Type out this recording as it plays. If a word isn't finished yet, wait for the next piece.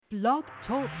Blog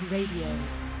Talk Radio.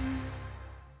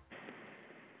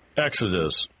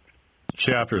 Exodus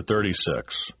chapter 36.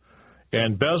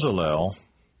 And Bezalel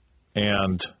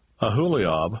and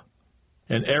Aholiab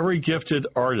and every gifted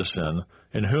artisan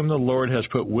in whom the Lord has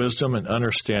put wisdom and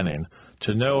understanding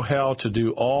to know how to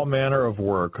do all manner of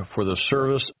work for the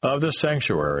service of the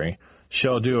sanctuary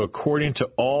shall do according to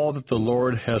all that the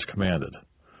Lord has commanded.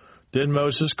 Then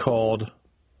Moses called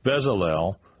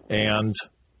Bezalel and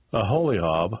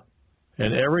Aholiab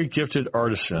and every gifted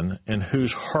artisan in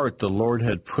whose heart the Lord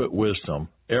had put wisdom,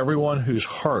 everyone whose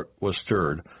heart was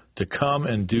stirred, to come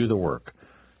and do the work.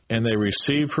 And they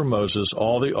received from Moses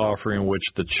all the offering which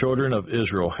the children of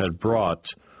Israel had brought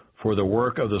for the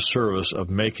work of the service of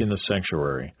making the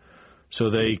sanctuary. So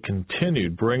they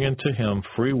continued bringing to him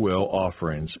free will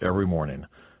offerings every morning.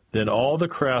 Then all the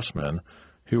craftsmen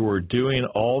who were doing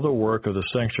all the work of the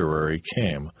sanctuary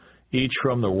came, each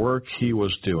from the work he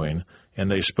was doing,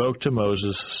 and they spoke to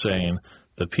Moses, saying,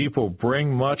 The people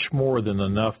bring much more than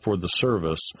enough for the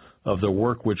service of the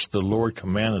work which the Lord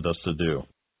commanded us to do.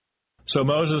 So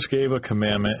Moses gave a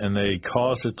commandment, and they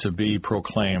caused it to be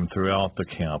proclaimed throughout the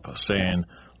camp, saying,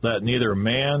 Let neither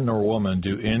man nor woman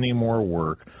do any more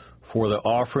work for the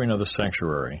offering of the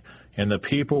sanctuary. And the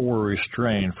people were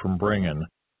restrained from bringing,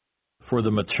 for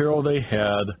the material they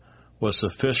had was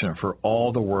sufficient for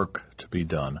all the work to be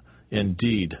done,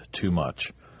 indeed too much.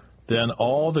 Then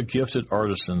all the gifted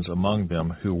artisans among them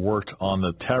who worked on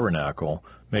the tabernacle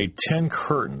made 10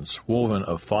 curtains woven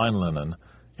of fine linen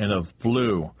and of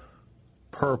blue,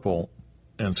 purple,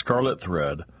 and scarlet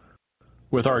thread.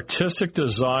 With artistic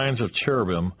designs of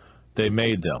cherubim they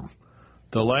made them.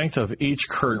 The length of each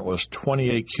curtain was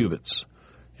 28 cubits,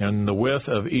 and the width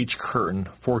of each curtain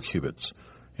 4 cubits,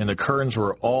 and the curtains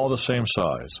were all the same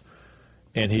size.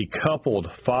 And he coupled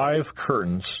 5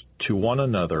 curtains to one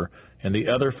another, and the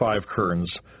other 5 curtains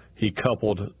he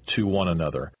coupled to one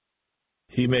another.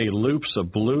 He made loops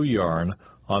of blue yarn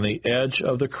on the edge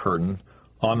of the curtain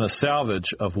on the selvage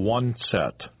of one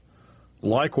set.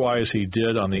 Likewise he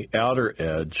did on the outer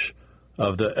edge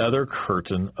of the other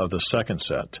curtain of the second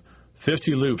set.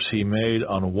 50 loops he made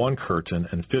on one curtain,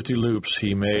 and 50 loops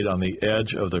he made on the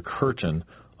edge of the curtain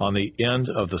on the end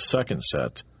of the second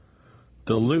set.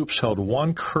 The loops held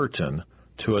one curtain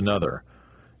to another.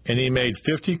 And he made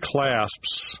 50 clasps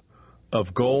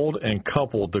of gold and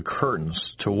coupled the curtains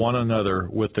to one another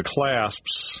with the clasps,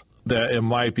 that it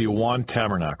might be one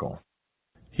tabernacle.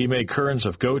 He made curtains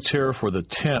of goat's hair for the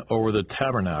tent over the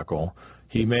tabernacle.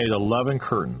 He made 11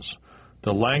 curtains.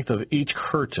 The length of each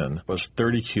curtain was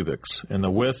 30 cubits, and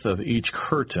the width of each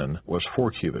curtain was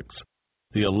 4 cubits.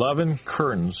 The 11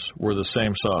 curtains were the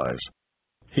same size.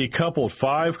 He coupled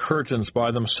 5 curtains by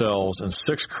themselves and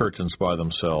 6 curtains by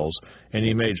themselves, and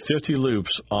he made 50 loops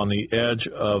on the edge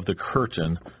of the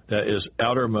curtain that is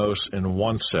outermost in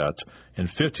one set, and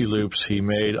 50 loops he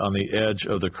made on the edge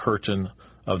of the curtain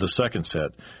of the second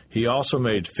set. He also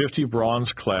made 50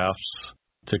 bronze clasps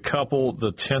to couple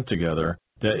the tent together,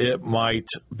 that it might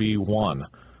be one.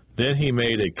 Then he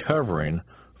made a covering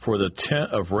for the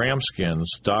tent of ram skins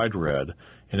dyed red,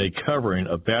 and a covering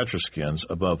of badger skins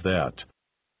above that.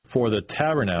 For the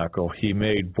tabernacle he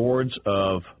made boards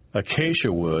of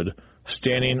acacia wood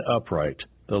standing upright.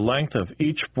 The length of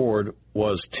each board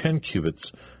was 10 cubits,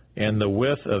 and the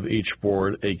width of each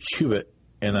board a cubit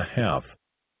and a half.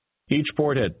 Each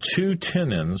board had 2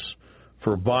 tenons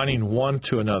for binding one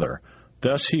to another.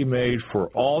 Thus he made for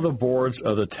all the boards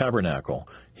of the tabernacle.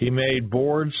 He made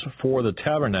boards for the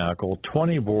tabernacle,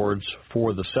 20 boards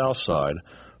for the south side.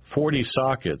 40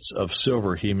 sockets of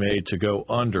silver he made to go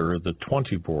under the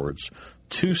 20 boards,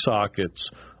 2 sockets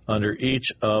under each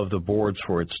of the boards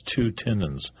for its 2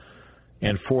 tenons.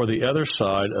 And for the other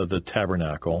side of the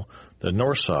tabernacle, the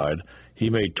north side, he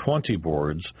made 20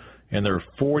 boards, and there were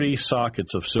 40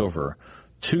 sockets of silver,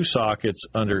 2 sockets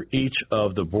under each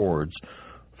of the boards.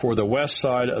 For the west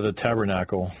side of the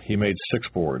tabernacle he made 6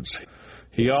 boards.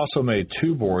 He also made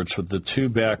 2 boards for the 2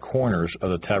 back corners of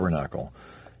the tabernacle,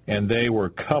 and they were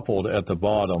coupled at the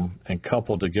bottom and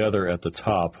coupled together at the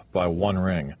top by one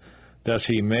ring. Thus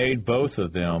he made both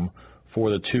of them for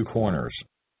the 2 corners.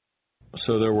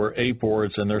 So there were 8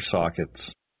 boards and their sockets,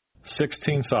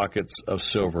 16 sockets of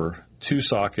silver, 2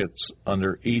 sockets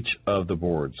under each of the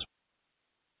boards.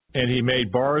 And he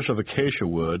made bars of acacia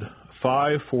wood,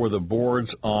 5 for the boards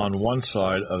on one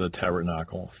side of the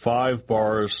tabernacle, 5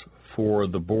 bars for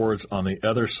the boards on the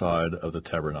other side of the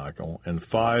tabernacle, and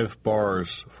 5 bars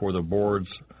for the boards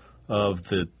of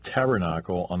the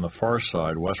tabernacle on the far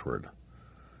side westward.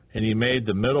 And he made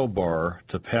the middle bar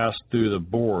to pass through the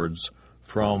boards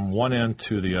from one end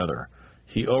to the other.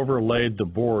 He overlaid the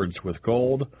boards with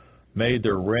gold, made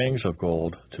their rings of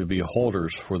gold to be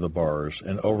holders for the bars,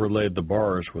 and overlaid the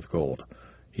bars with gold.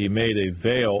 He made a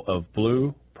veil of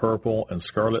blue, purple, and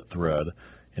scarlet thread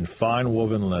in fine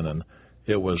woven linen.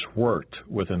 It was worked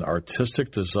with an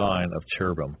artistic design of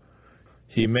cherubim.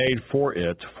 He made for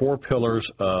it 4 pillars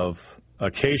of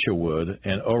acacia wood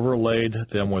and overlaid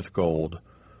them with gold,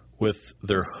 with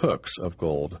their hooks of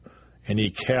gold, and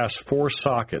he cast 4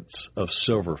 sockets of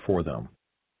silver for them.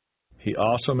 He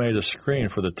also made a screen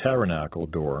for the tabernacle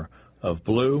door of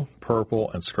blue,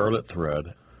 purple, and scarlet thread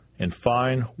in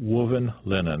fine woven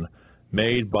linen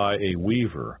made by a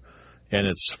weaver, and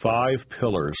its 5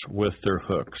 pillars with their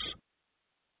hooks.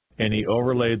 And he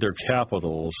overlaid their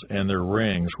capitals and their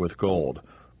rings with gold,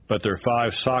 but their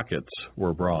 5 sockets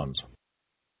were bronze.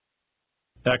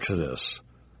 Exodus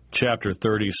chapter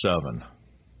 37.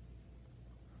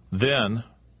 Then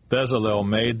Bezalel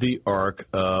made the ark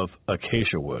of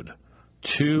acacia wood.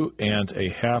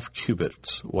 2.5 cubits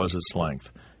was its length,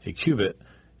 a cubit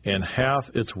and half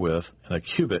its width, and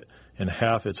a cubit and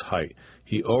half its height.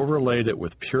 He overlaid it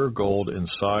with pure gold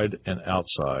inside and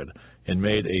outside, and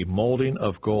made a molding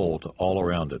of gold all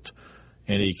around it.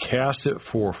 And he cast it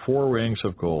for 4 rings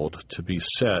of gold to be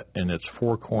set in its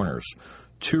 4 corners,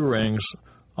 2 rings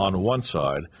on one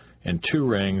side, and 2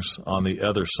 rings on the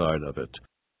other side of it.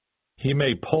 He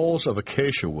made poles of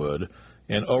acacia wood,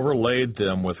 and overlaid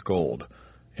them with gold.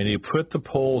 And he put the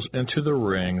poles into the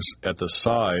rings at the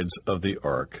sides of the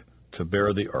ark, to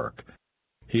bear the ark.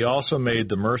 He also made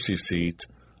the mercy seat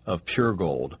of pure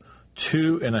gold.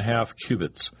 2.5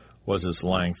 cubits was its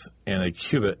length, and a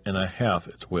cubit and a half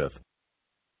its width.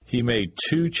 He made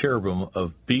 2 cherubim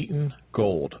of beaten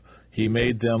gold. He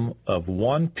made them of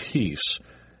one piece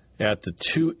at the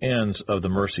 2 ends of the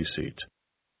mercy seat.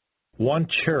 1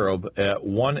 cherub at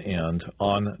one end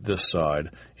on this side,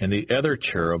 and the other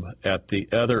cherub at the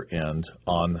other end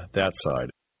on that side.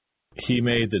 He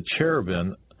made the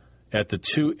cherubim at the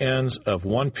 2 ends of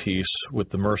one piece with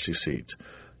the mercy seat.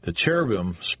 The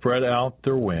cherubim spread out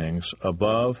their wings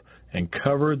above and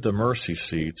covered the mercy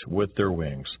seat with their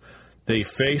wings. They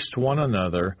faced one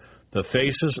another. The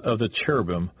faces of the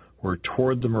cherubim were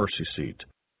toward the mercy seat.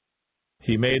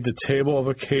 He made the table of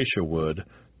acacia wood.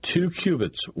 2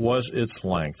 cubits was its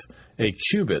length, a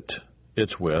cubit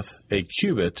its width, a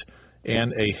cubit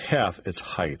and a half its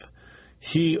height.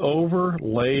 He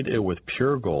overlaid it with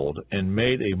pure gold, and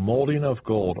made a molding of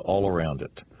gold all around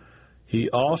it. He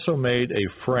also made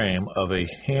a frame of a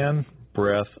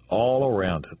handbreadth all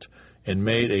around it, and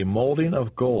made a molding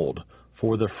of gold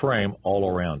for the frame all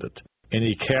around it. And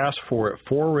he cast for it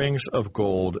 4 rings of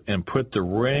gold, and put the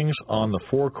rings on the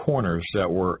 4 corners that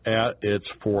were at its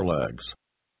 4 legs.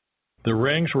 The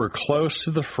rings were close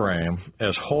to the frame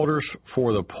as holders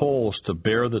for the poles to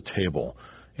bear the table,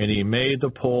 and he made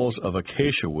the poles of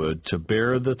acacia wood to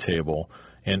bear the table,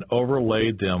 and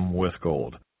overlaid them with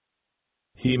gold.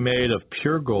 He made of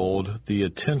pure gold the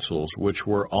utensils which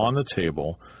were on the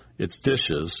table, its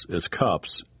dishes, its cups,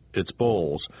 its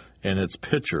bowls, and its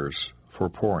pitchers for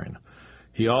pouring.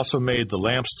 He also made the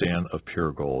lampstand of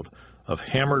pure gold. Of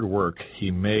hammered work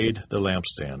he made the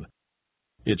lampstand.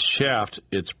 Its shaft,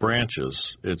 its branches,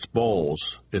 its bowls,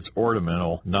 its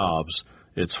ornamental knobs,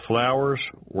 its flowers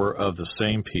were of the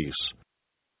same piece.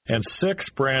 And 6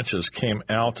 branches came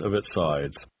out of its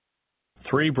sides,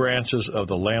 3 branches of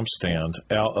the lampstand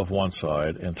out of one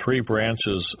side, and 3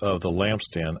 branches of the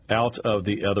lampstand out of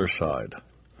the other side.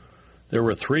 There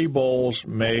were 3 bowls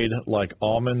made like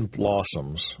almond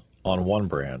blossoms on one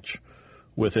branch,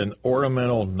 with an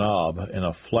ornamental knob and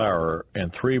a flower,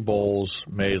 and 3 bowls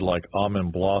made like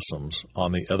almond blossoms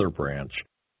on the other branch,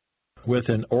 with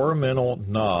an ornamental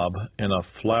knob and a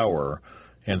flower,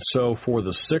 and so for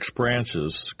the 6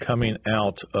 branches coming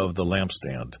out of the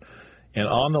lampstand. And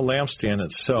on the lampstand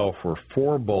itself were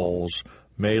 4 bowls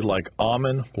made like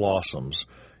almond blossoms,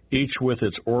 each with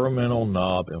its ornamental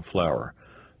knob and flower.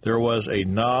 There was a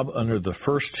knob under the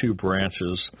first 2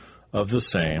 branches of the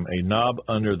same, a knob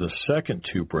under the second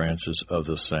 2 branches of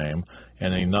the same,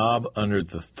 and a knob under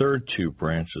the third 2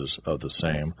 branches of the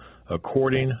same,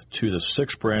 according to the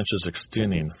 6 branches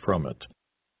extending from it.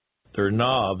 Their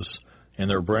knobs and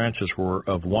their branches were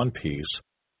of one piece.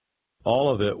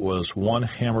 All of it was one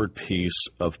hammered piece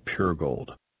of pure gold.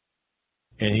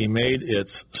 And he made its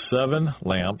 7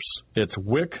 lamps, its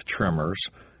wick trimmers,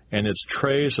 and its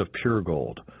trays of pure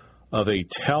gold. Of a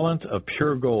talent of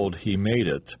pure gold he made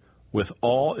it, with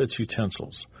all its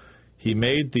utensils. He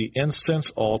made the incense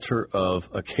altar of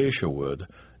acacia wood.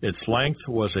 Its length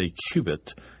was a cubit,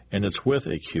 and its width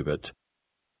a cubit.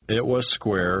 It was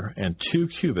square, and 2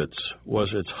 cubits was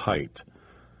its height.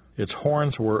 Its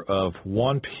horns were of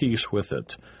one piece with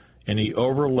it, and he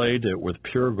overlaid it with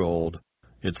pure gold,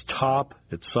 its top,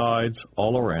 its sides,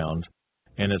 all around,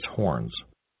 and its horns.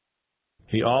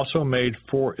 He also made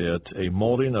for it a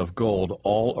molding of gold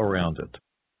all around it.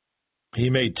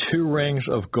 He made 2 rings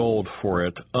of gold for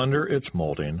it under its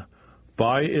molding,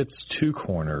 by its 2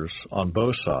 corners on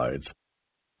both sides,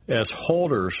 as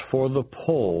holders for the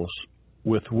poles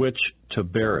with which to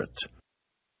bear it.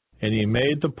 And he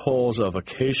made the poles of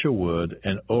acacia wood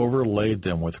and overlaid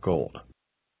them with gold.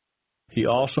 He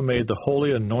also made the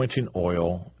holy anointing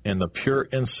oil and the pure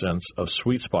incense of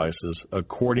sweet spices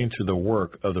according to the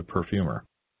work of the perfumer.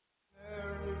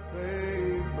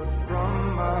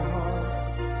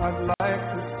 I'd like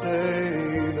to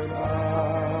say that I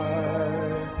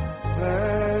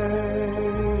thank you.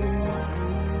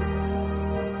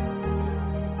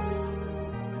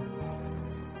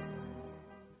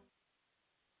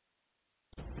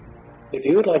 If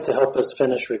you would like to help us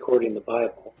finish recording the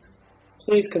Bible,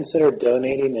 please consider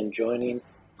donating and joining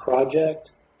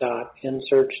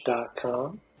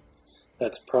project.nsearch.com.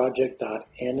 That's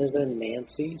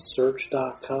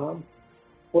project.n-as-in-Nancy-search.com,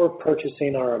 or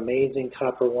purchasing our amazing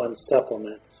Copper One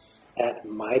supplement at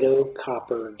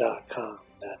mitocopper.com.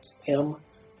 That's M-I-T-O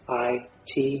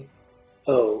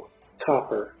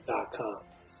copper.com.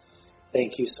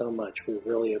 Thank you so much. We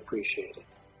really appreciate it.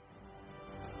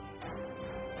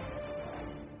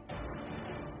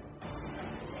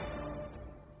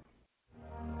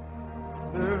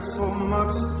 there's so much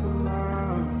to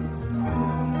learn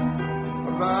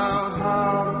about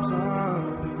how to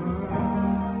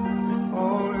turn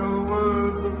all your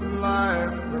words of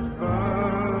life that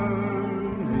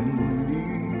burn in me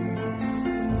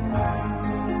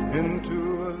into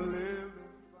a living.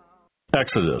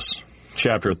 Exodus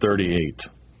chapter 38.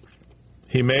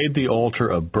 He made the altar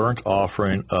a burnt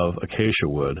offering of acacia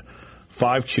wood.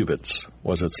 5 cubits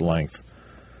was its length,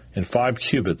 and 5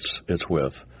 cubits its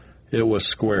width. It was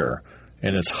square,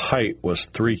 and its height was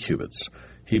 3 cubits.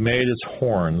 He made its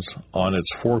horns on its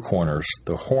 4 corners.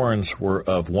 The horns were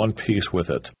of one piece with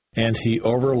it, and he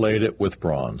overlaid it with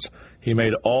bronze. He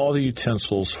made all the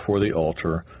utensils for the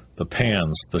altar, the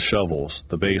pans, the shovels,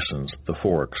 the basins, the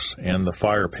forks, and the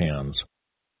fire pans.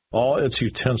 All its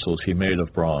utensils he made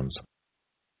of bronze.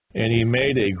 And he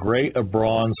made a great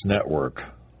bronze network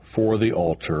for the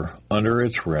altar under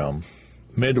its rim,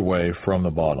 midway from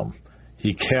the bottom.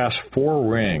 He cast 4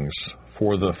 rings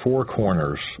for the 4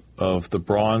 corners of the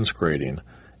bronze grating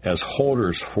as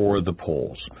holders for the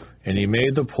poles. And he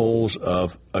made the poles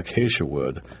of acacia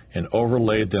wood and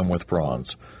overlaid them with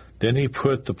bronze. Then he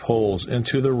put the poles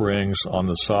into the rings on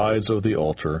the sides of the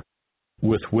altar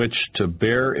with which to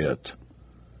bear it.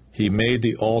 He made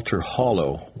the altar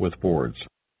hollow with boards.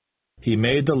 He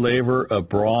made the laver of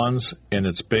bronze and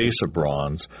its base of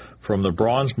bronze from the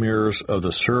bronze mirrors of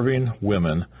the serving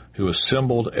women who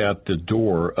assembled at the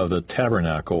door of the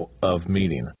tabernacle of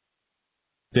meeting.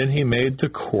 Then he made the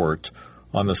court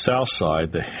on the south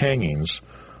side. The hangings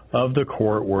of the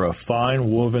court were of fine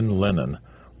woven linen,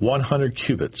 100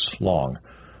 cubits long.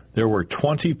 There were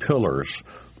 20 pillars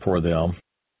for them,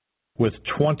 with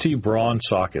 20 bronze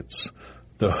sockets.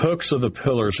 The hooks of the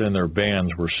pillars and their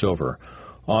bands were silver.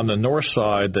 On the north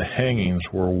side, the hangings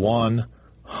were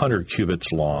 100 cubits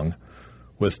long,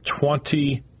 with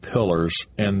 20 pillars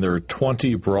and their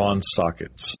 20 bronze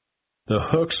sockets. The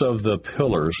hooks of the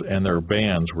pillars and their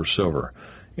bands were silver.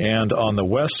 And on the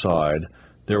west side,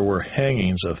 there were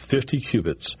hangings of 50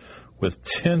 cubits, with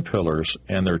 10 pillars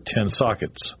and their 10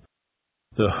 sockets.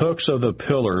 The hooks of the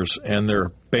pillars and their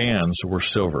bands were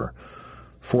silver.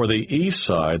 For the east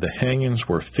side, the hangings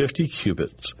were 50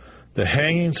 cubits. The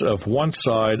hangings of one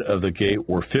side of the gate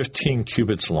were 15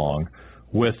 cubits long,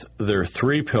 with their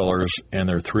 3 pillars and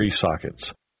their 3 sockets.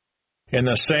 And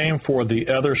the same for the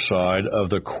other side of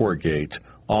the court gate,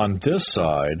 on this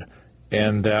side,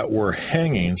 and that were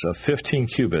hangings of 15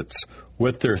 cubits,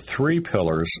 with their 3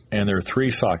 pillars and their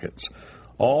 3 sockets.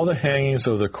 All the hangings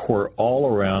of the court all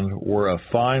around were of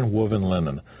fine woven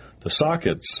linen. The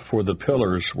sockets for the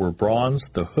pillars were bronze,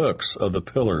 the hooks of the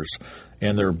pillars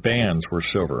and their bands were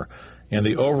silver, and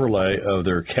the overlay of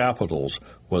their capitals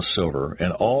was silver,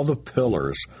 and all the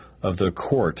pillars of the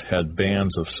court had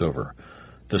bands of silver.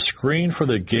 The screen for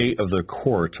the gate of the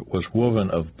court was woven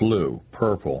of blue,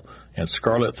 purple, and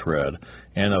scarlet thread,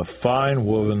 and of fine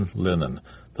woven linen.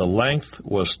 The length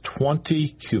was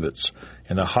 20 cubits,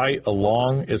 and the height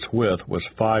along its width was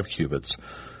 5 cubits,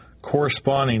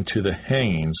 corresponding to the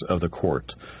hangings of the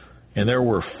court. And there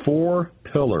were 4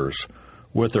 pillars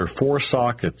with their 4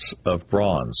 sockets of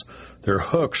bronze. Their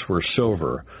hooks were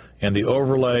silver, and the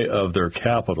overlay of their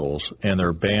capitals and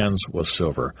their bands was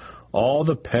silver. All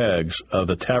the pegs of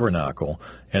the tabernacle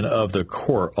and of the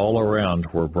court all around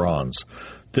were bronze.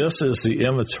 This is the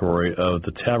inventory of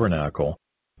the tabernacle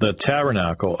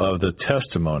of the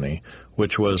testimony,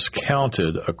 which was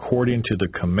counted according to the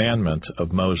commandment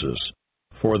of Moses,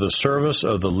 for the service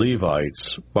of the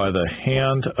Levites by the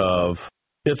hand of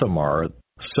Ithamar,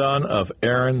 son of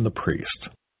Aaron the priest.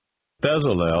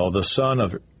 Bezalel, the son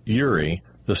of Uri,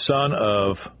 the son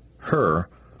of Hur,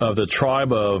 of the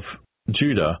tribe of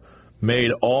Judah,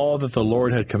 made all that the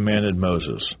Lord had commanded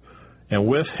Moses. And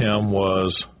with him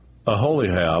was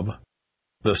Aholiab,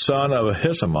 the son of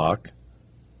Ahisamach,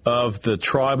 of the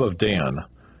tribe of Dan,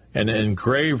 an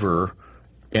engraver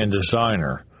and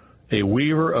designer, a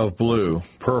weaver of blue,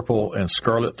 purple, and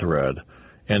scarlet thread,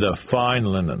 and of fine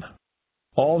linen.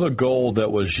 All the gold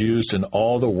that was used in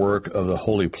all the work of the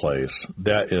holy place,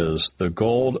 that is, the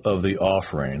gold of the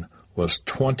offering, was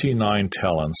 29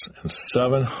 talents and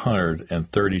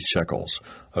 730 shekels,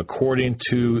 according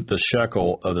to the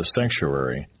shekel of the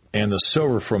sanctuary, and the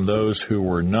silver from those who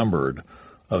were numbered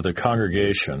of the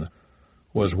congregation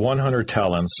was 100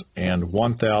 talents and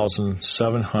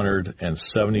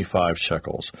 1,775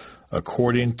 shekels,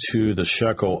 according to the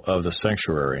shekel of the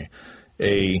sanctuary,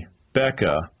 a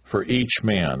bekah for each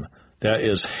man, that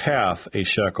is half a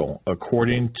shekel,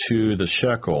 according to the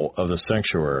shekel of the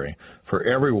sanctuary, for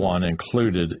everyone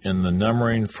included in the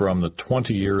numbering from the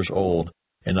 20 years old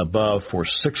and above, for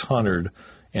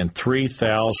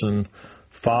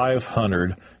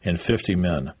 603,550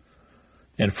 men.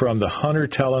 And from the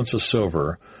 100 talents of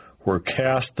silver were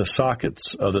cast the sockets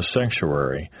of the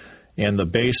sanctuary and the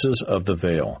bases of the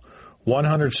veil,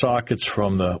 100 sockets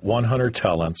from the 100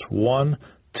 talents, 1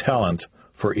 talent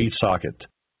for each socket.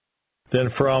 Then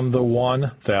from the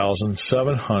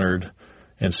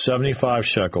 1,775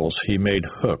 shekels he made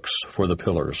hooks for the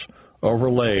pillars,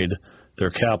 overlaid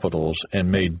their capitals,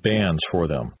 and made bands for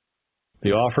them.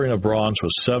 The offering of bronze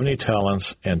was 70 talents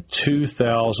and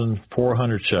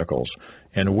 2,400 shekels,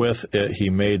 and with it he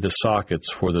made the sockets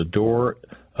for the door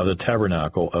of the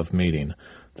tabernacle of meeting,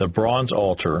 the bronze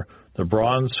altar, the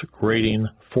bronze grating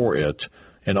for it,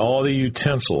 and all the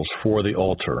utensils for the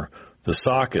altar, the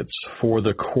sockets for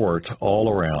the court all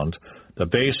around, the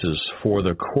bases for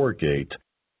the court gate,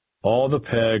 all the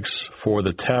pegs for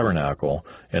the tabernacle,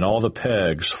 and all the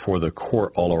pegs for the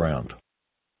court all around.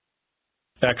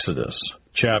 Exodus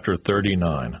chapter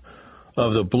 39.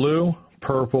 Of the blue,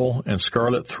 purple, and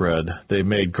scarlet thread they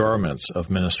made garments of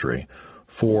ministry,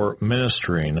 for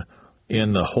ministering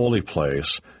in the holy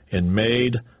place, and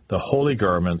made the holy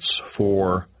garments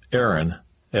for Aaron,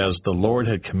 as the Lord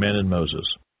had commanded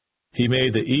Moses. He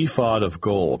made the ephod of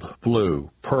gold,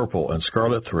 blue, purple, and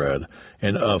scarlet thread,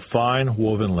 and of fine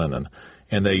woven linen,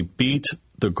 and they beat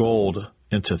the gold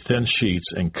into thin sheets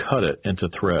and cut it into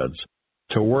threads,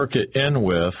 to work it in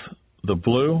with the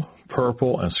blue,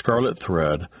 purple, and scarlet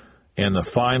thread, and the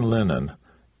fine linen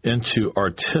into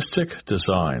artistic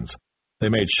designs. They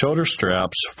made shoulder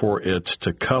straps for it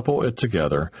to couple it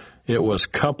together. It was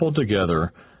coupled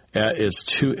together at its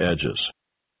two edges.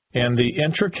 And the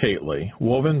intricately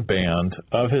woven band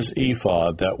of his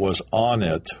ephod that was on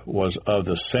it was of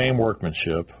the same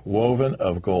workmanship, woven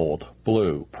of gold,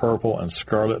 blue, purple, and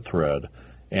scarlet thread,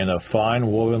 and of fine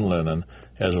woven linen,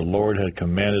 as the Lord had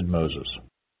commanded Moses.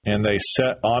 And they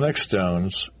set onyx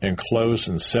stones enclosed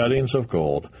in settings of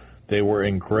gold. They were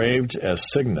engraved as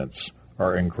signets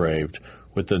are engraved,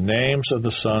 with the names of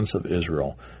the sons of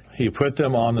Israel. He put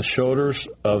them on the shoulders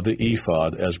of the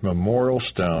ephod as memorial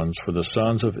stones for the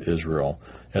sons of Israel,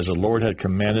 as the Lord had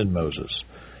commanded Moses.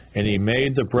 And he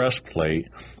made the breastplate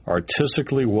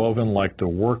artistically woven like the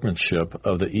workmanship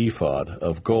of the ephod,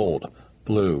 of gold,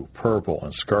 blue, purple,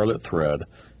 and scarlet thread,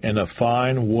 and of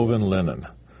fine woven linen.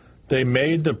 They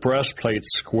made the breastplate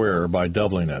square by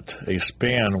doubling it. A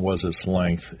span was its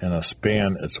length, and a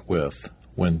span its width,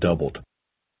 when doubled.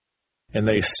 And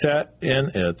they set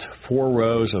in it 4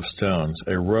 rows of stones,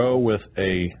 a row with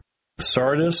a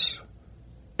sardis,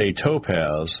 a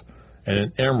topaz, and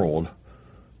an emerald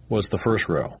was the first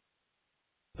row.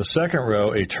 The second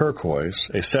row, a turquoise,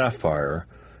 a sapphire,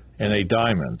 and a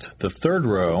diamond. The third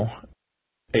row,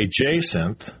 a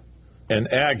jacinth, an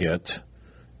agate,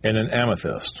 and an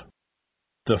amethyst.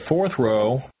 The fourth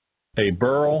row, a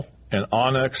beryl, an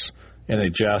onyx, and a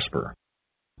jasper.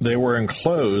 They were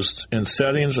enclosed in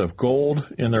settings of gold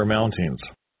in their mountings.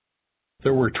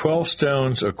 There were 12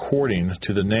 stones according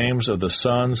to the names of the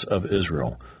sons of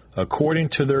Israel, according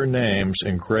to their names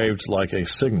engraved like a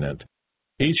signet,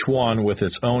 each one with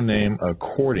its own name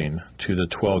according to the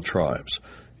 12 tribes.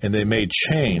 And they made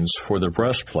chains for the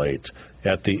breastplate,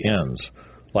 at the ends,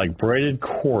 like braided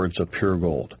cords of pure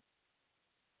gold.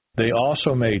 They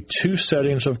also made 2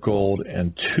 settings of gold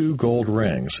and 2 gold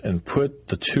rings, and put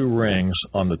the 2 rings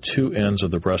on the 2 ends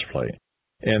of the breastplate.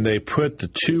 And they put the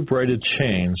 2 braided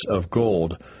chains of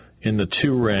gold in the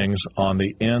 2 rings on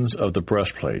the ends of the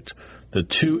breastplate. The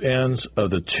 2 ends of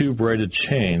the 2 braided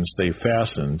chains they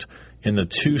fastened in the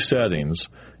 2 settings,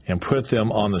 and put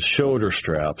them on the shoulder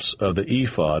straps of the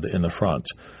ephod in the front.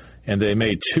 And they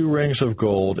made 2 rings of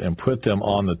gold, and put them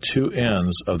on the 2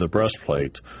 ends of the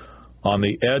breastplate, on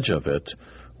the edge of it,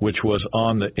 which was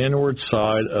on the inward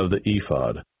side of the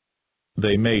ephod.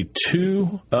 They made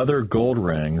 2 other gold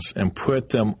rings, and put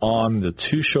them on the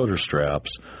 2 shoulder straps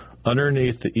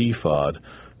underneath the ephod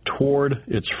toward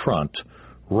its front,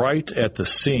 right at the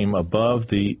seam above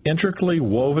the intricately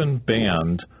woven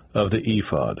band of the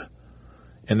ephod.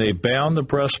 And they bound the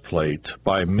breastplate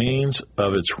by means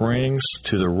of its rings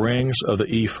to the rings of the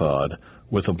ephod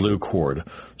with a blue cord,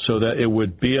 so that it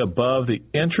would be above the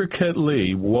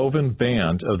intricately woven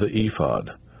band of the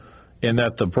ephod, and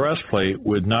that the breastplate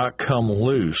would not come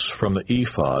loose from the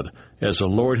ephod, as the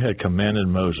Lord had commanded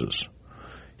Moses.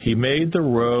 He made the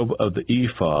robe of the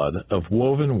ephod of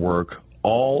woven work,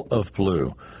 all of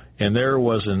blue, and there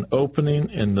was an opening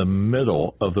in the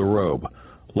middle of the robe,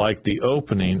 like the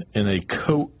opening in a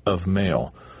coat of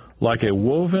mail, like a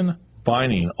woven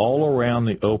binding all around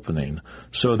the opening,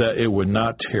 so that it would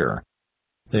not tear.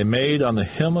 They made on the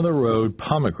hem of the robe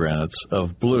pomegranates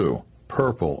of blue,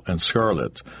 purple, and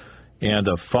scarlet, and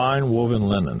of fine woven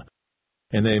linen.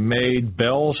 And they made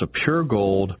bells of pure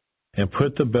gold, and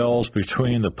put the bells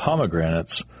between the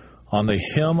pomegranates on the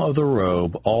hem of the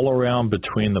robe all around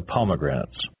between the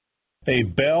pomegranates. A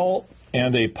bell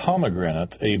and a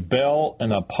pomegranate, a bell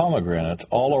and a pomegranate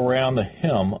all around the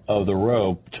hem of the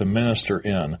robe to minister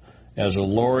in, as the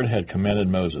Lord had commanded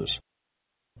Moses.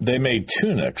 They made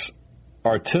tunics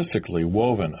artistically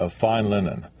woven of fine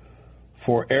linen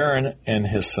for Aaron and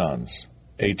his sons,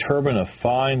 a turban of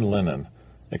fine linen,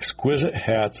 exquisite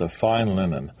hats of fine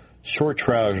linen, short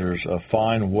trousers of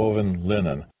fine woven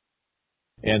linen,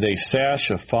 and a sash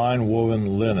of fine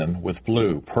woven linen with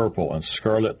blue, purple, and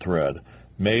scarlet thread,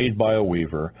 made by a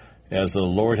weaver, as the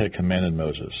Lord had commanded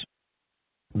Moses.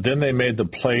 Then they made the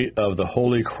plate of the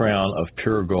holy crown of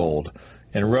pure gold,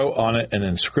 and wrote on it an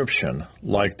inscription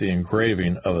like the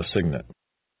engraving of a signet.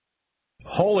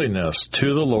 Holiness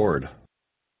to the Lord.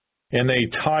 And they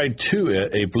tied to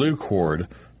it a blue cord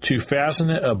to fasten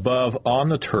it above on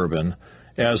the turban,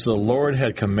 as the Lord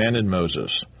had commanded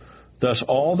Moses. Thus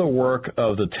all the work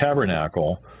of the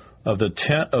tabernacle of the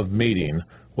tent of meeting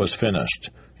was finished,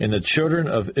 and the children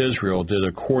of Israel did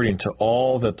according to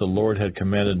all that the Lord had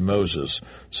commanded Moses,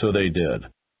 so they did.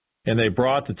 And they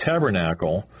brought the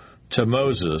tabernacle to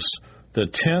Moses, the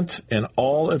tent and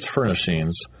all its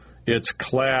furnishings, its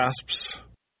clasps,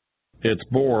 its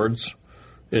boards,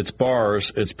 its bars,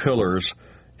 its pillars,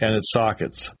 and its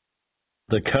sockets,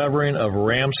 the covering of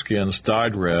ram skins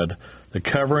dyed red, the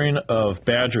covering of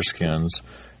badger skins,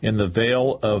 and the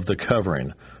veil of the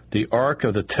covering, the ark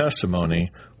of the testimony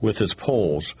with its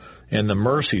poles, and the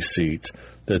mercy seat,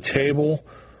 the table,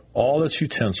 all its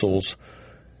utensils,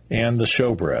 and the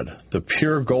showbread, the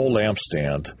pure gold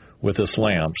lampstand with its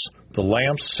lamps, the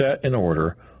lamps set in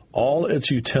order, all its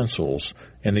utensils,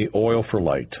 and the oil for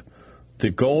light, the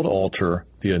gold altar,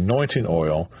 the anointing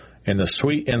oil, and the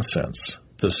sweet incense,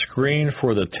 the screen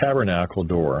for the tabernacle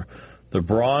door, the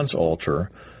bronze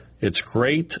altar, its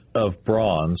grate of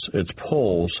bronze, its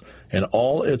poles, and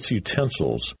all its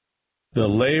utensils, the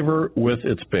laver with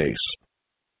its base,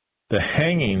 the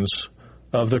hangings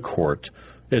of the court,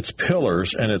 its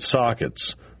pillars and its sockets,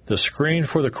 the screen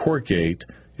for the court gate,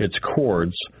 its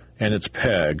cords and its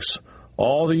pegs,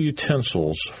 all the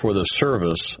utensils for the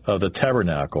service of the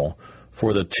tabernacle,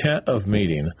 for the tent of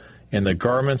meeting, and the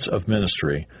garments of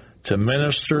ministry, to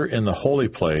minister in the holy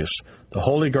place, the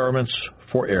holy garments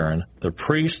for Aaron, the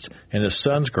priest, and his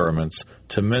son's garments,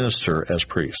 to minister as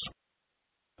priests.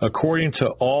 According to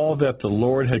all that the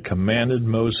Lord had commanded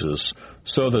Moses,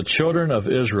 so the children of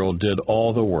Israel did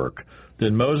all the work.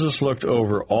 Then Moses looked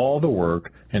over all the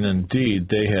work, and indeed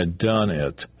they had done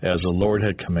it as the Lord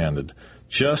had commanded.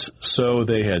 Just so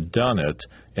they had done it,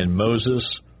 and Moses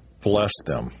blessed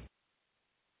them.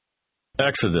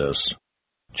 Exodus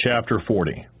chapter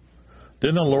 40.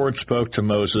 Then the Lord spoke to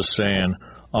Moses, saying,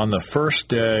 On the first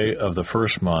day of the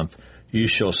first month you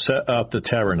shall set up the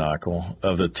tabernacle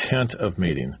of the tent of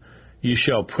meeting. You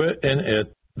shall put in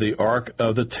it the ark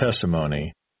of the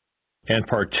testimony, and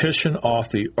partition off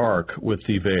the ark with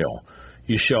the veil.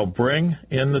 You shall bring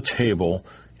in the table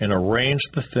and arrange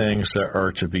the things that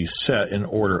are to be set in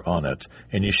order on it.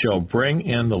 And you shall bring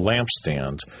in the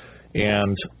lampstand,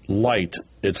 and light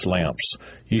its lamps.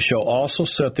 Ye shall also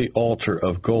set the altar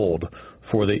of gold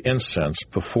for the incense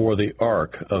before the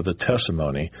ark of the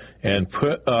testimony, and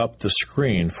put up the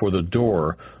screen for the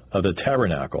door of the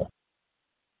tabernacle.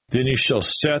 Then ye shall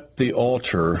set the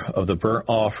altar of the burnt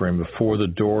offering before the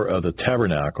door of the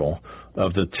tabernacle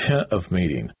of the tent of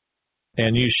meeting.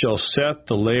 And ye shall set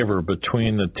the laver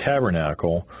between the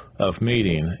tabernacle of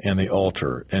meeting and the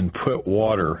altar, and put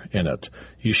water in it.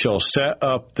 Ye shall set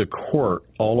up the court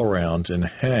all around, and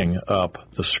hang up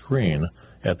the screen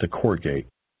at the court gate.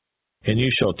 And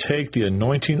ye shall take the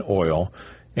anointing oil,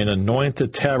 and anoint the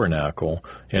tabernacle,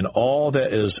 and all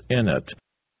that is in it.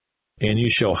 And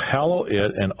ye shall hallow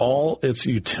it and all its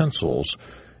utensils,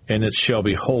 and it shall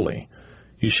be holy.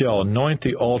 Ye shall anoint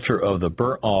the altar of the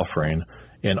burnt offering,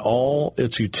 and all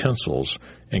its utensils,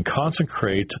 and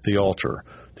consecrate the altar.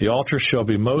 The altar shall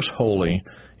be most holy,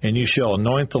 and ye shall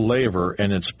anoint the laver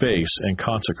and its base, and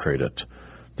consecrate it.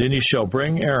 Then ye shall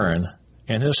bring Aaron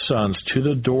and his sons to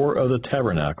the door of the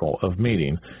tabernacle of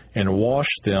meeting, and wash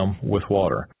them with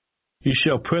water. Ye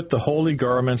shall put the holy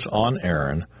garments on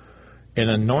Aaron, and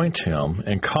anoint him,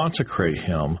 and consecrate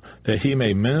him, that he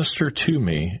may minister to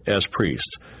me as priest.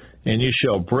 And ye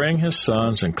shall bring his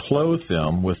sons, and clothe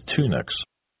them with tunics.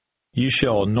 Ye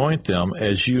shall anoint them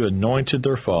as you anointed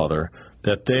their father,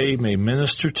 that they may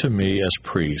minister to me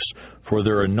as priests, for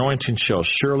their anointing shall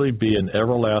surely be an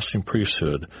everlasting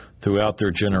priesthood throughout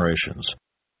their generations.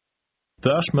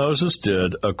 Thus Moses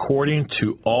did, according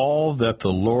to all that the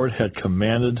Lord had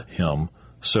commanded him,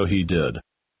 so he did.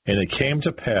 And it came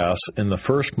to pass in the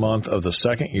first month of the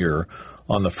second year,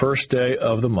 on the first day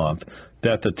of the month,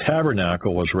 that the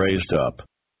tabernacle was raised up.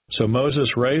 So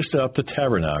Moses raised up the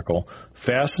tabernacle,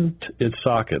 fastened its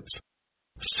sockets,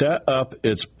 set up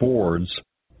its boards,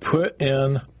 put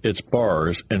in its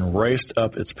bars, and raised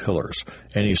up its pillars.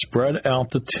 And he spread out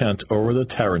the tent over the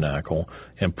tabernacle,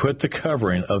 and put the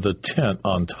covering of the tent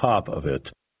on top of it,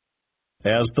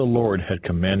 as the Lord had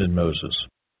commanded Moses.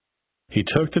 He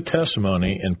took the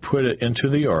testimony and put it into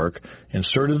the ark,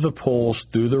 inserted the poles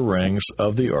through the rings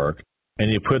of the ark, and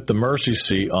he put the mercy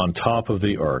seat on top of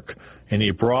the ark. And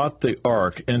he brought the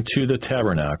ark into the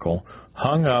tabernacle,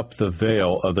 hung up the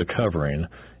veil of the covering,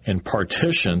 and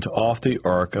partitioned off the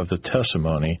ark of the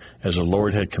testimony, as the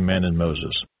Lord had commanded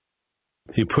Moses.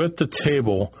 He put the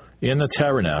table in the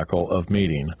tabernacle of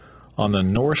meeting, on the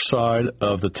north side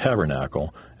of the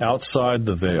tabernacle, outside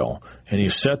the veil, and he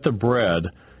set the bread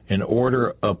in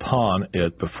order upon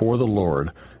it before the Lord,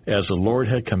 as the Lord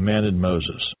had commanded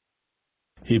Moses.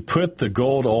 He put the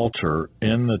gold altar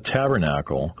in the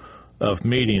tabernacle of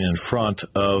meeting in front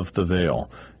of the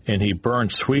veil, and he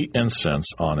burned sweet incense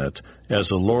on it, as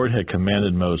the Lord had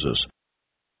commanded Moses.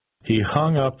 He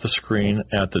hung up the screen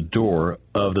at the door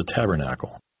of the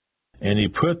tabernacle. And he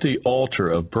put the altar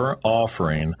of burnt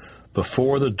offering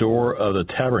before the door of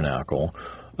the tabernacle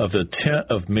of the tent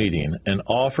of meeting, and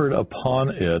offered upon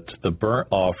it the burnt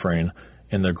offering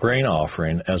and the grain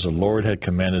offering, as the Lord had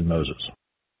commanded Moses.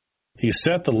 He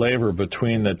set the laver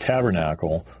between the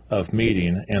tabernacle of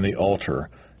meeting and the altar,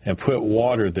 and put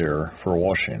water there for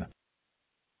washing.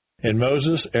 And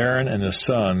Moses, Aaron, and his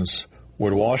sons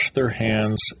would wash their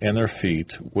hands and their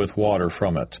feet with water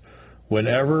from it,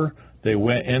 whenever they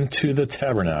went into the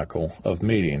tabernacle of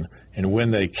meeting, and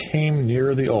when they came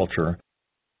near the altar,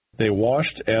 they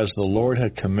washed as the Lord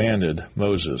had commanded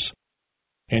Moses.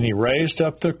 And he raised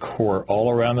up the court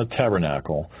all around the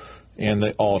tabernacle and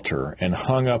the altar, and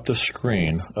hung up the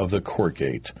screen of the court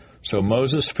gate. So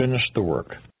Moses finished the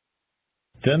work.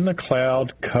 Then the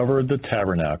cloud covered the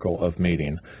tabernacle of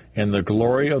meeting, and the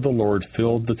glory of the Lord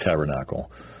filled the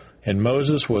tabernacle. And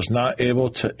Moses was not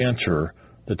able to enter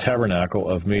the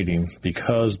tabernacle of meeting,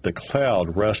 because the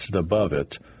cloud rested above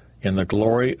it, and the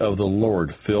glory of the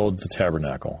Lord filled the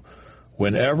tabernacle.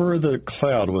 Whenever the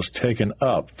cloud was taken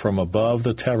up from above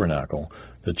the tabernacle,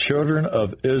 the children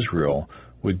of Israel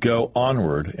would go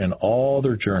onward in all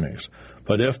their journeys.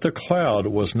 But if the cloud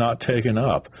was not taken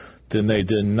up, then they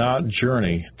did not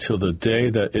journey till the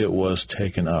day that it was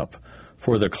taken up.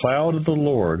 For the cloud of the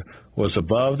Lord was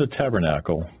above the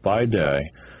tabernacle by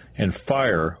day, and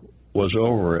fire was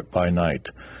over it by night,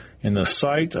 in the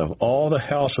sight of all the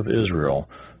house of Israel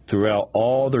throughout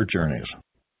all their journeys.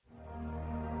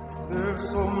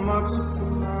 There's so much to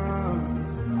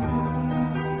learn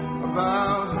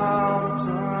about how to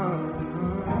turn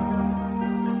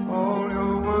all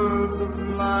your words of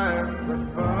life that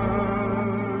burn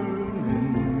in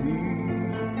me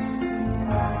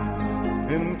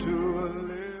into a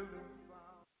living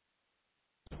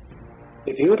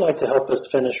If you would like to help us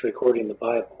finish recording the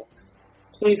Bible,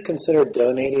 please consider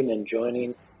donating and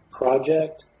joining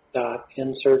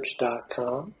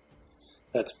project.nsearch.com.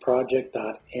 That's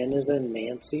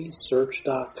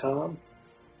project.n-as-in-Nancy-search.com,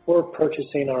 or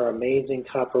purchasing our amazing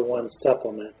Copper One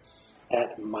supplement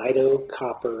at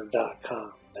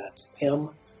mitocopper.com. That's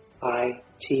M-I-T-O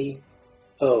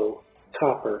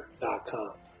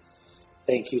copper.com.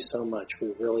 Thank you so much.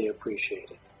 We really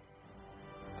appreciate it.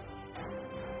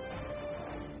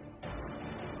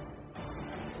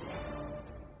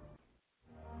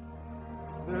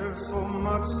 There's so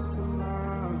much to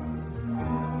learn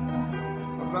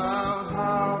about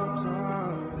how to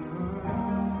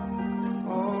turn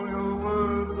all your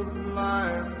words of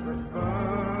life that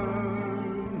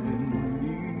burn in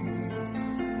me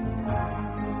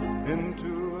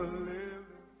into a living.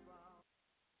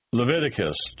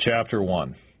 Leviticus chapter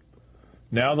 1.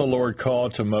 Now the Lord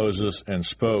called to Moses and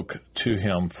spoke to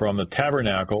him from the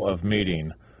tabernacle of meeting,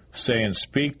 saying,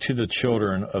 Speak to the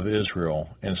children of Israel,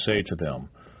 and say to them,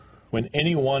 When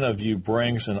any one of you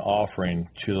brings an offering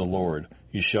to the Lord,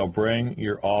 you shall bring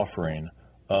your offering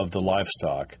of the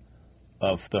livestock,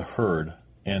 of the herd,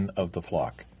 and of the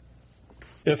flock.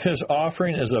 If his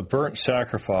offering is a burnt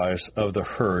sacrifice of the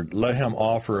herd, let him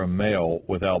offer a male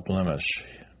without blemish.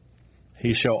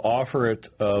 He shall offer it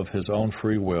of his own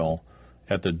free will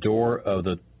at the door of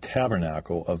the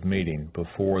tabernacle of meeting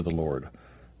before the Lord.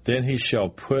 Then he shall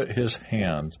put his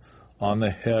hand on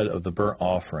the head of the burnt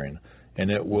offering,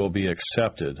 and it will be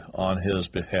accepted on his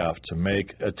behalf to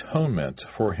make atonement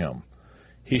for him.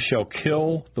 He shall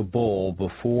kill the bull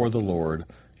before the Lord,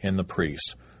 and the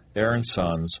priests, Aaron's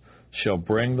sons, shall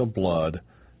bring the blood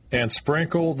and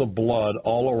sprinkle the blood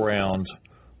all around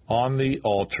on the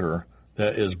altar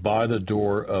that is by the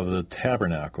door of the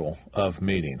tabernacle of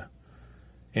meeting.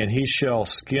 And he shall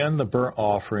skin the burnt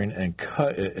offering and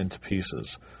cut it into pieces.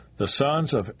 The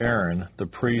sons of Aaron, the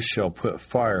priest, shall put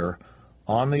fire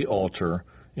on the altar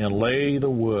and lay the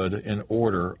wood in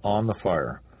order on the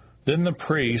fire. Then the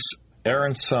priests,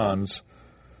 Aaron's sons,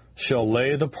 shall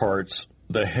lay the parts,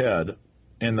 the head,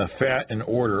 and the fat in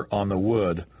order on the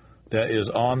wood that is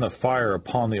on the fire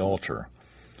upon the altar.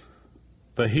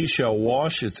 But he shall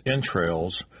wash its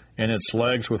entrails and its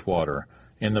legs with water,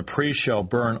 and the priest shall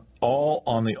burn all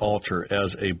on the altar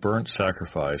as a burnt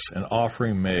sacrifice, an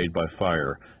offering made by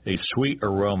fire, a sweet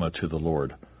aroma to the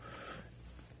Lord.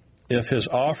 If his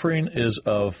offering is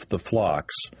of the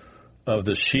flocks, of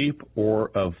the sheep,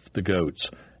 or of the goats,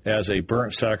 as a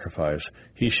burnt sacrifice,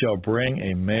 he shall bring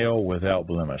a male without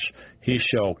blemish. He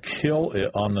shall kill it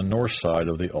on the north side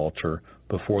of the altar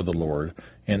before the Lord,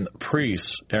 and the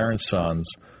priests, Aaron's sons,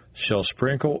 shall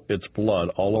sprinkle its blood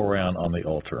all around on the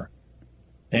altar.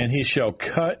 And he shall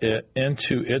cut it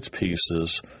into its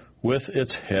pieces with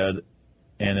its head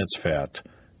and its fat,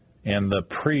 and the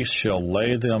priest shall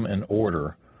lay them in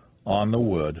order on the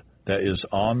wood that is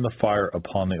on the fire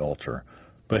upon the altar.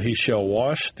 But he shall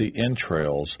wash the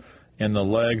entrails and the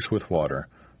legs with water.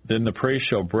 Then the priest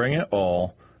shall bring it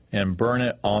all and burn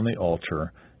it on the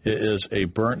altar. It is a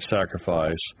burnt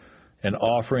sacrifice, an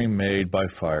offering made by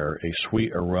fire, a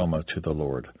sweet aroma to the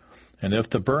Lord. And if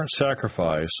the burnt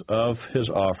sacrifice of his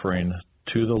offering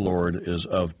to the Lord is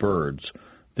of birds,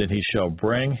 then he shall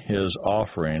bring his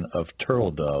offering of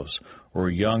turtle doves or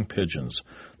young pigeons.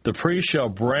 The priest shall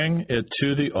bring it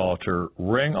to the altar,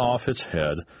 wring off its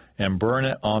head, and burn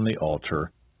it on the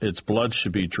altar. Its blood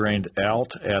should be drained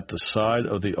out at the side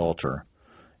of the altar.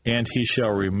 And he shall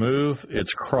remove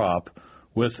its crop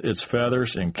with its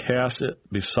feathers and cast it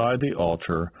beside the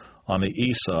altar on the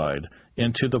east side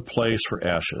into the place for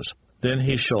ashes. Then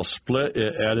he shall split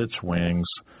it at its wings,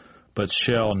 but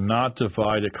shall not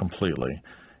divide it completely.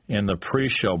 And the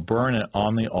priest shall burn it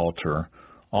on the altar,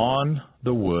 on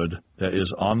the wood that is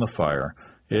on the fire.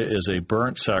 It is a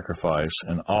burnt sacrifice,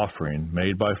 an offering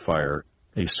made by fire,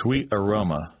 a sweet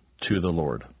aroma to the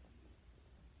Lord.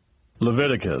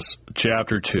 Leviticus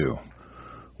chapter 2.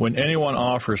 When anyone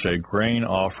offers a grain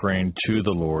offering to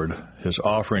the Lord, his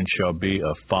offering shall be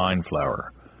of fine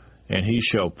flour, and he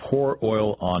shall pour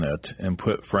oil on it and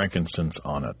put frankincense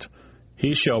on it.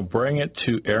 He shall bring it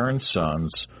to Aaron's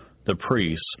sons, the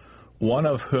priests, one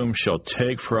of whom shall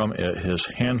take from it his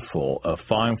handful of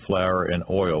fine flour and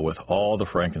oil with all the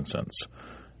frankincense.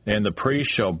 And the priest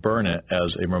shall burn it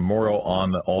as a memorial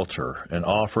on the altar, an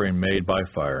offering made by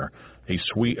fire, a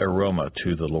sweet aroma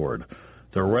to the Lord.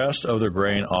 The rest of the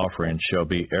grain offering shall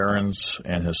be Aaron's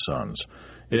and his sons.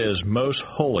 It is most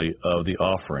holy of the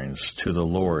offerings to the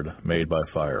Lord made by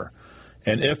fire.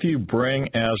 And if you bring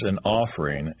as an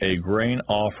offering a grain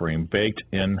offering baked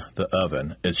in the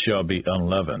oven, it shall be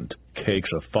unleavened, cakes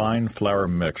of fine flour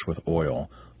mixed with oil,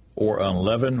 or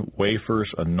unleavened wafers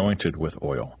anointed with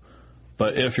oil.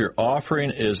 But if your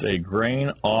offering is a grain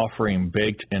offering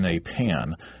baked in a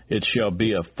pan, it shall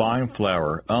be of fine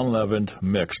flour, unleavened,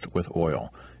 mixed with oil.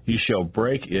 You shall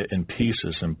break it in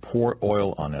pieces and pour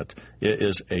oil on it. It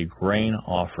is a grain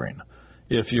offering.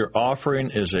 If your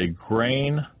offering is a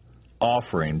grain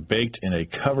offering baked in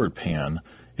a covered pan,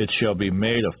 it shall be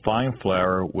made of fine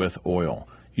flour with oil.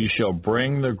 You shall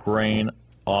bring the grain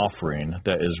offering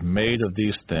that is made of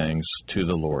these things to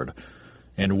the Lord.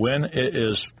 And when it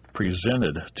is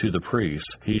presented to the priest,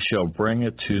 he shall bring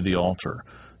it to the altar.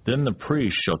 Then the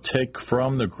priest shall take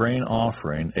from the grain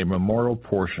offering a memorial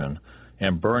portion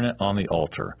and burn it on the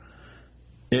altar.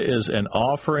 It is an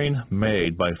offering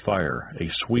made by fire, a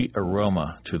sweet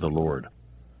aroma to the Lord.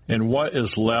 And what is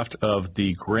left of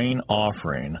the grain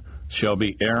offering shall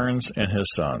be Aaron's and his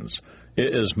sons.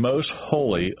 It is most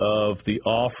holy of the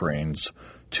offerings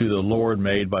to the Lord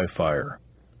made by fire.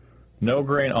 No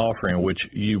grain offering which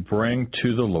you bring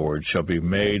to the Lord shall be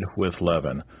made with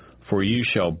leaven, for you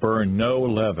shall burn no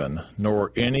leaven,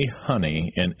 nor any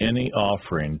honey in any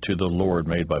offering to the Lord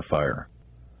made by fire.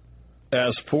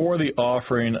 As for the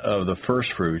offering of the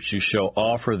firstfruits, you shall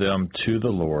offer them to the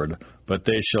Lord, but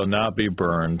they shall not be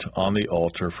burned on the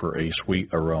altar for a sweet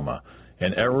aroma.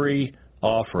 And every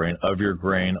offering of your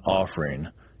grain offering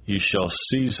you shall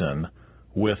season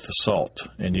with salt,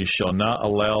 and you shall not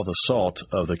allow the salt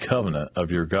of the covenant of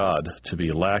your God to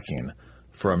be lacking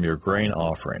from your grain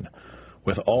offering.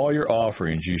 With all your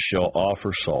offerings you shall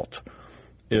offer salt.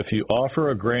 If you offer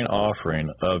a grain offering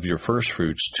of your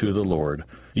firstfruits to the Lord,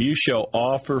 you shall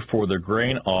offer for the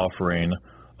grain offering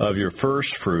of your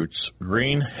firstfruits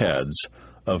green heads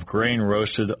of grain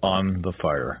roasted on the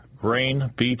fire,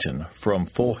 grain beaten from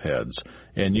full heads,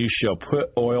 and you shall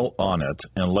put oil on it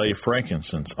and lay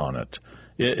frankincense on it.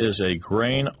 It is a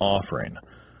grain offering.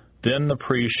 Then the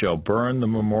priest shall burn the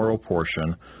memorial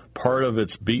portion, part of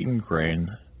its beaten grain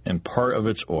and part of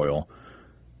its oil,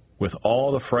 with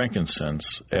all the frankincense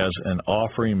as an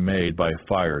offering made by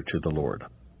fire to the Lord.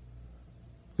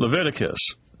 Leviticus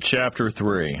chapter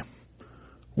 3.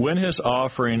 When his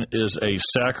offering is a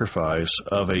sacrifice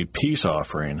of a peace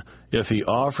offering, if he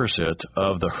offers it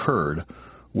of the herd,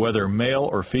 whether male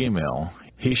or female,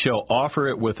 he shall offer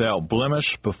it without blemish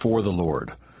before the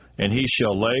Lord. And he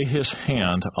shall lay his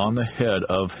hand on the head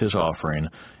of his offering,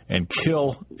 and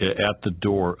kill it at the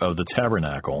door of the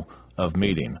tabernacle of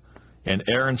meeting. And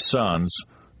Aaron's sons,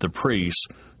 the priests,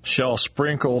 shall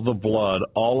sprinkle the blood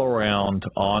all around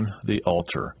on the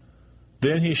altar.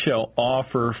 Then he shall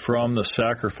offer from the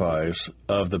sacrifice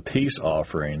of the peace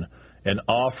offering an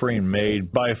offering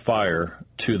made by fire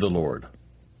to the Lord.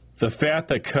 The fat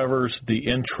that covers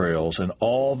the entrails and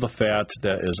all the fat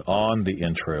that is on the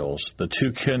entrails, the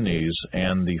 2 kidneys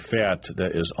and the fat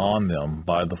that is on them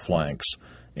by the flanks,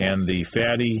 and the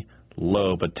fatty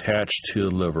lobe attached to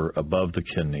the liver above the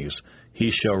kidneys,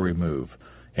 he shall remove.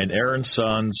 And Aaron's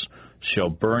sons shall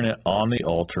burn it on the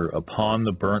altar upon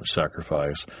the burnt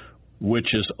sacrifice,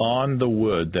 which is on the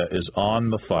wood that is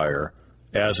on the fire,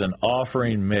 as an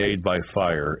offering made by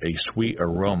fire, a sweet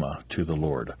aroma to the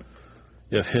Lord.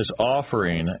 If his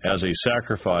offering as a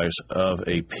sacrifice of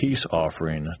a peace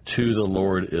offering to the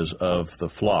Lord is of the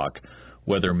flock,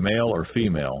 whether male or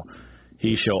female,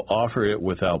 he shall offer it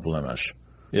without blemish.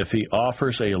 If he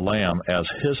offers a lamb as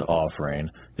his offering,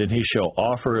 then he shall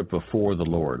offer it before the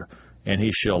Lord. And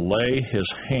he shall lay his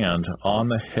hand on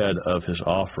the head of his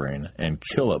offering, and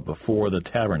kill it before the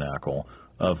tabernacle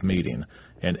of meeting.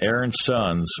 And Aaron's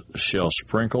sons shall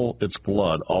sprinkle its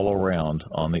blood all around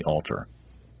on the altar.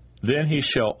 Then he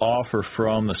shall offer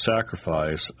from the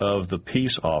sacrifice of the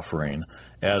peace offering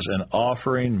as an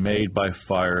offering made by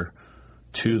fire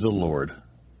to the Lord,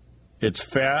 its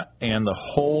fat and the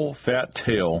whole fat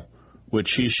tail, which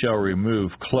he shall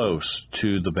remove close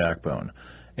to the backbone,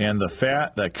 and the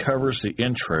fat that covers the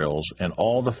entrails, and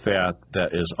all the fat that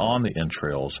is on the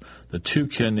entrails, the 2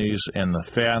 kidneys, and the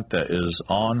fat that is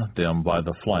on them by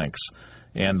the flanks,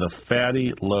 and the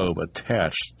fatty lobe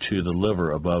attached to the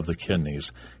liver above the kidneys,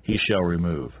 he shall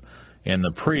remove. And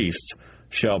the priest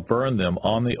shall burn them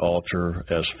on the altar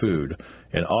as food,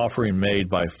 an offering made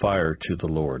by fire to the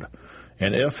Lord.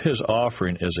 And if his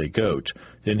offering is a goat,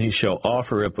 then he shall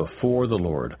offer it before the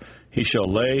Lord. He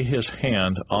shall lay his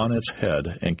hand on its head,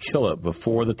 and kill it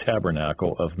before the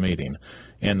tabernacle of meeting.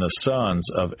 And the sons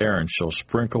of Aaron shall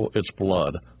sprinkle its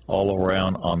blood all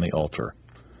around on the altar.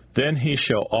 Then he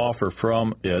shall offer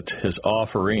from it his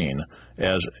offering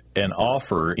as an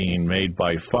offering made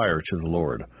by fire to the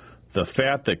Lord. the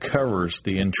fat that covers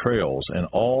the entrails, and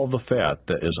all the fat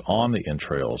that is on the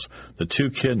entrails, the 2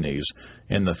 kidneys,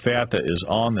 and the fat that is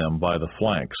on them by the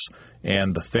flanks,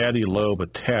 and the fatty lobe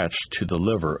attached to the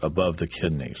liver above the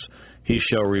kidneys, he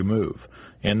shall remove.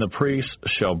 And the priest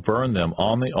shall burn them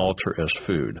on the altar as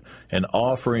food, an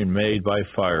offering made by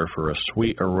fire for a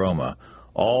sweet aroma.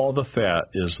 All the fat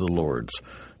is the Lord's.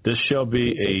 This shall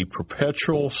be a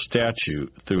perpetual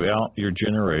statute throughout your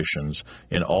generations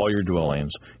in all your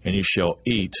dwellings, and you shall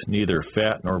eat neither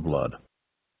fat nor blood.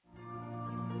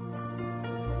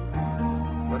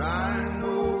 But I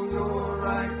know you're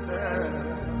right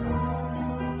there,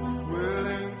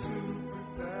 willing to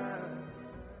prepare.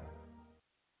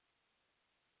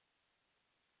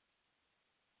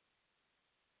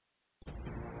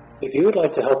 If you would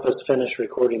like to help us finish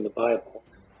recording the Bible,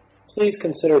 please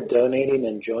consider donating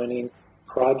and joining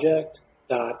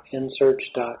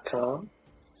project.nsearch.com.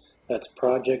 That's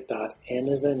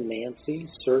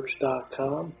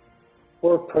project.n-as-in-Nancy-search.com,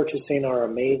 or purchasing our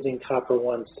amazing Copper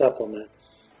One supplement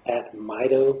at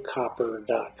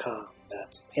mitocopper.com.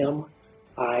 That's M-I-T-O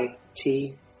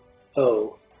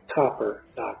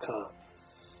copper.com.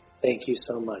 Thank you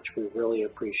so much. We really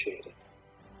appreciate it.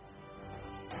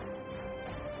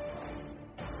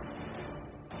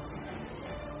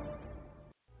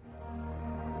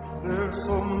 There's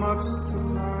so much to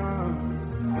learn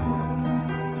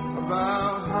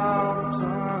about how to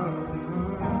turn.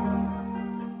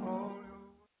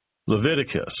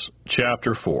 Leviticus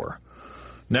chapter 4.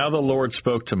 Now the Lord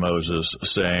spoke to Moses,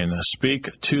 saying, Speak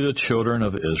to the children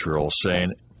of Israel,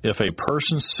 saying, If a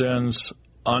person sins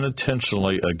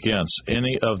unintentionally against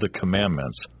any of the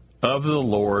commandments of the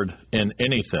Lord in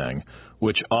anything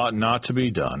which ought not to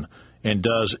be done, and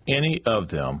does any of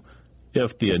them,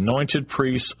 if the anointed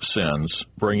priest sins,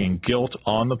 bringing guilt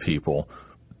on the people,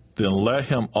 then let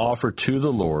him offer to the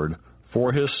Lord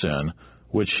for his sin,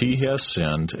 which he has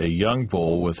sinned, a young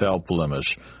bull without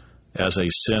blemish, as a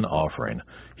sin offering.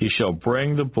 He shall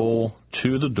bring the bull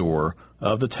to the door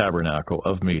of the tabernacle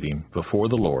of meeting before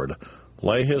the Lord,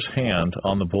 lay his hand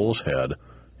on the bull's head,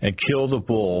 and kill the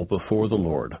bull before the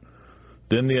Lord.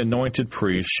 Then the anointed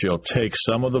priest shall take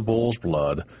some of the bull's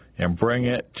blood and bring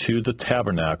it to the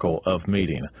tabernacle of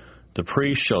meeting. The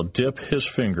priest shall dip his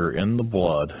finger in the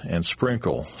blood and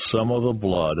sprinkle some of the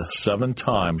blood 7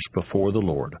 times before the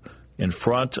Lord, in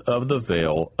front of the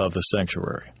veil of the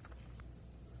sanctuary.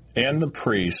 And the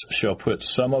priest shall put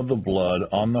some of the blood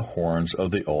on the horns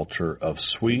of the altar of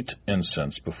sweet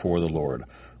incense before the Lord,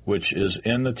 which is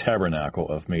in the tabernacle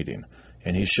of meeting.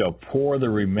 And he shall pour the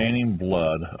remaining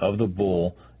blood of the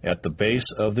bull at the base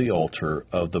of the altar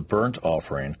of the burnt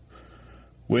offering,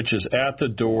 which is at the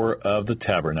door of the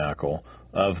tabernacle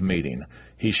of meeting.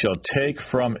 He shall take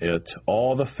from it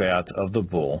all the fat of the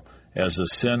bull as a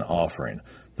sin offering,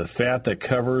 the fat that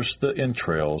covers the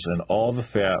entrails, and all the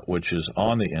fat which is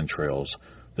on the entrails,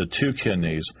 the 2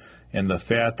 kidneys, and the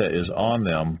fat that is on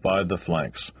them by the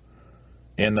flanks,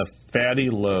 and the fatty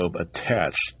lobe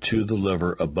attached to the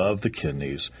liver above the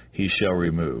kidneys he shall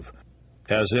remove,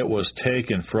 as it was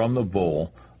taken from the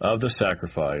bull of the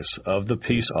sacrifice of the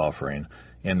peace offering,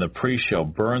 and the priest shall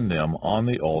burn them on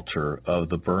the altar of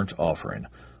the burnt offering.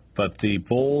 But the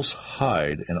bull's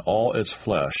hide and all its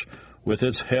flesh, with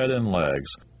its head and legs,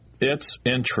 its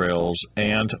entrails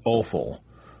and offal,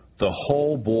 the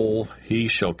whole bull he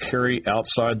shall carry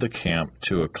outside the camp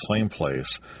to a clean place,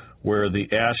 where the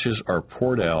ashes are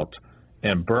poured out,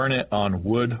 and burn it on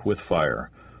wood with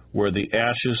fire. Where the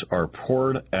ashes are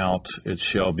poured out, it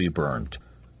shall be burned.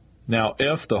 Now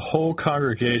if the whole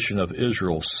congregation of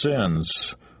Israel sins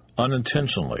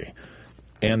unintentionally,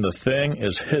 and the thing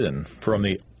is hidden from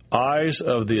the eyes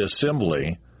of the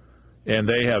assembly, and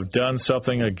they have done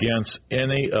something against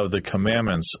any of the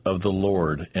commandments of the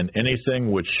Lord, and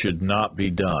anything which should not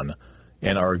be done,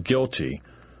 and are guilty,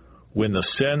 when the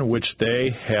sin which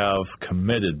they have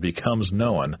committed becomes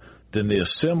known, then the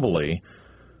assembly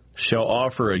shall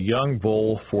offer a young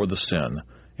bull for the sin,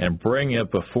 and bring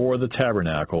it before the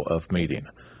tabernacle of meeting.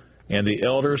 And the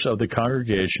elders of the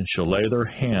congregation shall lay their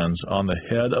hands on the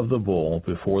head of the bull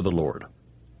before the Lord.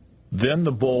 Then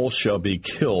the bull shall be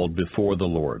killed before the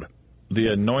Lord. The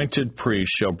anointed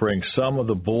priest shall bring some of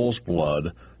the bull's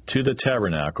blood to the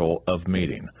tabernacle of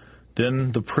meeting.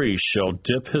 Then the priest shall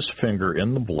dip his finger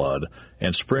in the blood,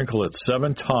 and sprinkle it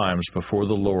 7 times before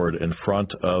the Lord in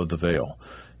front of the veil.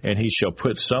 And he shall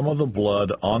put some of the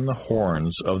blood on the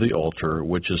horns of the altar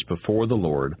which is before the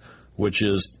Lord, which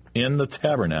is in the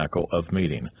tabernacle of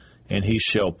meeting. And he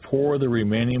shall pour the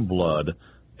remaining blood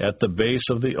at the base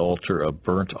of the altar of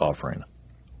burnt offering,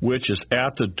 which is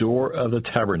at the door of the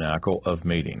tabernacle of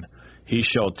meeting. he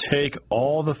shall take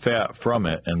all the fat from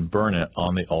it and burn it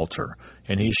on the altar.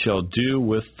 And he shall do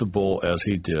with the bull as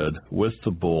he did with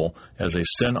the bull as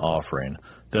a sin offering,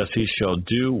 thus he shall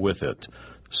do with it.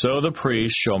 So the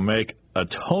priest shall make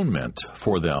atonement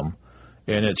for them,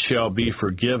 and it shall be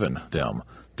forgiven them.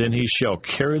 Then he shall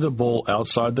carry the bull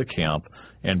outside the camp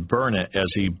and burn it as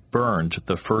he burned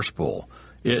the first bull.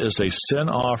 It is a sin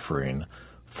offering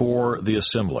for the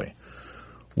assembly.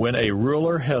 When a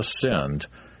ruler has sinned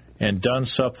and done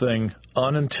something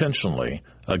unintentionally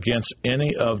against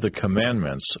any of the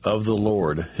commandments of the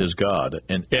Lord his God,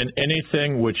 and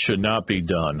anything which should not be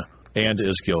done, and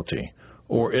is guilty,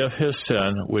 or if his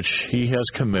sin which he has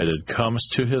committed comes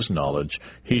to his knowledge,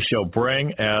 he shall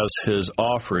bring as his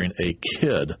offering a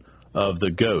kid of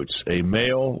the goats, a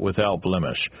male without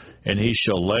blemish, and he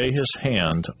shall lay his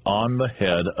hand on the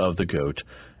head of the goat,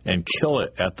 and kill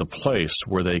it at the place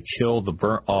where they kill the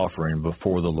burnt offering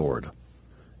before the Lord.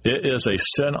 It is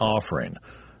a sin offering.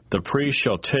 The priest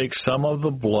shall take some of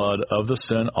the blood of the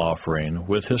sin offering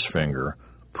with his finger,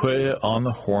 put it on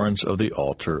the horns of the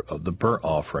altar of the burnt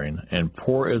offering, and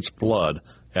pour its blood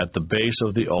at the base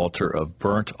of the altar of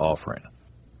burnt offering.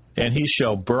 And he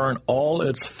shall burn all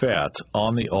its fat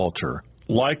on the altar,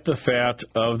 like the fat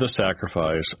of the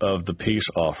sacrifice of the peace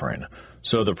offering.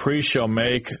 So the priest shall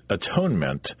make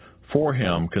atonement for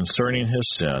him concerning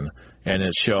his sin, and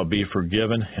it shall be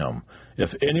forgiven him. If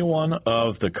anyone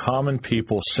of the common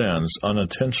people sins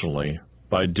unintentionally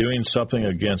by doing something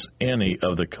against any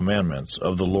of the commandments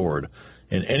of the Lord,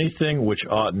 in anything which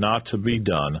ought not to be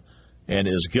done, and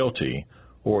is guilty,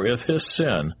 or if his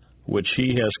sin which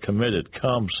he has committed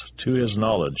comes to his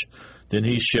knowledge, then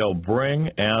he shall bring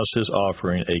as his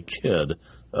offering a kid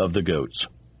of the goats,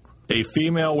 a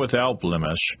female without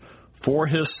blemish, for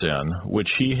his sin which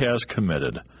he has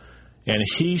committed. And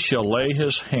he shall lay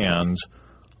his hand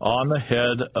on the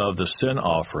head of the sin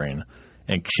offering,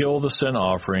 and kill the sin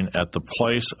offering at the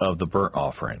place of the burnt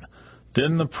offering.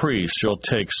 Then the priest shall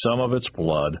take some of its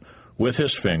blood with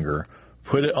his finger,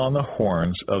 put it on the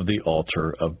horns of the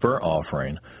altar of burnt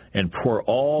offering, and pour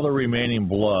all the remaining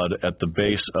blood at the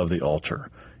base of the altar.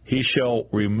 He shall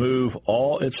remove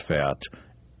all its fat,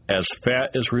 as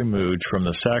fat is removed from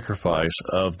the sacrifice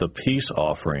of the peace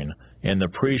offering, and the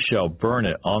priest shall burn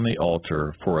it on the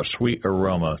altar for a sweet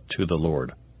aroma to the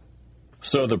Lord.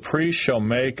 So the priest shall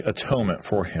make atonement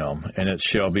for him, and it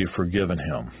shall be forgiven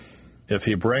him. If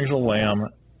he brings a lamb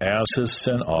as his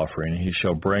sin offering, he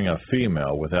shall bring a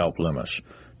female without blemish.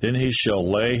 Then he shall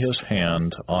lay his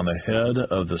hand on the head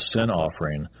of the sin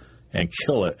offering, and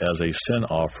kill it as a sin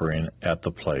offering at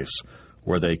the place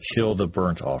where they kill the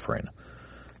burnt offering.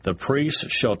 The priest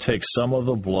shall take some of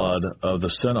the blood of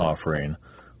the sin offering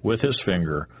with his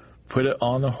finger, put it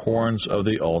on the horns of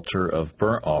the altar of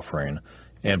burnt offering,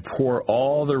 and pour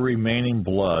all the remaining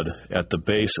blood at the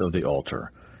base of the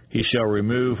altar. He shall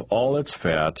remove all its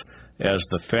fat, as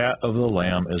the fat of the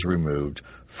lamb is removed,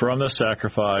 from the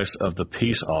sacrifice of the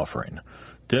peace offering.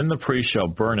 Then the priest shall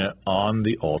burn it on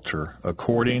the altar,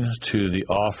 according to the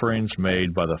offerings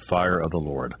made by the fire of the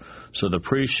Lord. So the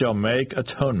priest shall make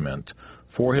atonement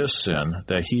for his sin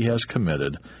that he has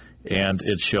committed, and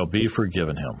it shall be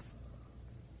forgiven him.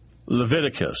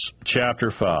 Leviticus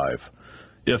chapter 5.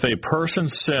 If a person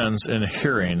sins in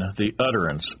hearing the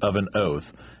utterance of an oath,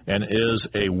 and is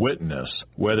a witness,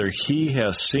 whether he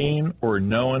has seen or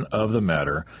known of the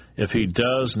matter, if he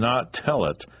does not tell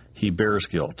it, he bears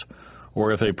guilt.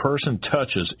 Or if a person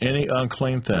touches any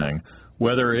unclean thing,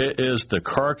 whether it is the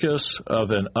carcass of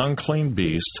an unclean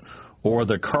beast, or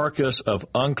the carcass of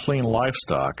unclean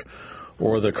livestock,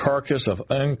 or the carcass of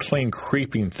unclean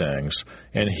creeping things,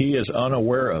 and he is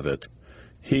unaware of it,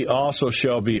 he also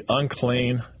shall be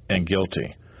unclean and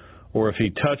guilty. Or if he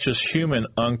touches human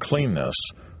uncleanness,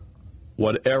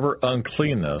 whatever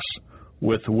uncleanness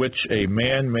with which a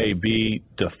man may be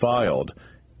defiled,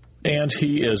 and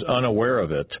he is unaware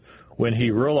of it, when he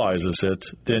realizes it,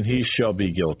 then he shall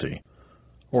be guilty.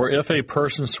 Or if a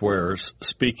person swears,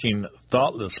 speaking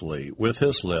thoughtlessly with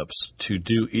his lips, to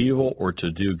do evil or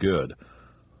to do good,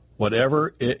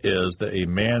 whatever it is that a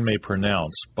man may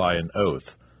pronounce by an oath,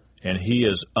 and he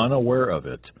is unaware of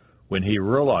it, when he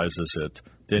realizes it,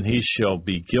 then he shall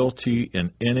be guilty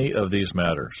in any of these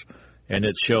matters. And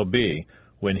it shall be,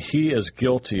 when he is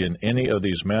guilty in any of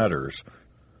these matters,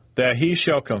 that he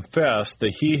shall confess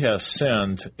that he has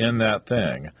sinned in that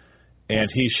thing, and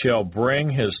he shall bring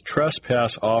his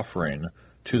trespass offering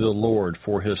to the Lord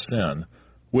for his sin,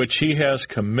 which he has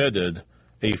committed,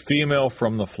 a female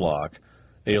from the flock,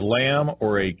 a lamb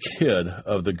or a kid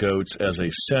of the goats as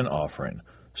a sin offering.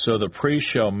 So the priest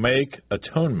shall make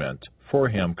atonement for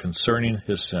him concerning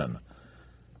his sin.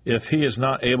 If he is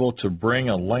not able to bring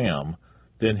a lamb,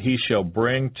 then he shall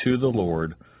bring to the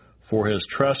Lord for his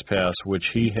trespass which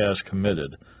he has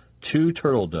committed 2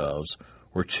 turtle doves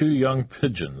or 2 young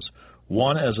pigeons,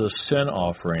 one as a sin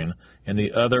offering and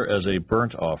the other as a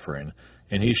burnt offering,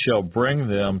 and he shall bring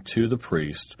them to the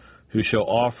priest, who shall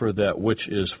offer that which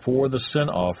is for the sin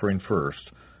offering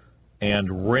first,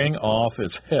 and wring off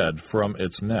its head from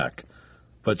its neck,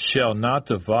 but shall not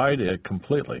divide it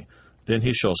completely. Then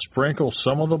he shall sprinkle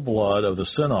some of the blood of the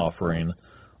sin offering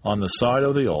on the side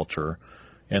of the altar,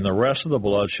 and the rest of the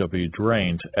blood shall be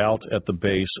drained out at the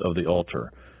base of the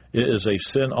altar. It is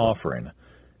a sin offering.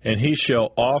 And he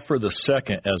shall offer the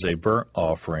second as a burnt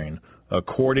offering,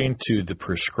 according to the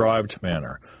prescribed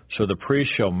manner. So the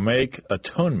priest shall make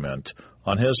atonement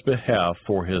on his behalf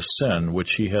for his sin which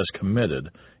he has committed,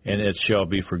 and it shall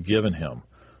be forgiven him.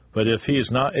 But if he is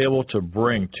not able to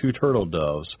bring 2 turtle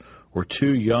doves or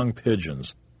 2 young pigeons,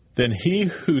 then he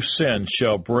who sinned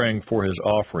shall bring for his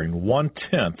offering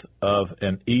 1/10 of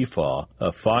an ephah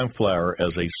of fine flour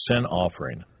as a sin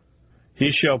offering.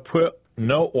 He shall put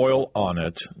no oil on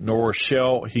it, nor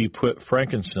shall he put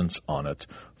frankincense on it,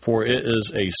 for it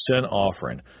is a sin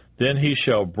offering. Then he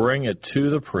shall bring it to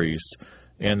the priest,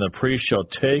 and the priest shall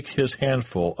take his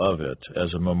handful of it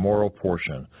as a memorial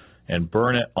portion, and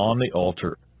burn it on the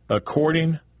altar,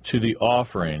 according to the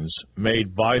offerings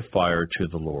made by fire to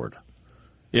the Lord.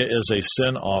 It is a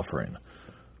sin offering.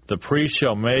 The priest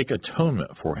shall make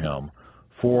atonement for him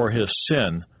for his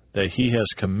sin that he has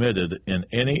committed in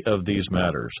any of these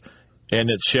matters, and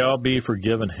it shall be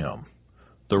forgiven him.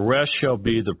 The rest shall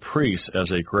be the priest as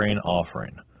a grain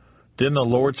offering. Then the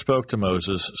Lord spoke to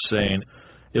Moses, saying,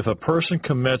 If a person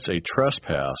commits a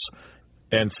trespass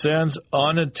and sins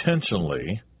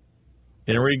unintentionally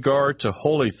in regard to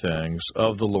holy things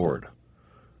of the Lord,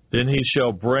 then he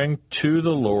shall bring to the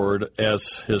Lord as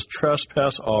his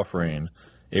trespass offering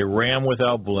a ram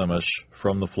without blemish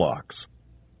from the flocks,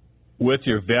 with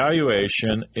your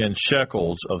valuation in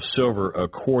shekels of silver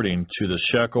according to the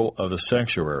shekel of the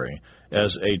sanctuary,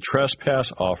 as a trespass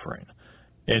offering.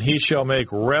 And he shall make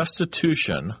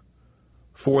restitution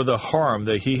for the harm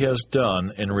that he has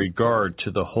done in regard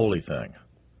to the holy thing,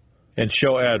 and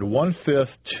shall add 1/5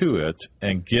 to it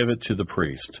and give it to the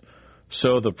priest.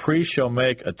 So the priest shall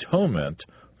make atonement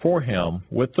for him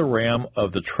with the ram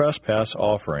of the trespass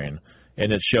offering,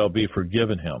 and it shall be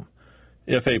forgiven him.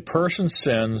 If a person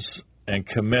sins and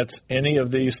commits any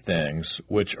of these things,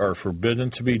 which are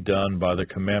forbidden to be done by the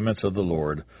commandments of the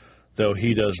Lord, though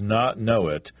he does not know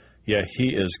it, yet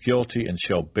he is guilty and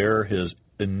shall bear his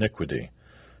iniquity.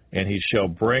 And he shall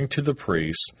bring to the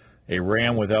priest a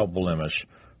ram without blemish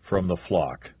from the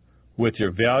flock, with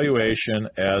your valuation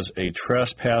as a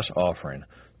trespass offering.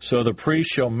 So the priest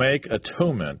shall make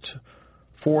atonement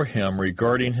for him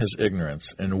regarding his ignorance,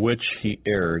 in which he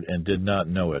erred and did not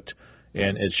know it,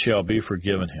 and it shall be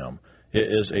forgiven him. It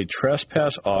is a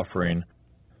trespass offering.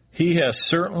 He has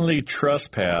certainly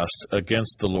trespassed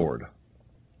against the Lord.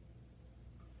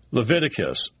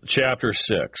 Leviticus chapter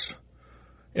 6.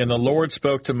 And the Lord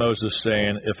spoke to Moses,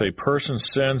 saying, If a person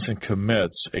sins and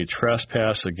commits a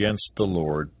trespass against the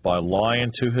Lord by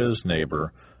lying to his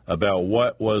neighbor about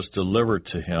what was delivered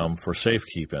to him for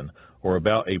safekeeping, or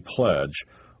about a pledge,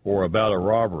 or about a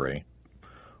robbery,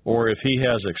 or if he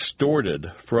has extorted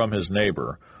from his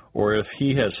neighbor, or if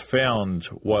he has found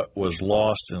what was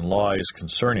lost in lies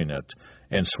concerning it,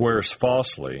 and swears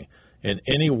falsely, in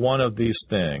any one of these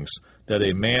things that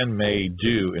a man may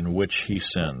do in which he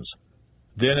sins,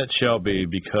 then it shall be,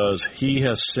 because he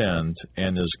has sinned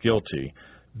and is guilty,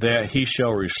 that he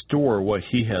shall restore what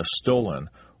he has stolen,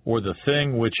 or the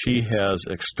thing which he has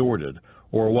extorted,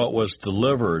 or what was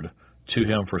delivered to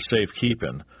him for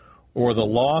safekeeping, or the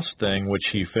lost thing which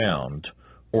he found,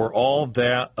 or all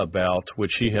that about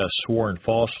which he has sworn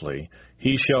falsely.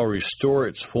 He shall restore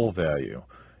its full value,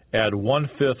 add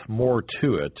 1/5 more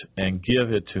to it, and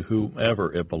give it to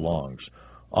whomever it belongs,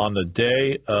 on the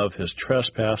day of his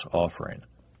trespass offering.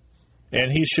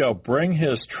 And he shall bring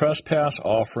his trespass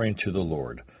offering to the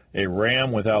Lord, a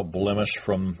ram without blemish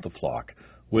from the flock,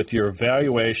 with your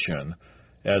valuation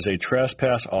as a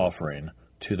trespass offering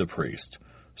to the priest.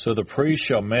 So the priest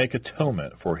shall make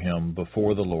atonement for him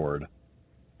before the Lord,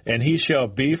 and he shall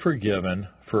be forgiven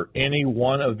for any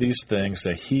one of these things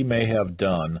that he may have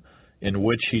done in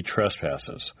which he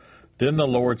trespasses. Then the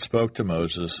Lord spoke to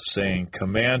Moses, saying,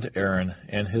 Command Aaron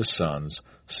and his sons,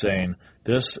 saying,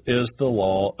 This is the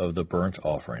law of the burnt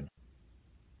offering.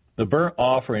 The burnt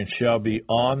offering shall be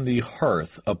on the hearth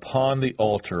upon the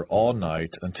altar all night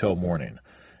until morning,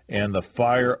 and the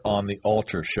fire on the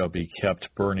altar shall be kept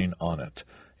burning on it.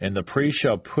 And the priest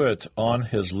shall put on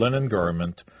his linen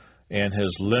garment, and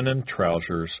his linen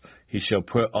trousers he shall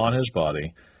put on his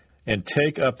body, and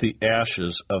take up the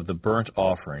ashes of the burnt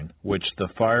offering, which the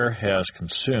fire has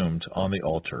consumed on the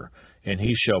altar, and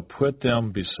he shall put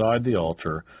them beside the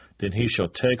altar. Then he shall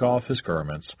take off his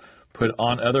garments, put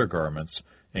on other garments,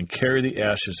 and carry the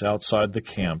ashes outside the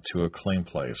camp to a clean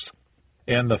place.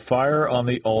 And the fire on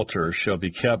the altar shall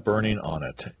be kept burning on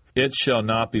it. It shall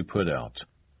not be put out.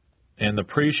 And the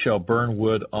priest shall burn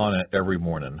wood on it every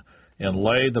morning, and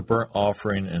lay the burnt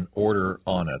offering in order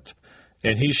on it.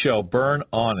 And he shall burn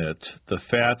on it the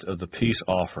fat of the peace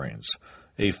offerings.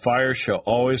 A fire shall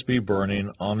always be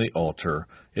burning on the altar.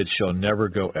 It shall never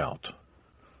go out.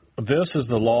 This is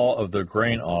the law of the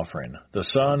grain offering. The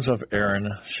sons of Aaron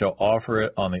shall offer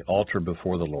it on the altar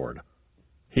before the Lord.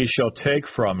 He shall take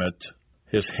from it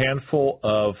his handful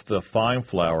of the fine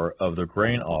flour of the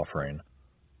grain offering,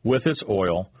 with its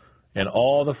oil, and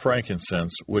all the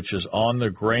frankincense which is on the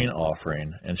grain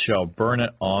offering, and shall burn it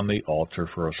on the altar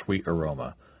for a sweet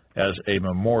aroma, as a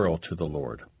memorial to the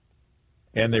Lord.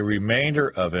 And the remainder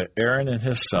of it Aaron and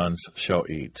his sons shall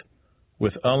eat.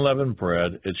 With unleavened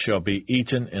bread it shall be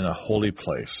eaten in a holy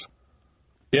place.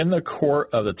 In the court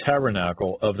of the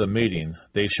tabernacle of the meeting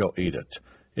they shall eat it.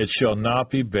 It shall not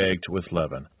be baked with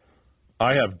leaven.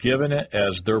 I have given it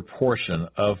as their portion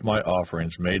of my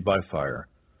offerings made by fire.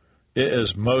 It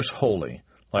is most holy,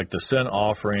 like the sin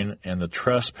offering and the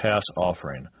trespass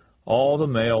offering. All the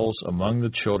males among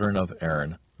the children of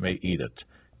Aaron may eat it.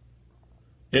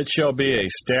 It shall be a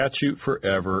statute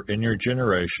forever in your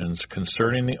generations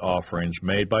concerning the offerings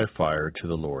made by fire to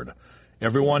the Lord.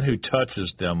 Everyone who touches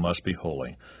them must be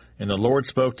holy. And the Lord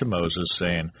spoke to Moses,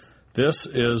 saying, This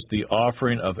is the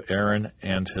offering of Aaron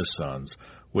and his sons,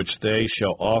 which they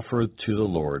shall offer to the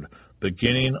Lord,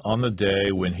 beginning on the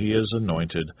day when he is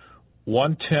anointed,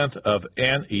 1/10 of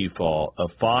an ephah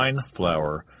of fine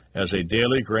flour as a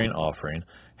daily grain offering,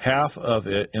 half of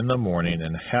it in the morning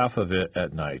and half of it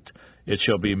at night. It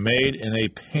shall be made in a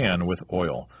pan with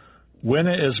oil. When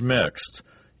it is mixed,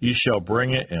 you shall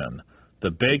bring it in.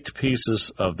 The baked pieces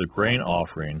of the grain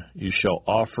offering you shall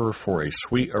offer for a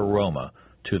sweet aroma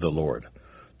to the Lord.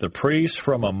 The priest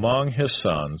from among his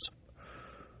sons,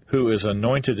 who is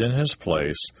anointed in his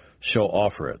place, shall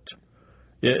offer it.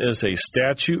 It is a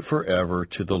statute forever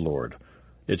to the Lord.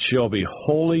 It shall be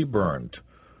wholly burned.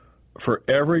 For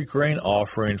every grain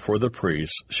offering for the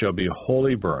priest shall be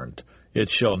wholly burned. It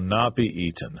shall not be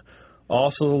eaten.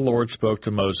 Also the Lord spoke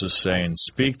to Moses, saying,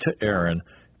 Speak to Aaron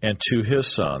and to his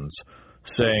sons,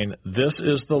 saying, This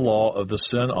is the law of the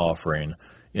sin offering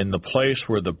in the place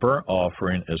where the burnt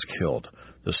offering is killed.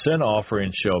 The sin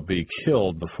offering shall be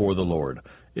killed before the Lord.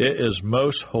 It is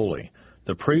most holy.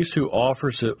 The priest who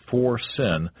offers it for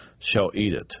sin shall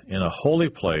eat it. In a holy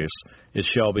place it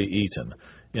shall be eaten.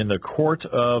 In the court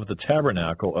of the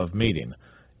tabernacle of meeting,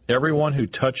 everyone who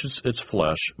touches its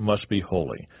flesh must be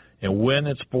holy. And when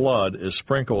its blood is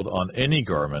sprinkled on any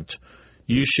garment,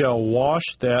 you shall wash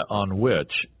that on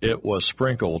which it was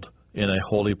sprinkled in a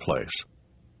holy place.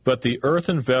 But the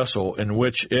earthen vessel in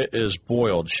which it is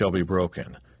boiled shall be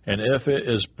broken. And if it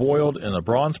is boiled in a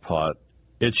bronze pot,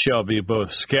 it shall be both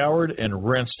scoured and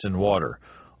rinsed in water.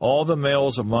 All the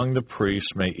males among the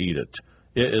priests may eat it.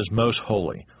 It is most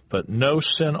holy. But no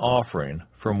sin offering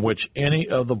from which any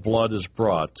of the blood is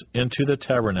brought into the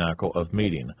tabernacle of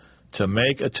meeting to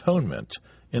make atonement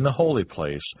in the holy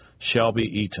place shall be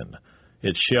eaten.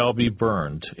 It shall be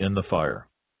burned in the fire.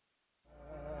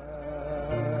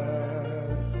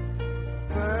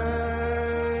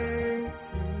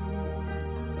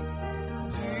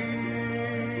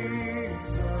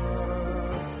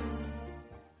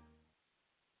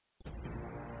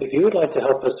 If you would like to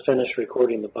help us finish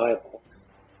recording the Bible,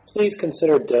 please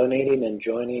consider donating and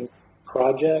joining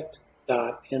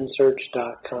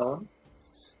project.nsearch.com.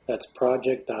 That's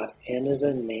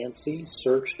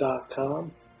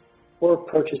project.n-as-in-Nancy-search.com, or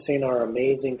purchasing our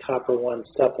amazing Copper One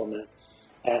supplement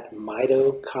at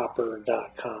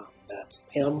mitocopper.com. That's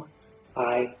M-I-T-O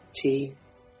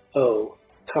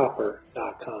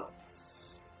copper.com.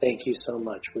 Thank you so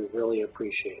much. We really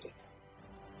appreciate it.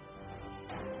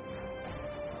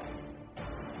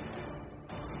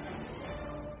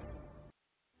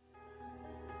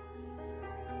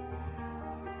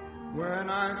 When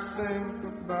I think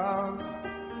about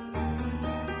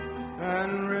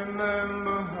and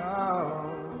remember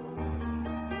how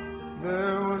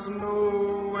there was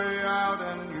no way out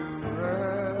and you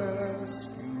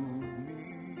rescued me.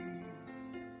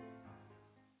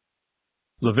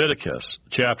 Leviticus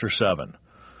chapter 7.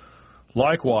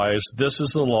 Likewise, this is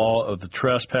the law of the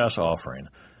trespass offering.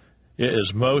 It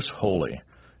is most holy.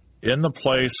 In the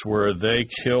place where they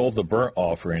kill the burnt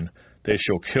offering, they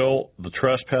shall kill the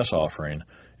trespass offering,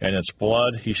 and its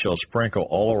blood he shall sprinkle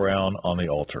all around on the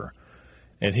altar.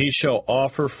 And he shall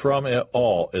offer from it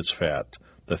all its fat,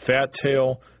 the fat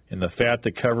tail, and the fat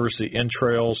that covers the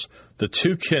entrails, the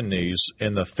 2 kidneys,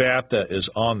 and the fat that is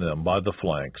on them by the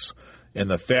flanks, and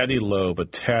the fatty lobe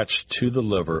attached to the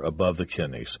liver above the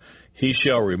kidneys. He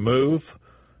shall remove,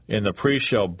 and the priest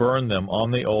shall burn them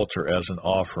on the altar as an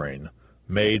offering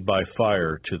made by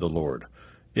fire to the Lord.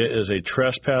 It is a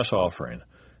trespass offering.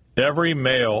 Every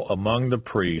male among the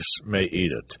priests may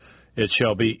eat it. It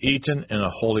shall be eaten in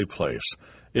a holy place.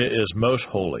 It is most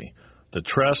holy. The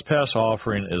trespass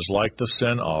offering is like the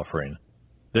sin offering.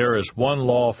 There is one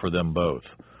law for them both.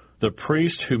 The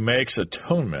priest who makes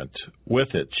atonement with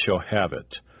it shall have it.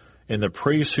 And the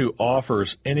priest who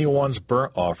offers anyone's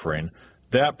burnt offering,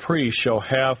 that priest shall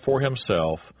have for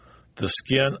himself the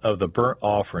skin of the burnt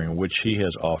offering which he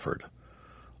has offered.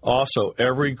 Also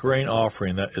every grain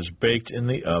offering that is baked in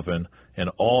the oven, and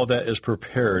all that is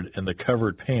prepared in the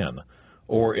covered pan,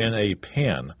 or in a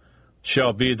pan,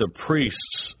 shall be the priest's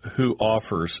who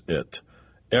offers it.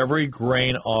 Every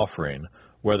grain offering,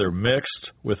 whether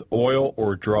mixed with oil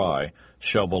or dry,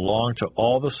 shall belong to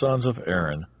all the sons of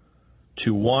Aaron,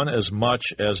 to one as much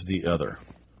as the other.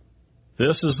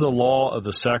 This is the law of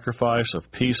the sacrifice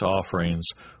of peace offerings,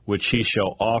 which he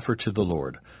shall offer to the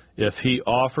Lord. If he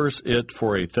offers it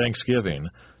for a thanksgiving,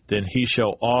 then he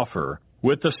shall offer,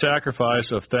 with the sacrifice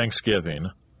of thanksgiving,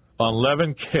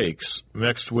 unleavened cakes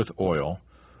mixed with oil,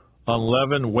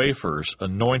 unleavened wafers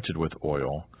anointed with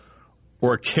oil,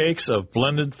 or cakes of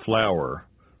blended flour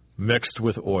mixed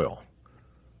with oil.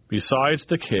 Besides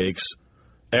the cakes,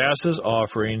 as his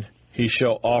offering, he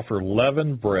shall offer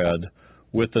leavened bread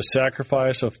with the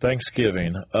sacrifice of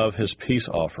thanksgiving of his peace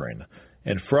offering,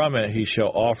 and from it he shall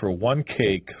offer 1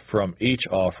 cake from each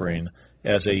offering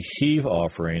as a heave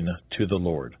offering to the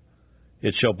Lord.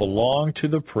 It shall belong to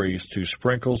the priest who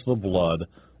sprinkles the blood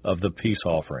of the peace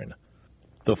offering.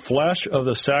 The flesh of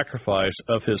the sacrifice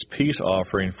of his peace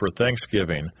offering for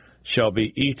thanksgiving shall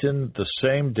be eaten the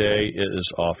same day it is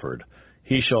offered.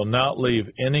 He shall not leave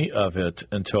any of it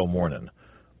until morning.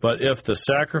 But if the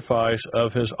sacrifice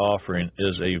of his offering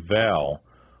is a vow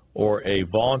or a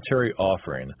voluntary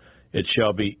offering, it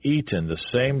shall be eaten the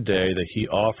same day that he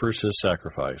offers his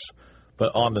sacrifice.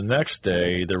 But on the next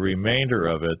day the remainder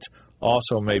of it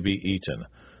also may be eaten.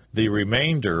 The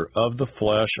remainder of the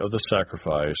flesh of the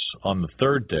sacrifice on the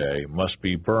 3rd day must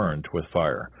be burned with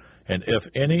fire. And if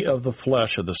any of the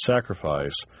flesh of the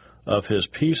sacrifice of his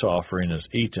peace offering is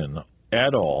eaten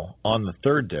at all on the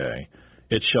 3rd day,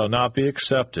 it shall not be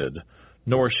accepted,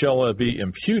 nor shall it be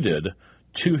imputed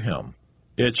to him.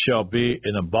 It shall be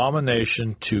an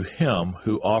abomination to him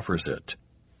who offers it,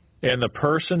 and the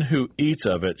person who eats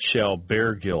of it shall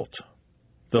bear guilt.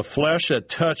 The flesh that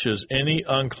touches any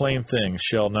unclean thing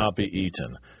shall not be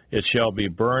eaten. It shall be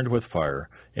burned with fire.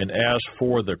 And as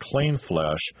for the clean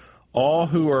flesh, all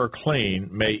who are clean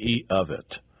may eat of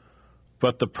it.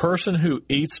 But the person who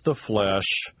eats the flesh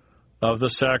of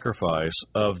the sacrifice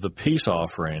of the peace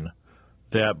offering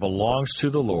that belongs to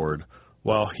the Lord,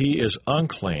 while he is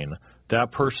unclean,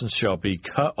 that person shall be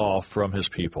cut off from his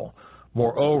people.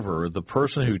 Moreover, the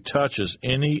person who touches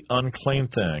any unclean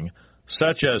thing,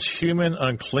 such as human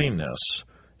uncleanness,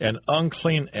 an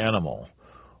unclean animal,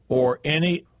 or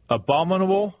any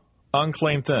abominable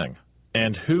unclean thing,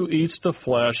 and who eats the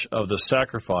flesh of the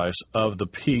sacrifice of the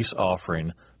peace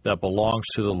offering that belongs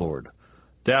to the Lord,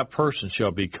 that person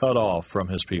shall be cut off from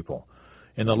his people.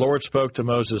 And the Lord spoke to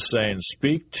Moses, saying,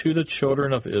 Speak to the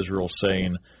children of Israel,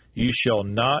 saying, You shall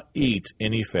not eat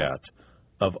any fat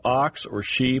of ox or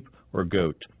sheep or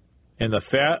goat, and the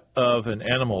fat of an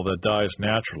animal that dies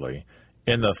naturally,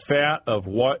 and the fat of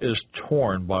what is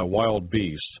torn by wild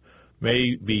beasts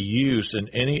may be used in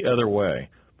any other way,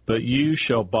 but you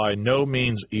shall by no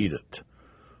means eat it.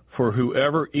 For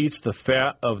whoever eats the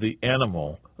fat of the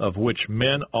animal of which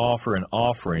men offer an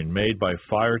offering made by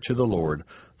fire to the Lord,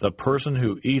 the person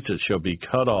who eats it shall be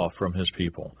cut off from his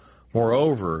people.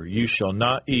 Moreover, you shall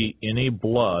not eat any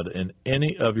blood in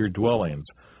any of your dwellings,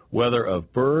 whether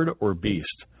of bird or beast.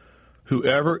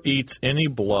 Whoever eats any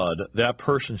blood, that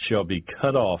person shall be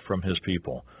cut off from his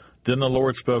people. Then the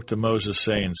Lord spoke to Moses,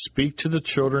 saying, Speak to the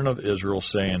children of Israel,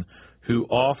 saying, Who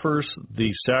offers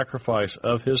the sacrifice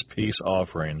of his peace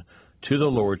offering to the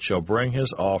Lord shall bring his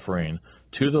offering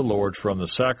to the Lord from the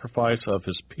sacrifice of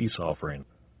his peace offering.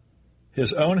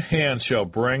 His own hand shall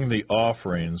bring the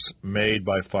offerings made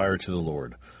by fire to the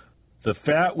Lord. The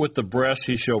fat with the breast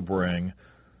he shall bring,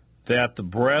 that the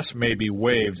breast may be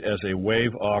waved as a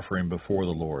wave offering before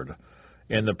the Lord.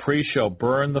 And the priest shall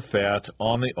burn the fat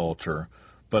on the altar,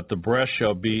 but the breast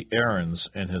shall be Aaron's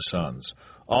and his sons.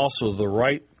 Also the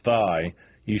right thigh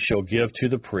ye shall give to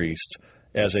the priest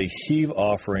as a heave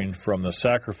offering from the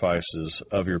sacrifices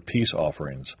of your peace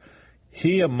offerings.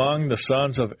 He among the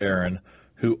sons of Aaron,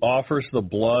 who offers the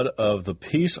blood of the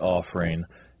peace offering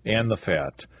and the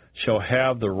fat, shall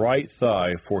have the right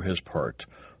thigh for his part.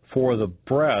 For the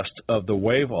breast of the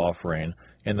wave offering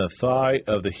and the thigh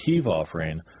of the heave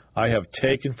offering I have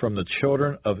taken from the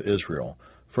children of Israel,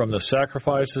 from the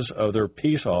sacrifices of their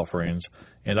peace offerings,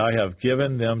 and I have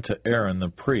given them to Aaron the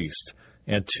priest,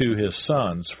 and to his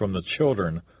sons from the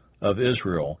children of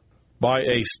Israel, by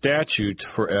a statute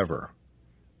forever.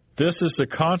 This is the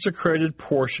consecrated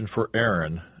portion for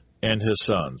Aaron and his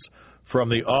sons, from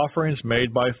the offerings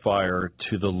made by fire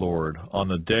to the Lord, on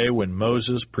the day when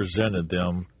Moses presented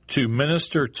them to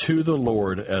minister to the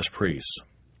Lord as priests.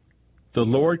 The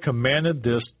Lord commanded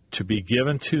this to be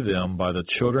given to them by the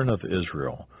children of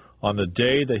Israel, on the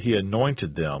day that he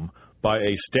anointed them, by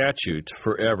a statute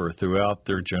forever throughout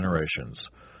their generations.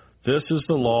 This is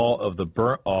the law of the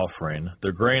burnt offering,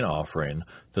 the grain offering,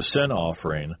 the sin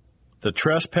offering, the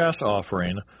trespass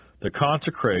offering, the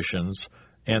consecrations,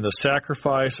 and the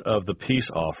sacrifice of the peace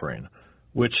offering,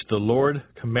 which the Lord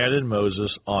commanded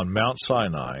Moses on Mount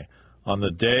Sinai, on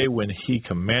the day when he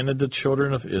commanded the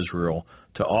children of Israel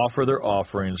to offer their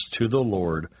offerings to the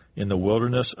Lord in the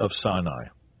wilderness of Sinai.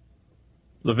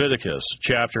 Leviticus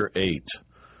chapter 8.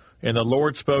 And the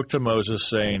Lord spoke to Moses,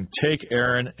 saying, Take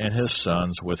Aaron and his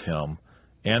sons with him,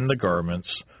 and the garments,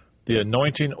 the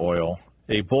anointing oil,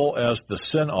 a bull as the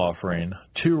sin offering,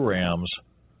 2 rams,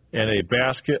 and a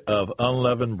basket of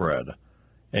unleavened bread,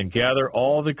 and gather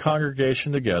all the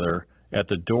congregation together at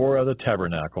the door of the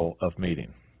tabernacle of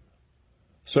meeting.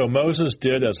 So Moses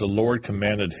did as the Lord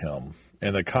commanded him,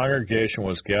 and the congregation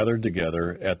was gathered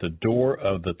together at the door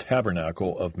of the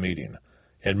tabernacle of meeting.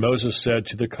 And Moses said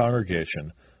to the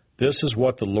congregation, This is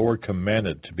what the Lord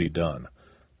commanded to be done.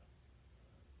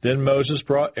 Then Moses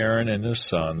brought Aaron and his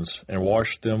sons, and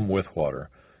washed them with water.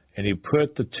 And he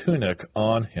put the tunic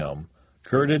on him,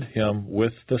 girded him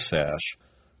with the sash,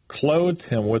 clothed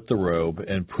him with the robe,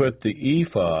 and put the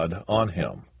ephod on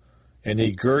him. And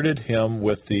he girded him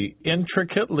with the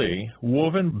intricately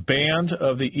woven band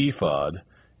of the ephod,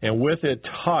 and with it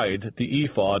tied the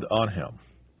ephod on him.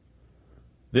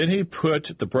 Then he put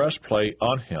the breastplate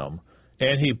on him,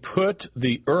 and he put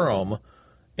the Urim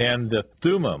and the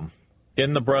Thummim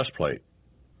in the breastplate.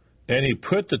 And he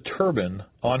put the turban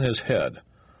on his head.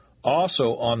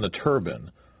 Also on the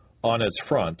turban, on its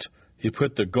front, he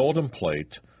put the golden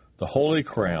plate, the holy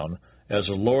crown, as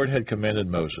the Lord had commanded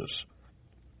Moses.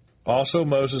 Also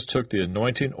Moses took the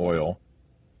anointing oil,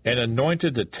 and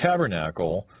anointed the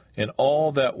tabernacle and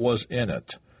all that was in it,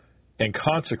 and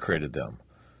consecrated them.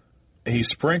 He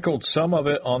sprinkled some of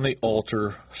it on the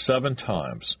altar 7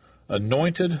 times,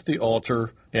 anointed the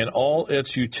altar and all its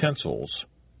utensils,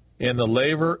 and the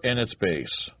laver and its base,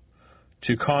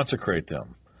 to consecrate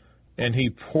them. And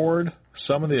he poured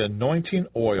some of the anointing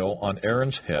oil on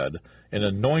Aaron's head, and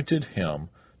anointed him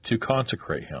to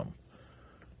consecrate him.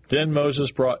 Then Moses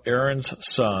brought Aaron's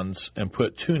sons, and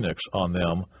put tunics on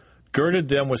them, girded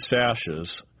them with sashes,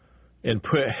 and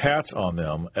put hats on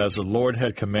them, as the Lord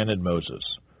had commanded Moses.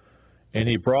 And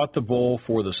he brought the bull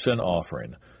for the sin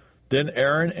offering. Then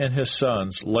Aaron and his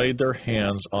sons laid their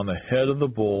hands on the head of the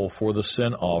bull for the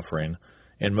sin offering,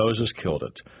 and Moses killed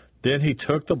it. Then he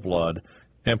took the blood,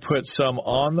 and put some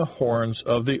on the horns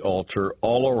of the altar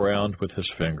all around with his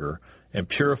finger, and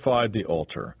purified the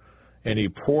altar. And he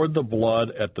poured the blood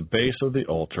at the base of the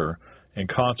altar, and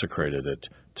consecrated it,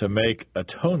 to make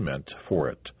atonement for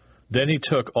it. Then he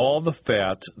took all the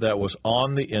fat that was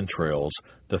on the entrails,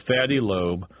 the fatty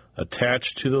lobe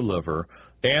attached to the liver,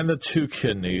 and the 2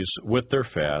 kidneys with their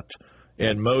fat,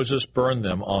 and Moses burned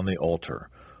them on the altar.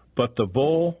 But the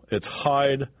bull, its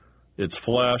hide, its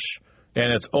flesh,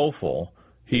 and its offal,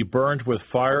 he burned with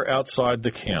fire outside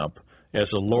the camp, as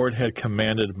the Lord had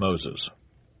commanded Moses.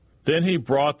 Then he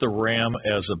brought the ram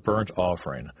as a burnt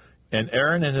offering, and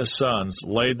Aaron and his sons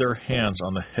laid their hands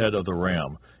on the head of the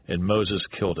ram, and Moses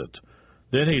killed it.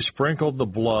 Then he sprinkled the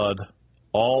blood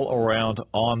all around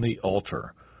on the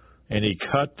altar, and he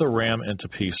cut the ram into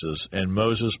pieces, and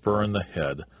Moses burned the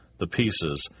head, the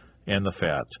pieces, and the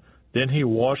fat. Then he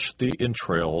washed the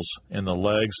entrails and the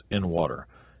legs in water,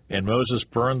 and Moses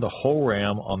burned the whole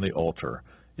ram on the altar.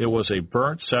 It was a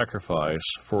burnt sacrifice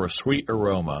for a sweet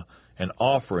aroma, an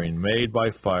offering made by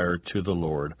fire to the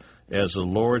Lord, as the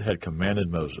Lord had commanded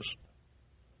Moses.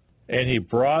 And he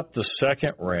brought the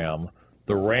second ram,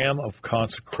 the ram of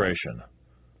consecration,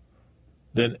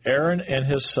 Then Aaron and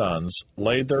his sons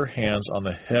laid their hands on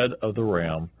the head of the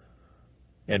ram,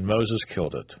 and Moses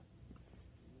killed it.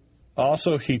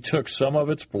 Also he took some of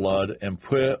its blood and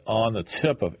put it on the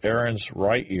tip of Aaron's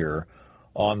right ear,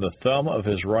 on the thumb of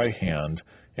his right hand,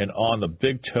 and on the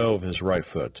big toe of his right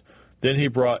foot. Then he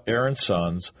brought Aaron's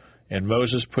sons, and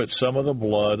Moses put some of the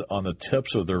blood on the tips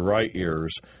of their right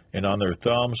ears, and on their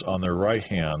thumbs, on their right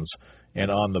hands,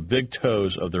 and on the big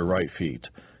toes of their right feet.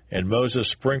 And Moses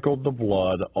sprinkled the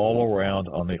blood all around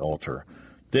on the altar.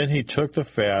 Then he took the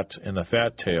fat and the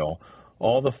fat tail,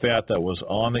 all the fat that was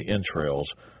on the entrails,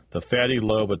 the fatty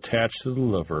lobe attached to the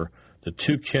liver, the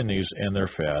 2 kidneys and their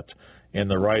fat, and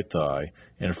the right thigh.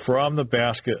 And from the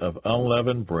basket of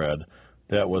unleavened bread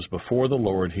that was before the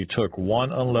Lord, he took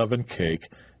 1 unleavened cake,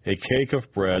 a cake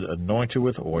of bread anointed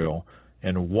with oil,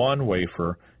 and 1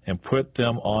 wafer, and put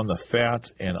them on the fat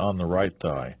and on the right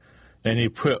thigh. And he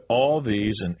put all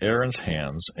these in Aaron's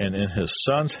hands and in his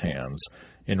sons' hands,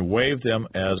 and waved them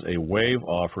as a wave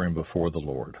offering before the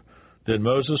Lord. Then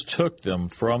Moses took them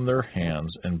from their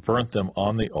hands and burnt them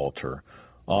on the altar,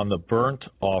 on the burnt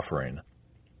offering.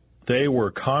 They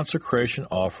were consecration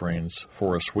offerings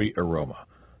for a sweet aroma.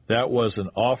 That was an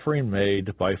offering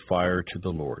made by fire to the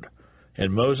Lord.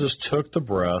 And Moses took the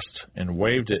breast and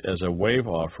waved it as a wave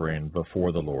offering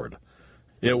before the Lord.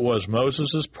 It was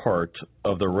Moses' part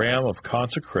of the ram of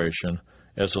consecration,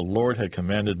 as the Lord had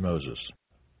commanded Moses.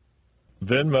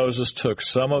 Then Moses took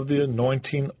some of the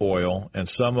anointing oil and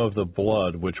some of the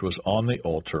blood which was on the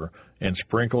altar, and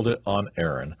sprinkled it on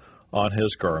Aaron, on his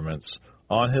garments,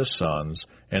 on his sons,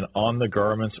 and on the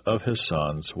garments of his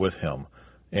sons with him.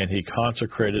 And he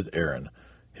consecrated Aaron,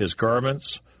 his garments,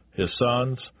 his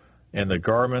sons, and the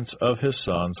garments of his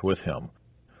sons with him.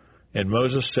 And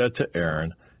Moses said to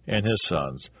Aaron and his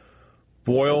sons,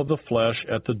 Boil the flesh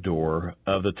at the door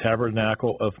of the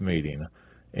tabernacle of meeting,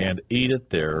 and eat it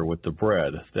there with the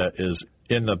bread that is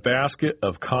in the basket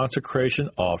of consecration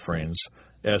offerings,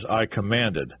 as I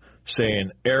commanded, saying,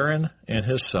 Aaron and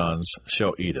his sons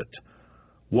shall eat it.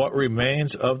 What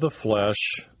remains of the flesh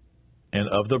and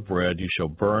of the bread you shall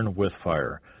burn with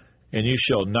fire. And you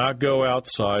shall not go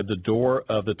outside the door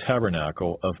of the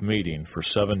tabernacle of meeting for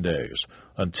 7 days,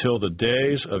 until the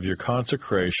days of your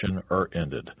consecration are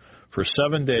ended. For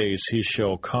 7 days he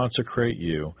shall consecrate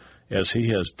you, as he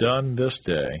has done this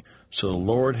day, so the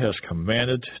Lord has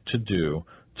commanded to do,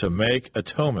 to make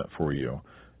atonement for you.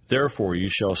 Therefore you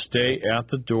shall stay at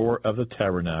the door of the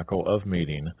tabernacle of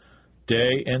meeting,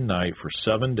 day and night for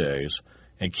 7 days,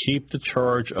 and keep the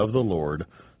charge of the Lord,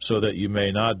 so that you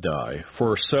may not die.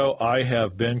 For so I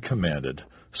have been commanded.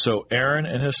 So Aaron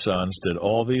and his sons did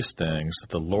all these things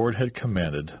that the Lord had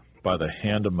commanded by the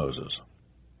hand of Moses.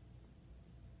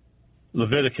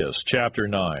 Leviticus chapter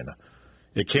 9.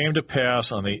 It came to pass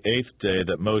on the 8th day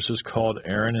that Moses called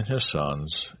Aaron and his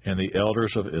sons and the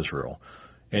elders of Israel.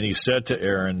 And he said to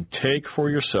Aaron, Take for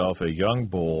yourself a young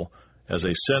bull as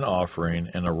a sin offering,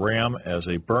 and a ram as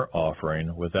a burnt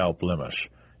offering without blemish,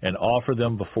 and offer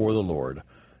them before the Lord.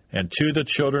 And to the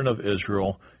children of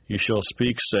Israel you shall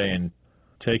speak, saying,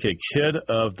 Take a kid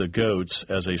of the goats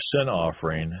as a sin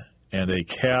offering, and a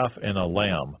calf and a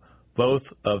lamb, both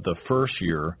of the first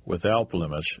year, without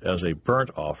blemish, as a burnt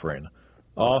offering.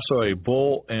 Also a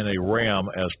bull and a ram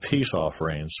as peace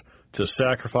offerings, to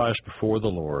sacrifice before the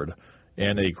Lord,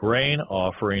 and a grain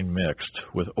offering mixed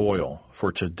with oil,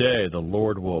 for today the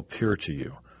Lord will appear to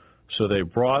you. So they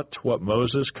brought what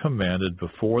Moses commanded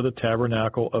before the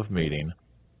tabernacle of meeting,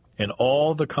 and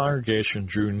all the congregation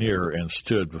drew near and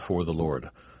stood before the Lord.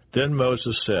 Then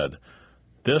Moses said,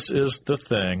 This is the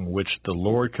thing which the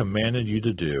Lord commanded you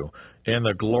to do, and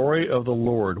the glory of the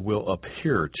Lord will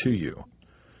appear to you.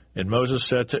 And Moses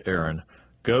said to Aaron,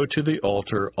 Go to the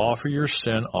altar, offer your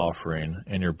sin offering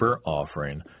and your burnt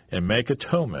offering, and make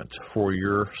atonement for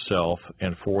yourself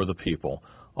and for the people.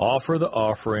 Offer the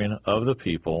offering of the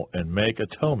people, and make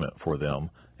atonement for them,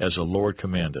 as the Lord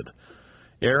commanded.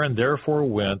 Aaron therefore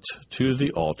went to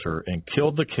the altar, and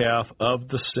killed the calf of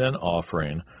the sin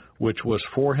offering, which was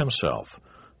for himself.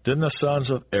 Then the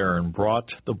sons of Aaron brought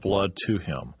the blood to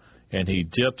him, and he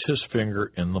dipped his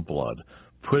finger in the blood,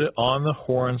 put it on the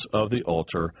horns of the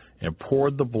altar, and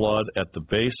poured the blood at the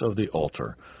base of the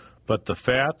altar. But the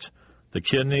fat, the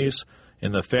kidneys,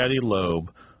 and the fatty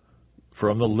lobe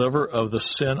from the liver of the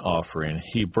sin offering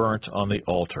he burnt on the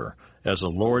altar, as the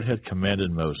Lord had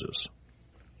commanded Moses.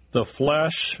 The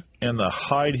flesh and the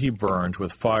hide he burned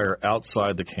with fire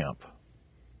outside the camp.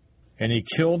 And he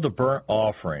killed the burnt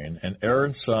offering, and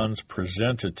Aaron's sons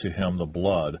presented to him the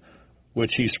blood,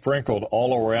 which he sprinkled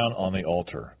all around on the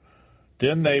altar.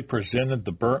 Then they presented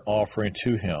the burnt offering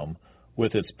to him,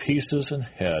 with its pieces and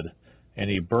head, and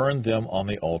he burned them on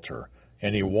the altar.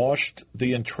 And he washed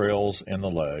the entrails and the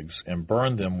legs, and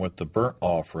burned them with the burnt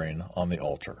offering on the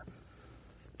altar.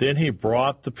 Then he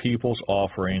brought the people's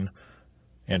offering,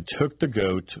 and took the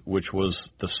goat, which was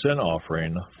the sin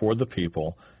offering for the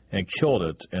people, and killed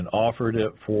it, and offered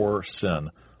it for sin,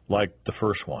 like the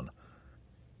first one.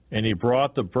 And he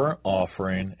brought the burnt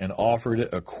offering, and offered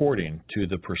it according to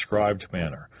the prescribed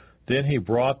manner. Then he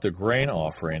brought the grain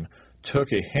offering,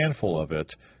 took a handful of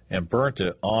it, and burnt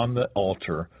it on the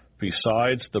altar,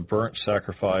 besides the burnt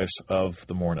sacrifice of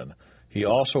the morning. He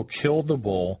also killed the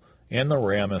bull and the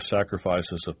ram as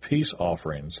sacrifices of peace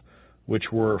offerings,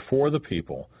 which were for the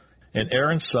people. And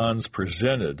Aaron's sons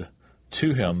presented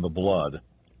to him the blood,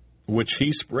 which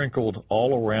he sprinkled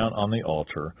all around on the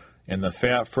altar, and the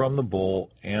fat from the bull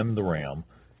and the ram,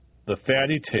 the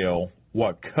fatty tail,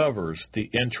 what covers the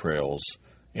entrails,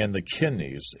 and the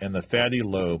kidneys, and the fatty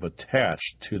lobe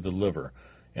attached to the liver.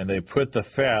 And they put the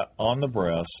fat on the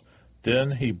breast.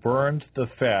 Then he burned the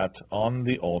fat on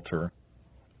the altar,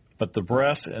 but the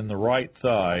breast and the right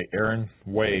thigh Aaron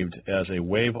waved as a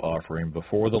wave offering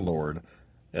before the Lord,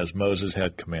 as Moses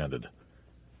had commanded.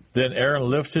 Then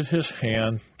Aaron lifted his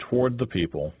hand toward the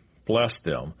people, blessed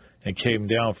them, and came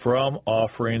down from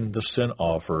offering the sin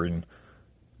offering,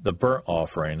 the burnt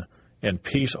offering, and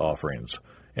peace offerings.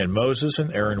 And Moses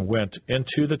and Aaron went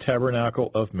into the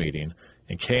tabernacle of meeting,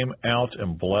 and came out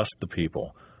and blessed the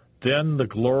people. Then the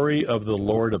glory of the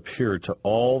Lord appeared to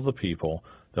all the people.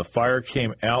 The fire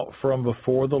came out from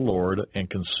before the Lord, and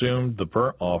consumed the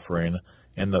burnt offering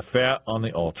and the fat on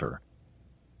the altar.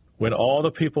 When all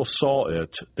the people saw it,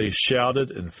 they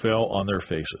shouted and fell on their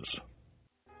faces.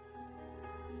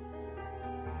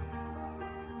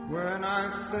 When I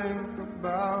think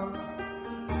about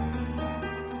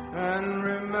and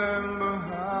remember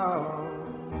how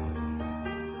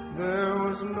there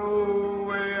was no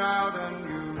way out and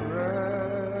you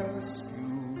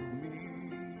rescued me.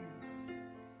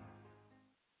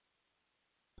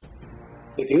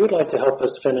 If you would like to help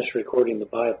us finish recording the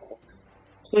Bible,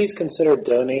 please consider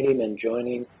donating and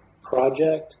joining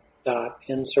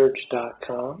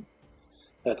project.nsearch.com.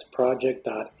 That's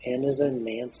project.n as in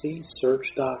Nancy,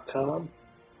 search.com,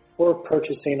 or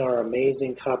purchasing our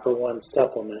amazing Copper One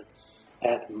supplement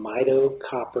at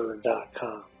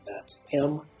mitocopper.com. That's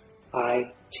M-I-T-O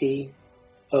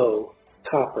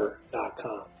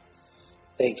copper.com.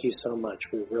 Thank you so much.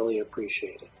 We really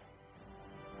appreciate it.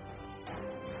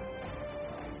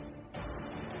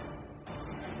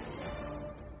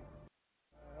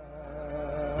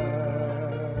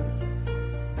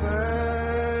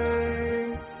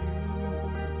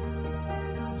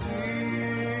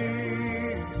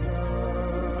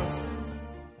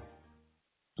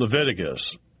 Leviticus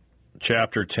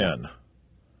chapter 10.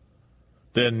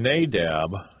 Then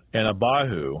Nadab and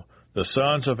Abihu, the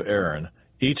sons of Aaron,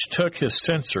 each took his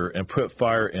censer and put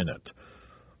fire in it,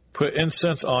 put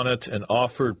incense on it, and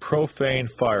offered profane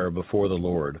fire before the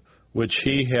Lord, which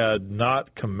he had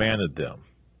not commanded them.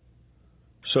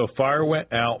 So fire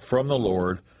went out from the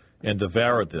Lord and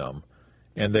devoured them,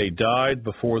 and they died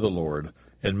before the Lord.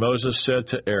 And Moses said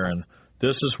to Aaron,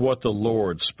 "This is what the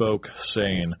Lord spoke,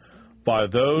 saying, By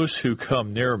those who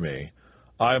come near me,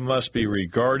 I must be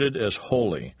regarded as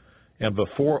holy, and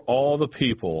before all the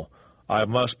people I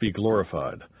must be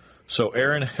glorified." So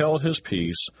Aaron held his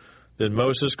peace. Then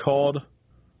Moses called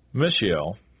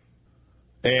Mishael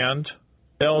and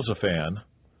Elzaphan,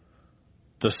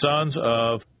 the sons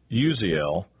of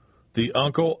Uzziel, the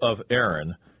uncle of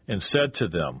Aaron, and said to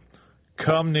them,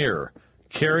 "Come near,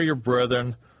 carry your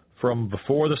brethren from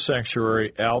before the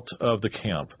sanctuary out of the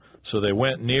camp." So they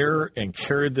went near and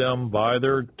carried them by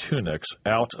their tunics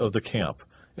out of the camp,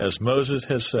 as Moses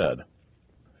had said.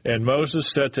 And Moses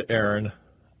said to Aaron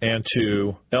and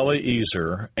to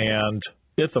Eleazar and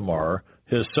Ithamar,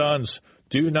 his sons,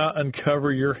 "Do not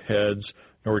uncover your heads,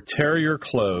 nor tear your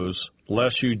clothes,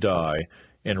 lest you die,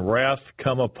 and wrath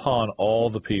come upon all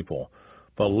the people.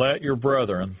 But let your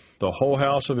brethren, the whole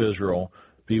house of Israel,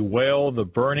 bewail the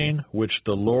burning which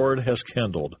the Lord has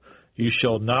kindled. You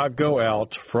shall not go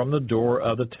out from the door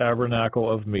of the tabernacle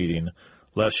of meeting,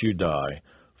 lest you die,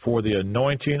 for the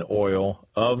anointing oil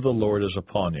of the Lord is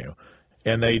upon you."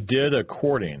 And they did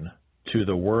according to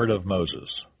the word of Moses.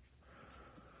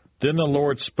 Then the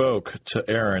Lord spoke to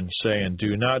Aaron, saying,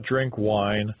 "Do not drink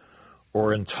wine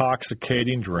or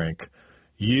intoxicating drink,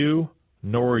 you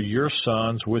nor your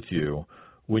sons with you,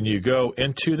 when you go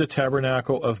into the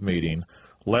tabernacle of meeting,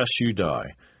 lest you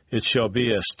die. It shall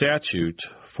be a statute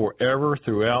forever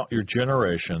throughout your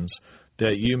generations,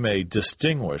 that you may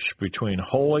distinguish between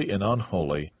holy and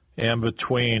unholy, and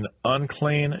between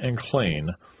unclean and clean,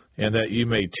 and that you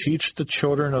may teach the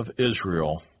children of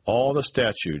Israel all the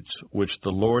statutes which the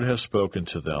Lord has spoken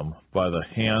to them by the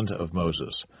hand of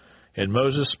Moses. And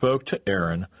Moses spoke to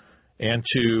Aaron and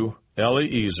to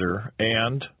Eleazar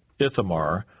and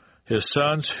Ithamar, his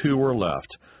sons who were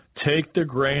left, take the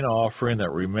grain offering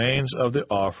that remains of the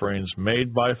offerings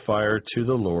made by fire to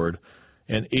the Lord,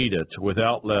 and eat it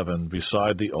without leaven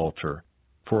beside the altar.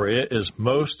 For it is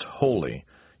most holy.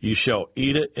 You shall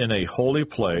eat it in a holy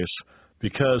place,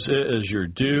 because it is your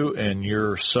due and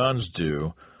your son's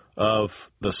due of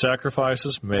the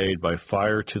sacrifices made by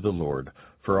fire to the Lord.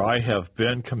 For I have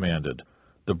been commanded.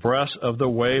 The breast of the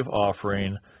wave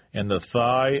offering and the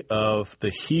thigh of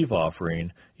the heave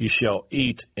offering ye shall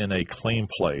eat in a clean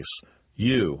place,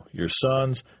 you, your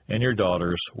sons, and your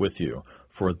daughters with you.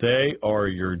 For they are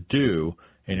your due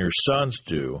and your son's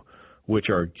due, which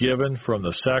are given from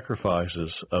the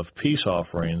sacrifices of peace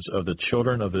offerings of the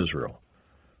children of Israel.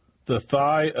 The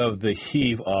thigh of the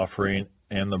heave offering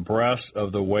and the breast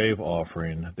of the wave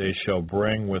offering they shall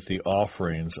bring with the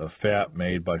offerings of fat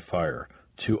made by fire,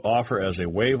 to offer as a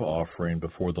wave offering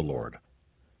before the Lord.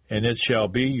 And it shall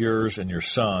be yours and your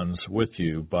sons with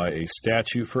you by a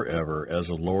statute forever, as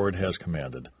the Lord has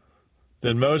commanded.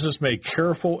 Then Moses made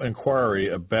careful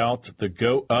inquiry about the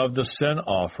goat of the sin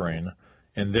offering,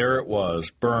 and there it was,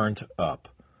 burned up.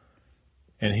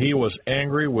 And he was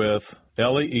angry with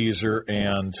Eleazar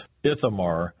and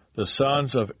Ithamar, the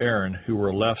sons of Aaron, who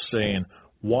were left, saying,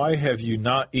 Why have you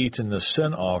not eaten the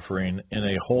sin offering in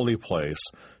a holy place,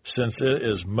 since it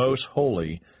is most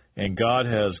holy, and God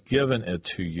has given it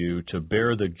to you to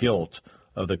bear the guilt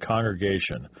of the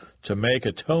congregation, to make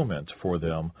atonement for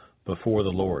them before the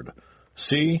Lord?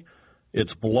 See,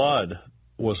 its blood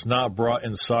was not brought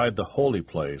inside the holy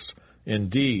place.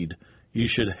 Indeed, you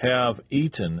should have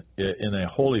eaten it in a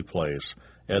holy place,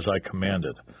 as I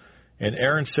commanded. And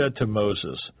Aaron said to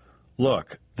Moses, Look,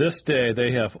 this day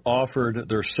they have offered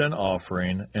their sin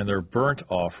offering and their burnt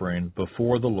offering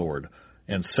before the Lord,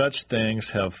 and such things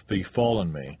have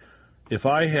befallen me. If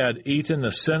I had eaten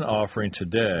the sin offering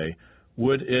today,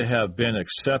 would it have been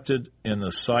accepted in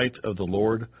the sight of the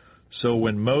Lord? So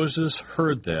when Moses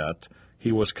heard that,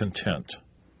 he was content.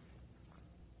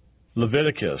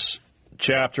 Leviticus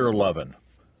chapter 11.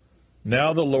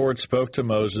 Now the Lord spoke to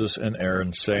Moses and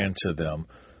Aaron, saying to them,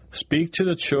 Speak to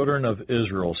the children of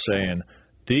Israel, saying,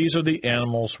 These are the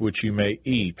animals which you may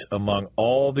eat among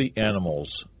all the animals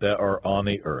that are on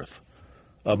the earth.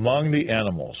 Among the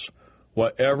animals,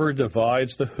 whatever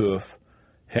divides the hoof,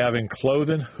 having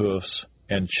cloven hoofs,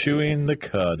 and chewing the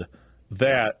cud,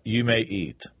 that you may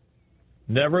eat.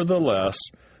 Nevertheless,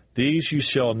 these you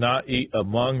shall not eat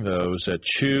among those that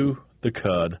chew the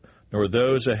cud, nor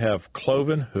those that have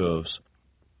cloven hoofs.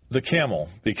 The camel,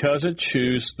 because it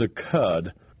chews the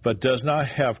cud, but does not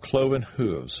have cloven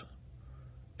hooves,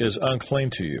 is unclean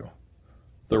to you.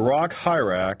 The rock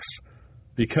hyrax,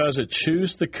 because it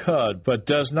chews the cud, but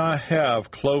does not have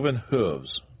cloven hooves,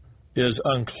 is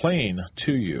unclean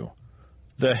to you.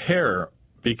 The hare,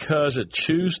 because it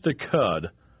chews the cud,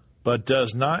 but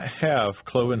does not have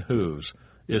cloven hooves,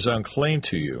 is unclean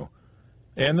to you.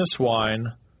 And the swine,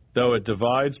 though it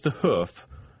divides the hoof,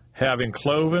 having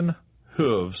cloven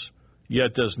hooves,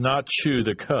 yet does not chew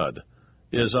the cud,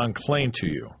 is unclean to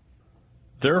you.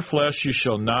 Their flesh you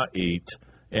shall not eat,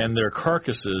 and their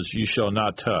carcasses you shall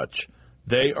not touch.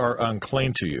 They are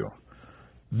unclean to you.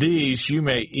 These you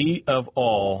may eat of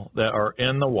all that are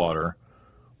in the water.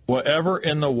 Whatever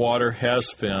in the water has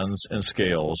fins and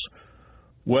scales,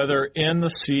 whether in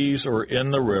the seas or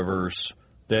in the rivers,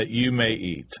 that you may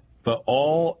eat. But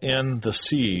all in the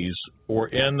seas or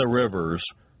in the rivers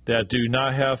that do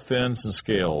not have fins and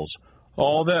scales,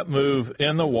 all that move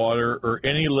in the water, or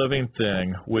any living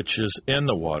thing which is in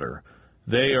the water,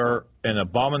 they are an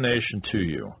abomination to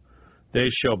you. They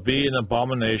shall be an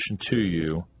abomination to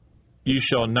you. You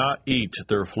shall not eat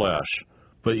their flesh,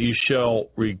 but you shall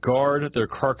regard their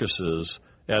carcasses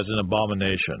as an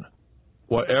abomination.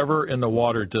 Whatever in the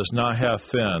water does not have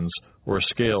fins or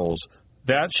scales,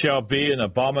 that shall be an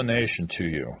abomination to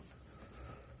you.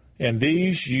 And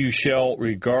these you shall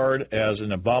regard as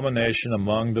an abomination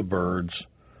among the birds.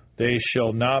 They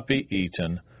shall not be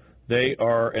eaten. They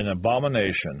are an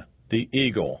abomination: the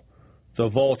eagle, the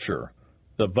vulture,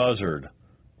 the buzzard,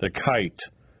 the kite,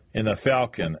 and the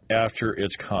falcon after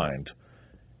its kind,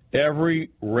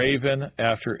 every raven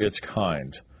after its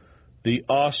kind, the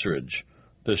ostrich,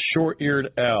 the short-eared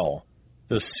owl,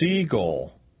 the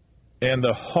seagull, and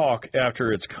the hawk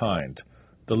after its kind,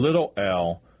 the little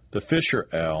owl, the fisher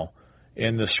owl,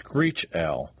 and the screech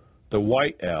owl, the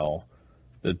white owl,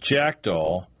 the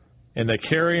jackdaw, and the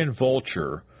carrion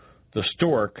vulture, the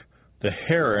stork, the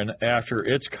heron after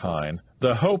its kind,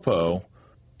 the hoopoe,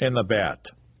 and the bat.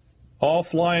 All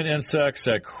flying insects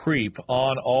that creep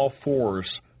on all fours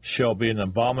shall be an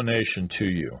abomination to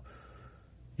you.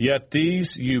 Yet these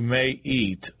you may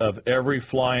eat of every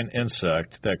flying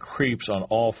insect that creeps on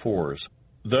all fours,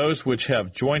 those which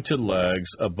have jointed legs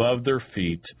above their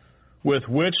feet, with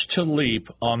which to leap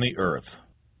on the earth.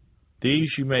 These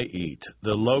you may eat,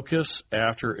 the locust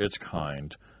after its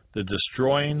kind, the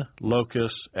destroying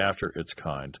locust after its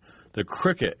kind, the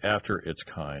cricket after its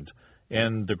kind,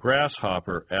 and the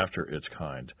grasshopper after its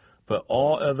kind. But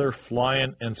all other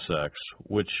flying insects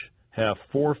which have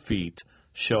 4 feet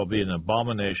shall be an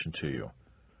abomination to you.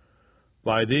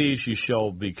 By these you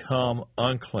shall become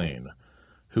unclean.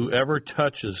 Whoever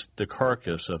touches the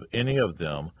carcass of any of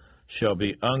them shall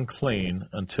be unclean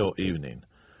until evening.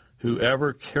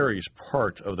 Whoever carries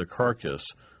part of the carcass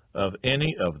of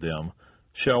any of them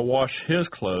shall wash his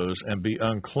clothes and be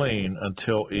unclean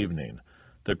until evening.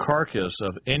 The carcass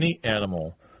of any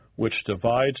animal which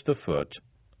divides the foot,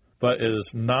 but is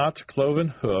not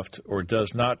cloven-hoofed or does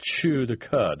not chew the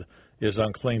cud, is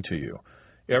unclean to you.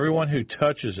 Everyone who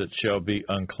touches it shall be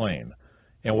unclean.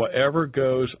 And whatever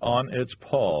goes on its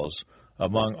paws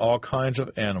among all kinds of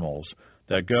animals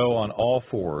that go on all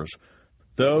fours,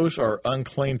 those are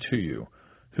unclean to you.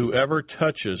 Whoever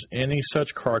touches any such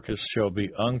carcass shall be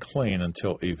unclean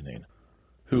until evening.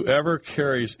 Whoever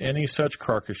carries any such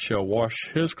carcass shall wash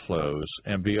his clothes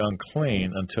and be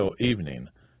unclean until evening.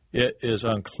 It is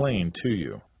unclean to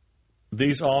you.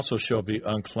 These also shall be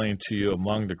unclean to you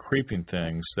among the creeping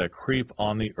things that creep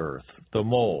on the earth, the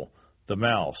mole, the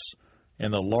mouse,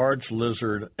 and the large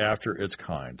lizard after its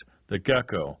kind, the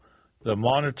gecko, the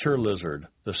monitor lizard,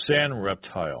 the sand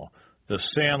reptile, the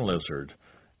sand lizard,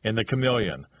 and the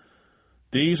chameleon.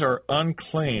 These are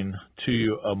unclean to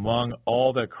you among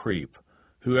all that creep.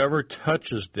 Whoever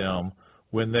touches them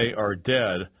when they are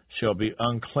dead shall be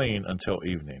unclean until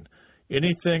evening.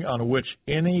 Anything on which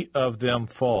any of them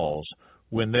falls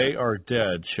when they are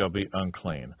dead shall be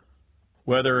unclean.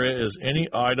 Whether it is any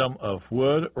item of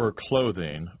wood or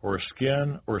clothing or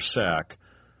skin or sack,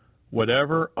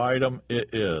 whatever item it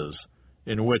is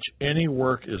in which any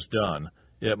work is done,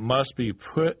 it must be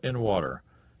put in water,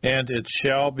 and it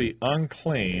shall be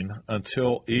unclean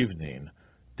until evening.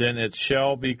 Then it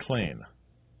shall be clean.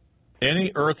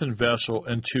 Any earthen vessel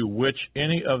into which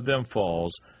any of them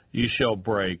falls you shall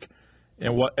break,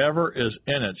 and whatever is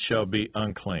in it shall be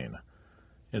unclean.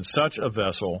 In such a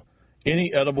vessel,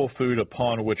 any edible food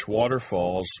upon which water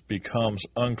falls becomes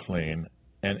unclean,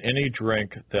 and any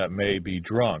drink that may be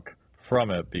drunk from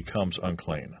it becomes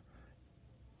unclean.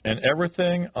 And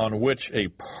everything on which a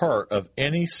part of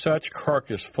any such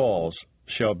carcass falls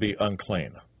shall be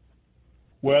unclean.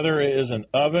 Whether it is an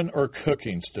oven or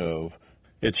cooking stove,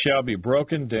 it shall be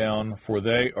broken down, for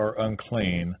they are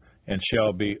unclean, and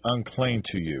shall be unclean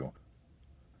to you.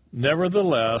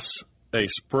 Nevertheless, a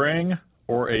spring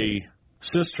or a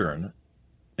cistern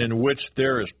in which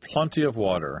there is plenty of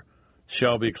water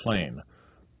shall be clean.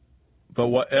 But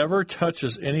whatever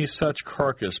touches any such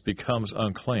carcass becomes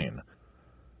unclean.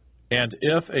 And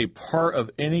if a part of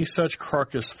any such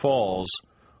carcass falls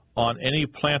on any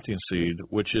planting seed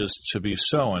which is to be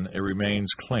sown, it remains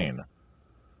clean.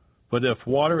 But if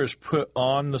water is put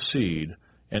on the seed,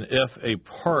 and if a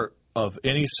part of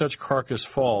any such carcass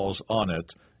falls on it,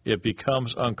 it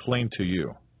becomes unclean to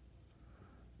you.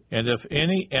 And if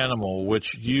any animal which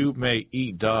you may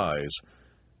eat dies,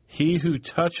 he who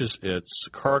touches its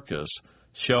carcass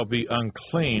shall be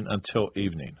unclean until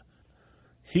evening.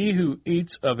 He who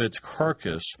eats of its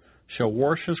carcass shall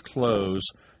wash his clothes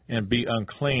and be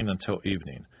unclean until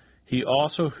evening. He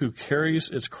also who carries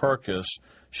its carcass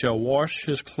shall wash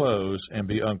his clothes and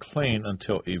be unclean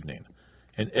until evening.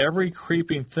 And every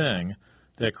creeping thing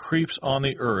that creeps on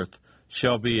the earth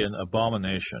shall be an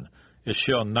abomination. It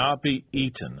shall not be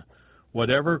eaten.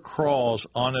 Whatever crawls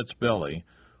on its belly,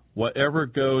 whatever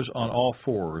goes on all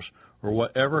fours, or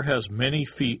whatever has many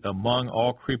feet among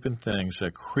all creeping things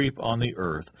that creep on the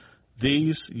earth,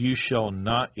 these you shall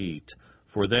not eat,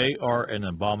 for they are an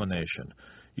abomination.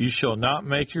 You shall not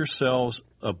make yourselves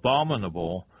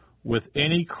abominable with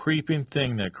any creeping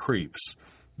thing that creeps,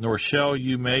 nor shall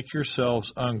you make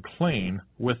yourselves unclean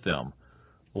with them,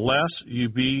 lest you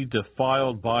be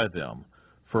defiled by them.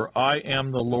 For I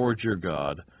am the Lord your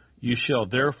God. You shall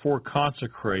therefore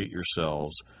consecrate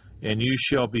yourselves, and you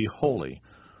shall be holy,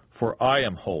 for I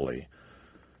am holy.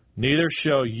 Neither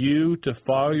shall you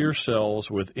defile yourselves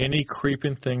with any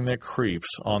creeping thing that creeps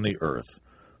on the earth.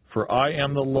 For I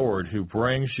am the Lord who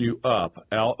brings you up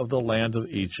out of the land of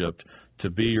Egypt to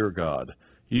be your God.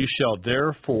 You shall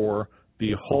therefore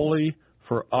be holy,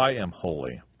 for I am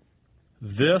holy.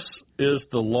 This is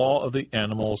the law of the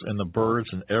animals and the birds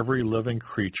and every living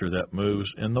creature that moves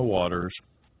in the waters,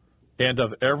 and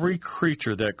of every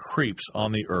creature that creeps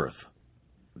on the earth,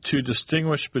 to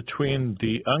distinguish between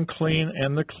the unclean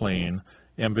and the clean,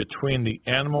 and between the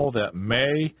animal that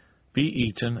may be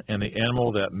eaten and the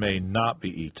animal that may not be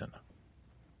eaten.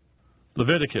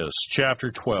 Leviticus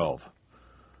chapter 12.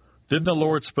 Then the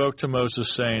Lord spoke to Moses,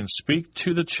 saying, Speak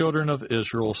to the children of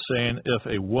Israel, saying, If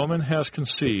a woman has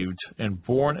conceived and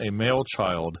born a male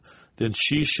child, then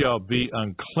she shall be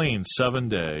unclean 7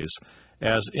 days,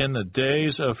 as in the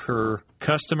days of her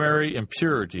customary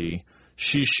impurity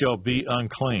she shall be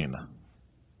unclean.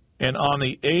 And on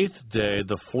the 8th day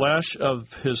the flesh of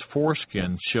his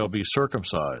foreskin shall be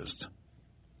circumcised.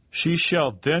 She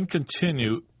shall then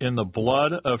continue in the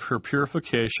blood of her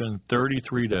purification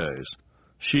 33 days.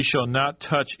 She shall not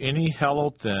touch any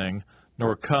hallowed thing,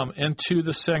 nor come into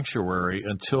the sanctuary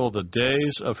until the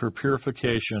days of her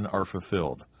purification are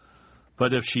fulfilled.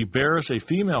 But if she bears a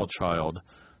female child,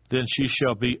 then she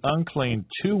shall be unclean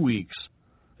 2 weeks,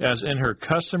 as in her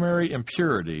customary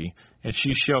impurity, and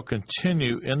she shall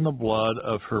continue in the blood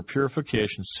of her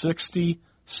purification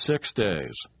 66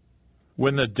 days.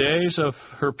 When the days of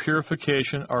her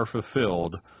purification are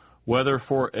fulfilled, whether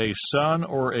for a son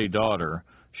or a daughter,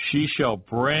 she shall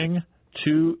bring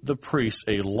to the priest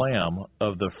a lamb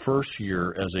of the first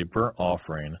year as a burnt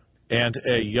offering, and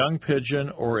a young pigeon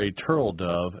or a turtle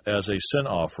dove as a sin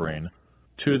offering,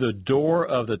 to the door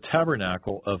of the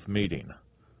tabernacle of meeting.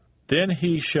 Then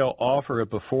he shall offer it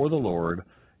before the Lord,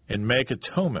 and make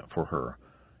atonement for her,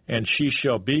 and she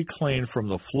shall be clean from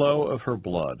the flow of her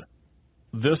blood.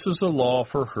 This is the law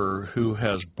for her who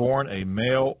has borne a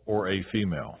male or a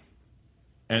female.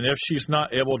 And if she's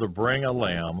not able to bring a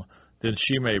lamb, then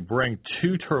she may bring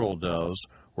 2 turtle doves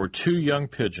or 2 young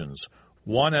pigeons,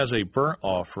 one as a burnt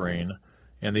offering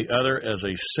and the other as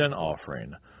a sin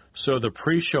offering. So the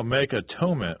priest shall make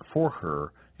atonement for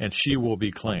her, and she will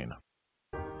be clean.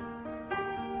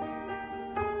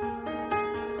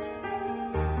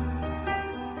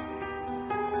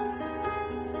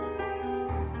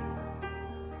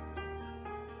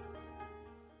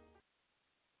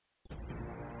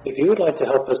 If you would like to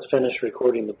help us finish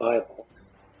recording the Bible,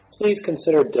 please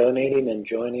consider donating and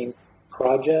joining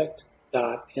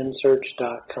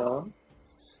project.nsearch.com.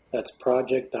 That's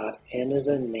project.n as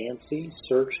in Nancy,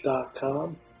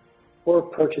 search.com, or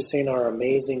purchasing our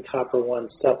amazing Copper One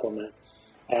supplement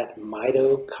at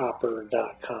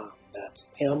mitocopper.com. That's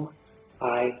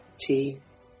M-I-T-O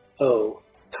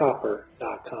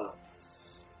copper.com.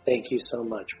 Thank you so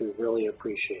much. We really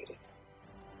appreciate it.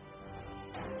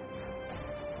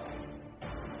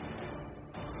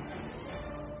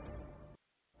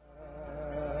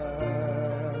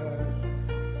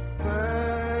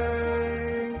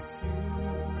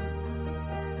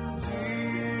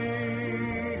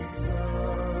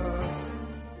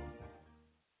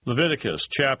 Leviticus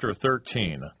chapter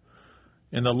 13.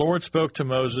 And the Lord spoke to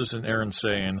Moses and Aaron,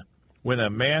 saying, When a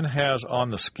man has on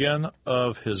the skin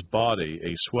of his body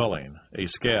a swelling, a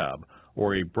scab,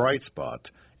 or a bright spot,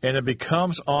 and it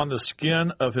becomes on the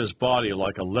skin of his body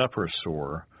like a leprous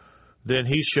sore, then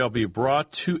he shall be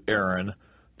brought to Aaron,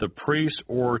 the priest,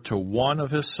 or to one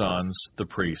of his sons, the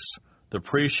priests. The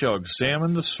priest shall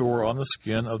examine the sore on the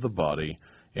skin of the body,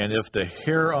 and if the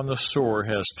hair on the sore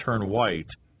has turned white,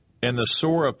 and the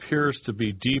sore appears to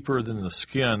be deeper than the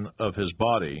skin of his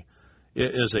body,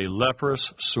 it is a leprous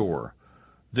sore.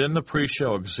 Then the priest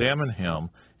shall examine him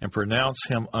and pronounce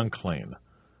him unclean.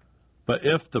 But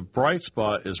if the bright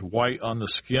spot is white on the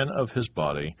skin of his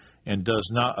body, and does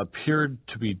not appear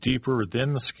to be deeper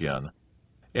than the skin,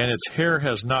 and its hair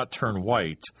has not turned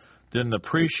white, then the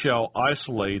priest shall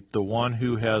isolate the one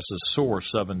who has the sore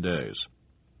 7 days.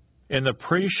 And the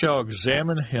priest shall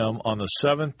examine him on the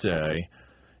 7th day,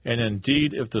 and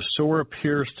indeed, if the sore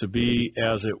appears to be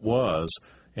as it was,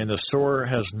 and the sore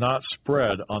has not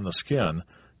spread on the skin,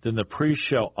 then the priest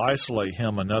shall isolate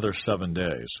him another 7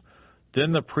 days.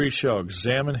 Then the priest shall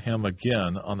examine him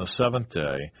again on the 7th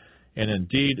day, and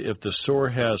indeed, if the sore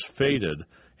has faded,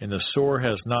 and the sore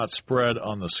has not spread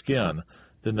on the skin,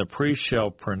 then the priest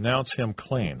shall pronounce him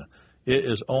clean. It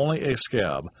is only a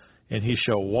scab, and he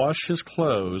shall wash his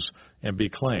clothes and be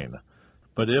clean.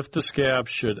 But if the scab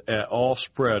should at all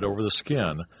spread over the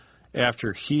skin,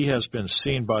 after he has been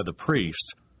seen by the priest,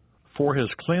 for his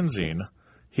cleansing,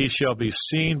 he shall be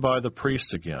seen by the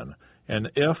priest again. And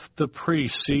if the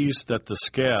priest sees that the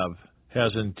scab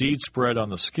has indeed spread on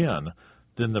the skin,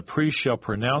 then the priest shall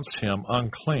pronounce him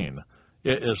unclean.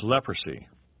 It is leprosy.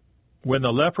 When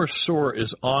the leprous sore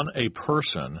is on a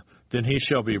person, then he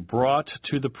shall be brought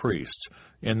to the priest,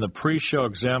 and the priest shall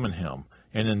examine him.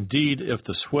 And indeed, if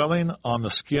the swelling on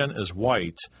the skin is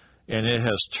white, and it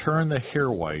has turned the hair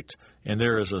white, and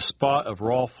there is a spot of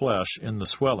raw flesh in the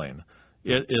swelling,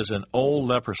 it is an old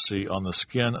leprosy on the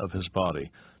skin of his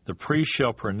body. The priest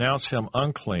shall pronounce him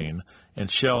unclean, and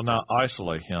shall not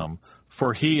isolate him,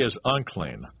 for he is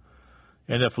unclean.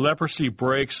 And if leprosy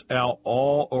breaks out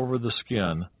all over the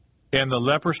skin, and the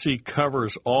leprosy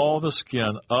covers all the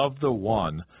skin of the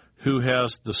one who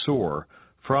has the sore,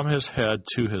 from his head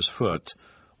to his foot,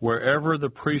 wherever the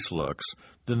priest looks,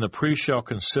 then the priest shall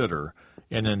consider,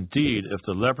 and indeed, if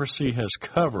the leprosy has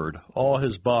covered all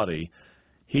his body,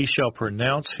 he shall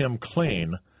pronounce him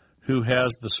clean who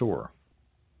has the sore.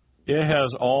 It has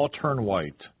all turned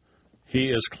white. He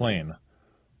is clean.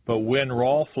 But when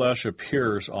raw flesh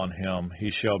appears on him,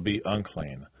 he shall be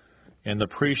unclean. And the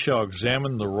priest shall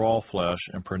examine the raw flesh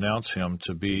and pronounce him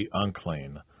to be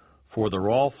unclean. For the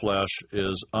raw flesh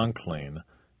is unclean,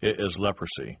 it is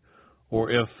leprosy.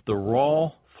 Or if the raw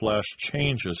flesh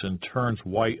changes and turns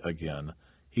white again,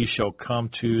 he shall come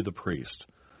to the priest.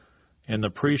 And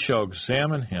the priest shall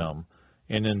examine him,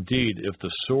 and indeed, if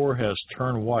the sore has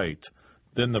turned white,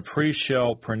 then the priest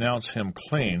shall pronounce him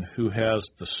clean who has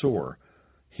the sore.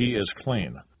 He is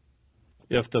clean.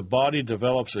 If the body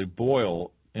develops a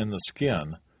boil in the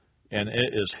skin, and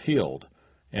it is healed,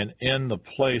 and in the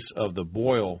place of the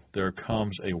boil there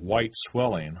comes a white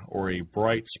swelling or a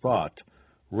bright spot,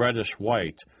 reddish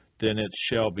white, then it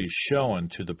shall be shown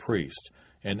to the priest.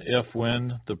 And if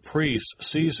when the priest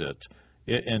sees it,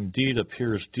 it indeed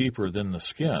appears deeper than the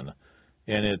skin,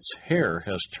 and its hair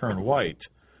has turned white,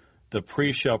 the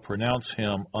priest shall pronounce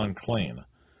him unclean.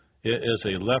 It is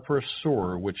a leprous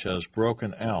sore which has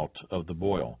broken out of the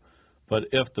boil. But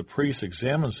if the priest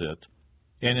examines it,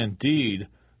 and indeed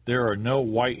there are no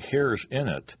white hairs in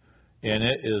it, and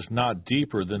it is not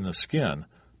deeper than the skin,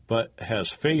 but has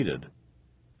faded,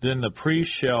 then the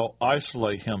priest shall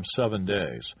isolate him 7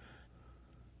 days.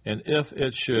 And if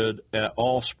it should at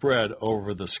all spread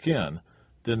over the skin,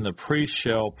 then the priest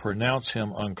shall pronounce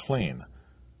him unclean.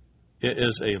 It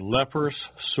is a leprous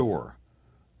sore.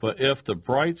 But if the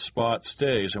bright spot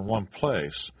stays in one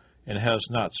place and has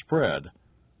not spread,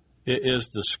 it is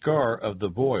the scar of the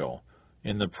boil,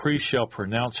 and the priest shall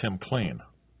pronounce him clean.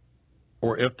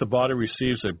 Or if the body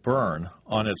receives a burn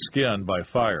on its skin by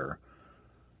fire,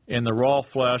 and the raw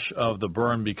flesh of the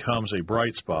burn becomes a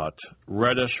bright spot,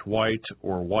 reddish white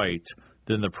or white,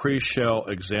 then the priest shall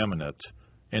examine it.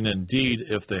 And indeed,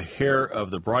 if the hair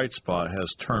of the bright spot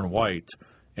has turned white,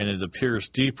 and it appears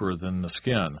deeper than the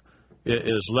skin, it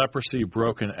is leprosy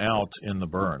broken out in the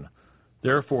burn.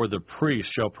 Therefore the priest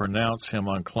shall pronounce him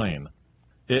unclean.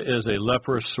 It is a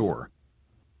leprous sore.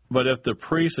 But if the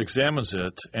priest examines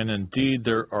it, and indeed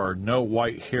there are no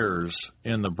white hairs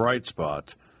in the bright spot,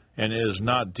 and is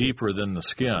not deeper than the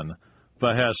skin,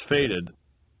 but has faded,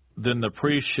 then the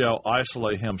priest shall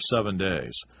isolate him 7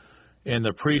 days. And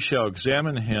the priest shall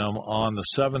examine him on the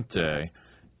 7th day.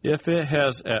 If it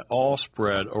has at all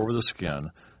spread over the skin,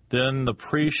 then the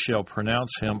priest shall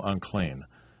pronounce him unclean.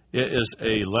 It is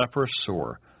a leprous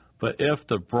sore. But if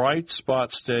the bright spot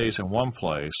stays in one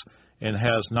place, and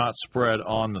has not spread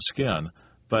on the skin,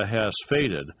 but has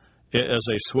faded, it is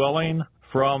a swelling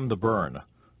from the burn.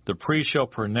 The priest shall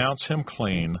pronounce him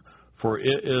clean, for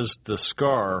it is the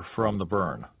scar from the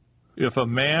burn. If a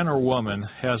man or woman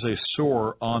has a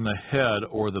sore on the head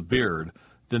or the beard,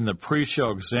 then the priest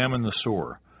shall examine the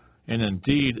sore. And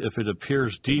indeed, if it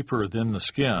appears deeper than the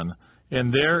skin,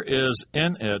 and there is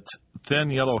in it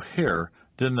thin yellow hair,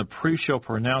 then the priest shall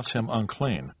pronounce him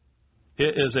unclean.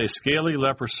 It is a scaly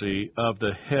leprosy of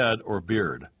the head or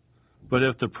beard. But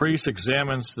if the priest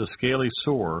examines the scaly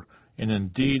sore, and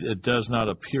indeed it does not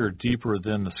appear deeper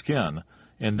than the skin,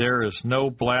 and there is no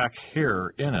black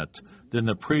hair in it, then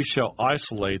the priest shall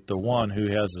isolate the one who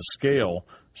has the scale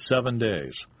 7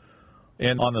 days.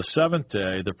 And on the 7th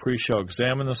day the priest shall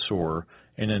examine the sore,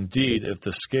 and indeed if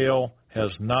the scale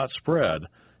has not spread,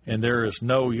 and there is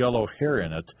no yellow hair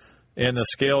in it, and the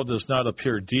scale does not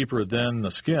appear deeper than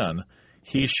the skin,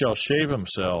 he shall shave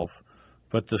himself,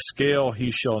 but the scale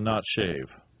he shall not shave.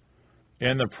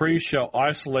 And the priest shall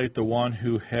isolate the one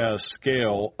who has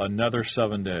scale another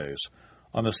 7 days.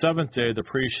 On the 7th day the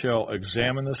priest shall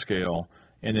examine the scale,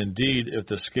 and indeed if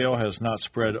the scale has not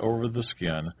spread over the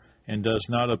skin, and does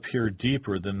not appear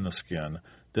deeper than the skin,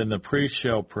 then the priest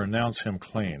shall pronounce him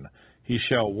clean. He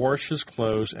shall wash his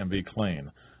clothes and be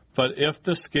clean. But if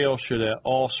the scale should at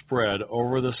all spread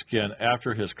over the skin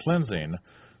after his cleansing,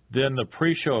 then the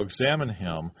priest shall examine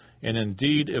him, and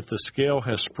indeed if the scale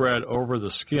has spread over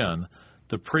the skin,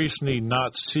 the priest need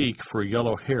not seek for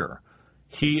yellow hair.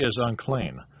 He is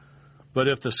unclean. But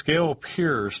if the scale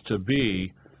appears to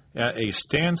be at a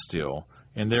standstill,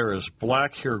 and there is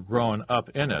black hair growing up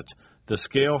in it, the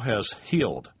scale has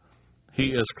healed. He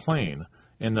is clean,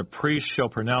 and the priest shall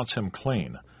pronounce him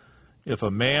clean. If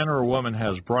a man or a woman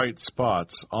has bright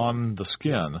spots on the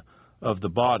skin of the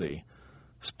body,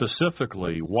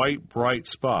 specifically white bright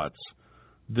spots,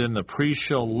 then the priest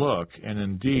shall look, and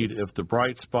indeed, if the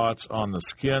bright spots on the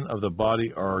skin of the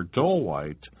body are dull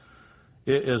white,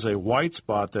 it is a white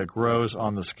spot that grows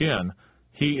on the skin,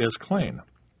 he is clean.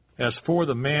 As for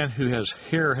the man whose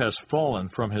hair has fallen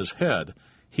from his head,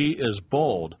 he is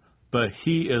bald, but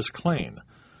he is clean.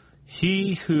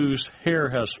 He whose hair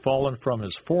has fallen from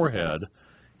his forehead,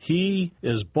 he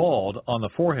is bald on the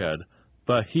forehead,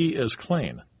 but he is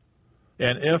clean.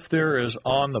 And if there is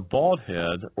on the bald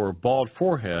head or bald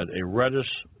forehead a reddish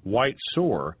white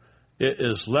sore, it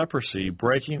is leprosy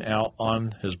breaking out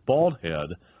on his bald head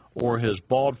or his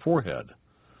bald forehead.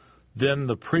 Then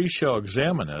the priest shall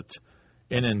examine it,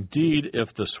 and indeed if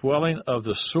the swelling of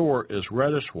the sore is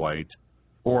reddish white,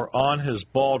 or on his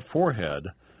bald forehead,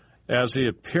 as the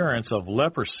appearance of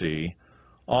leprosy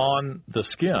on the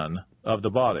skin of the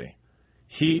body,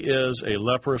 he is a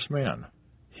leprous man.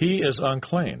 He is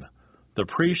unclean. The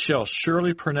priest shall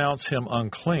surely pronounce him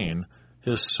unclean.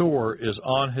 His sore is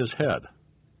on his head.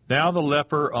 Now the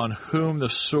leper on whom the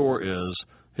sore is,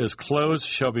 his clothes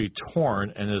shall be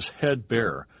torn and his head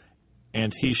bare,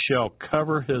 and he shall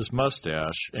cover his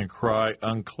mustache and cry,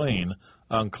 unclean,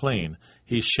 unclean.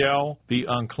 He shall be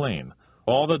unclean.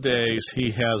 All the days he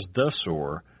has the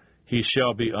sore, he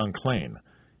shall be unclean.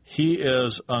 He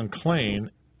is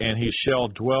unclean, and he shall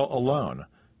dwell alone.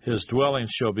 His dwelling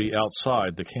shall be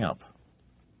outside the camp.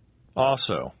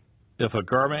 Also, if a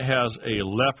garment has a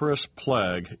leprous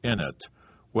plague in it,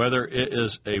 whether it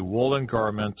is a woolen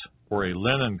garment or a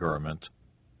linen garment,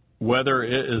 whether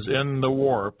it is in the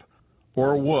warp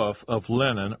or woof of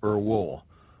linen or wool,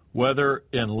 whether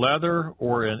in leather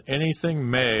or in anything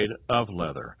made of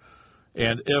leather,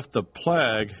 and if the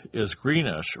plague is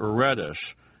greenish or reddish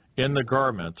in the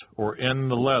garment or in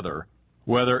the leather,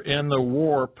 whether in the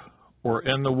warp or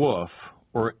in the woof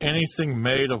or anything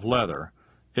made of leather,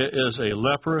 it is a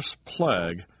leprous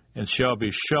plague and shall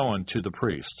be shown to the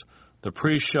priest. The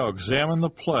priest shall examine the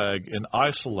plague and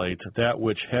isolate that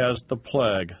which has the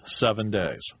plague 7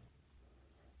 days.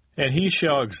 And he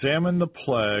shall examine the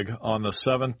plague on the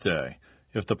 7th day.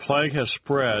 If the plague has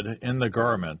spread in the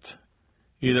garment,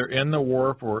 either in the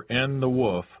warp or in the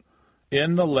woof,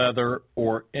 in the leather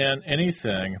or in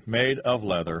anything made of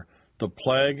leather, the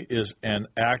plague is an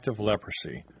act of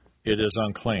leprosy. It is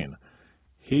unclean.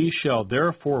 He shall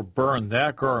therefore burn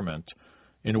that garment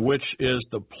in which is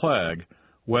the plague,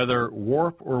 whether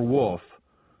warp or woof,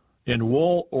 in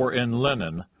wool or in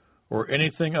linen, or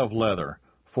anything of leather,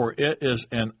 for it is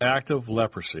an act of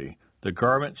leprosy. The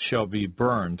garment shall be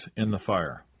burned in the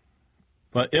fire.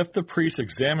 But if the priest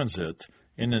examines it,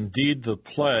 and indeed the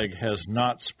plague has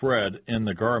not spread in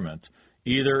the garment,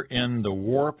 either in the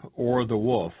warp or the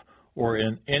woof, or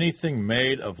in anything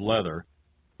made of leather,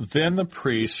 then the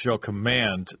priest shall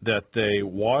command that they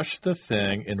wash the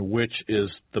thing in which is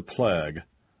the plague,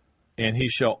 and he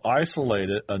shall isolate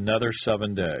it another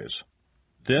 7 days.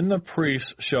 Then the priest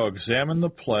shall examine the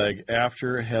plague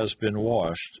after it has been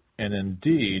washed, and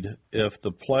indeed, if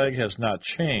the plague has not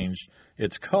changed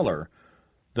its color,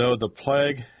 though the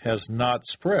plague has not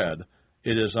spread,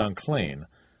 it is unclean,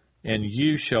 and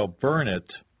you shall burn it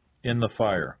in the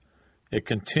fire. It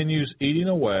continues eating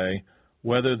away,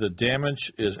 whether the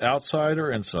damage is outside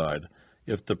or inside.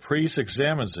 If the priest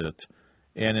examines it,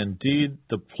 and indeed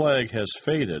the plague has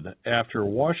faded after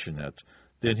washing it,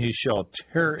 then he shall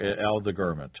tear it out of the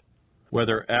garment,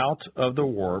 whether out of the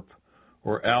warp,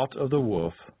 or out of the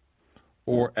woof,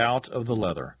 or out of the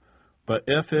leather. But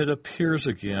if it appears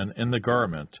again in the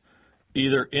garment,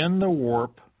 either in the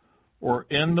warp, or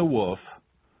in the woof,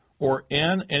 or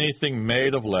in anything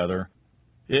made of leather,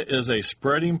 it is a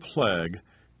spreading plague.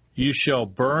 You shall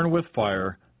burn with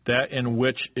fire that in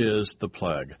which is the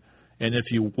plague. And if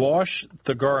you wash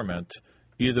the garment,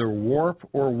 either warp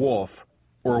or woof,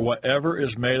 or whatever is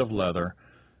made of leather,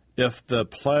 if the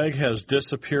plague has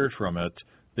disappeared from it,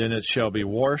 then it shall be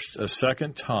washed a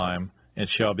second time, and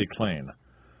shall be clean.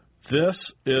 This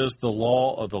is the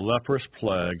law of the leprous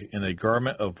plague in a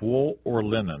garment of wool or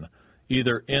linen,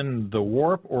 either in the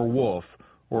warp or woof,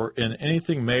 or in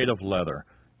anything made of leather,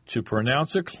 to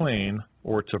pronounce it clean,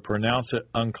 or to pronounce it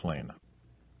unclean.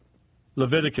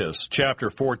 Leviticus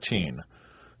chapter 14.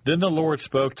 Then the Lord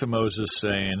spoke to Moses,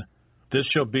 saying, This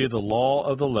shall be the law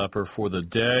of the leper for the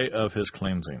day of his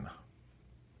cleansing.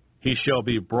 He shall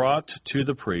be brought to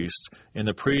the priest, and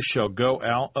the priest shall go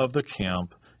out of the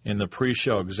camp, and the priest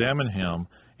shall examine him,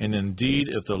 and indeed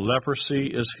if the leprosy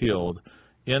is healed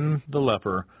in the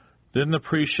leper, then the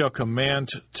priest shall command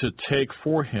to take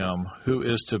for him who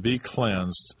is to be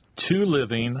cleansed 2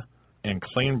 living and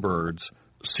clean birds,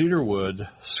 cedar wood,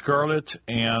 scarlet,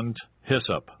 and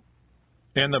hyssop.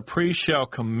 And the priest shall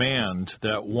command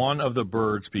that one of the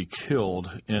birds be killed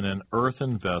in an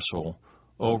earthen vessel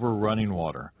over running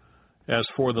water. As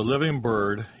for the living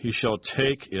bird, he shall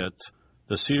take it,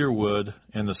 the cedar wood,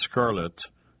 and the scarlet,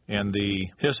 and the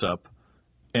hyssop,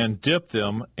 and dip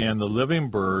them and the living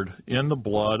bird in the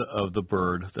blood of the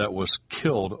bird that was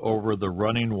killed over the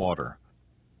running water.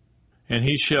 And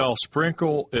he shall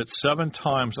sprinkle it 7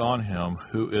 times on him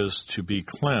who is to be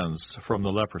cleansed from the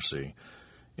leprosy,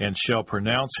 and shall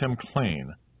pronounce him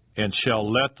clean, and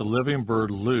shall let the living bird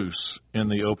loose in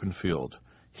the open field.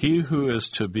 He who is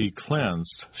to be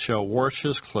cleansed shall wash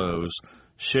his clothes,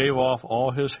 shave off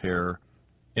all his hair,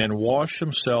 and wash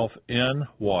himself in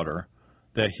water,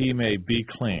 that he may be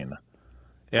clean.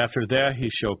 After that he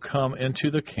shall come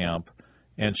into the camp,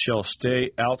 and shall stay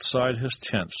outside his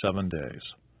tent 7 days.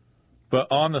 But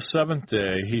on the 7th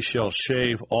day he shall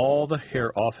shave all the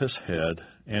hair off his head,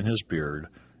 and his beard,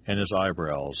 and his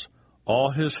eyebrows.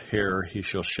 All his hair he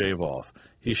shall shave off.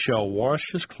 He shall wash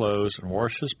his clothes, and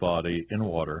wash his body in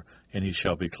water, and he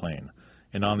shall be clean.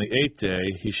 And on the 8th day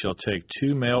he shall take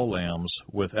 2 male lambs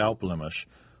without blemish,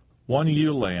 1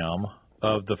 ewe lamb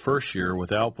of the first year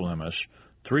without blemish,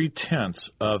 3/10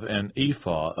 of an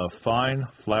ephah of fine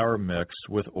flour mixed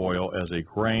with oil as a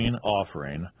grain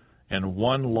offering, and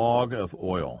 1 log of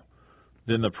oil.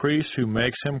 Then the priest who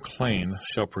makes him clean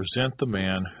shall present the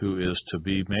man who is to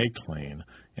be made clean,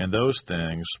 and those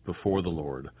things before the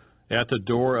Lord, at the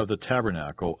door of the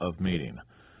tabernacle of meeting.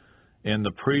 And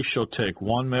the priest shall take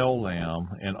 1 male lamb,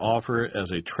 and offer it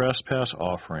as a trespass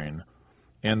offering,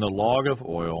 and the log of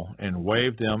oil, and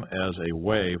wave them as a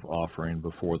wave offering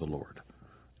before the Lord.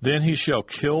 Then he shall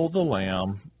kill the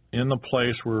lamb in the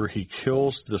place where he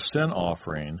kills the sin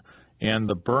offering and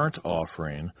the burnt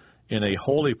offering in a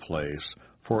holy place,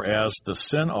 for as the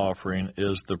sin offering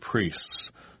is the priest's,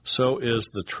 so is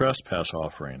the trespass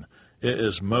offering. It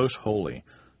is most holy.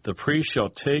 The priest shall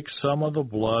take some of the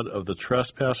blood of the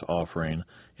trespass offering,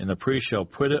 and the priest shall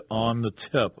put it on the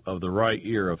tip of the right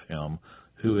ear of him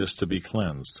who is to be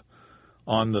cleansed,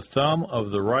 on the thumb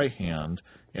of the right hand,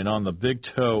 and on the big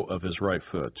toe of his right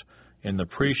foot. And the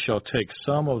priest shall take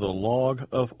some of the log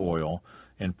of oil,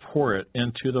 and pour it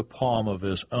into the palm of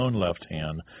his own left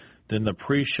hand. Then the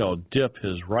priest shall dip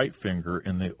his right finger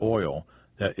in the oil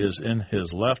that is in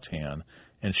his left hand,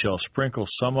 and shall sprinkle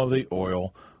some of the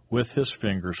oil with his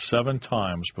finger 7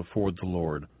 times before the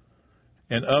Lord.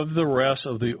 And of the rest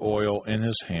of the oil in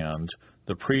his hand,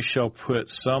 the priest shall put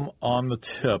some on the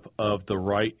tip of the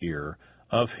right ear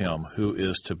of him who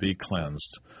is to be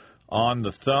cleansed, on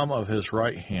the thumb of his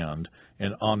right hand,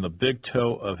 and on the big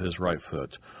toe of his right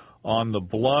foot, on the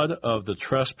blood of the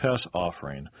trespass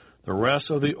offering. The rest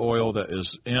of the oil that is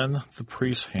in the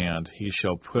priest's hand he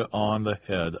shall put on the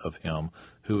head of him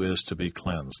who is to be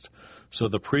cleansed. So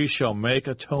the priest shall make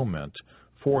atonement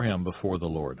for him before the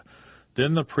Lord.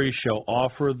 Then the priest shall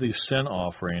offer the sin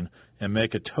offering, and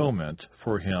make atonement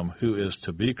for him who is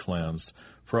to be cleansed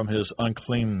from his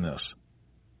uncleanness.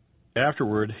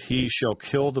 Afterward he shall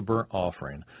kill the burnt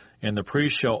offering, and the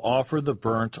priest shall offer the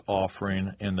burnt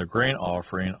offering and the grain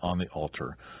offering on the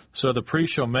altar. So the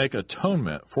priest shall make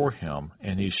atonement for him,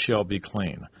 and he shall be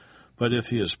clean. But if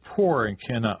he is poor and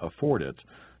cannot afford it,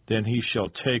 then he shall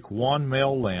take 1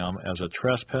 male lamb as a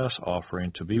trespass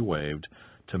offering to be waved,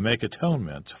 to make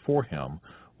atonement for him,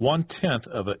 1/10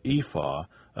 of an ephah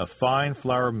of fine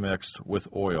flour mixed with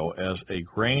oil as a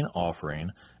grain offering,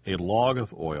 a log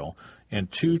of oil, and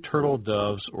 2 turtle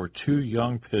doves or 2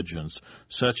 young pigeons,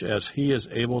 such as he is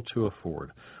able to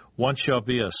afford. One shall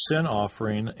be a sin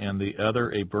offering, and the other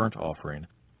a burnt offering.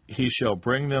 He shall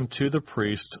bring them to the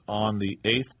priest on the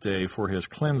 8th day for his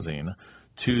cleansing,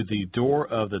 to the door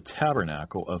of the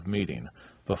tabernacle of meeting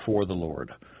before the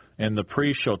Lord. And the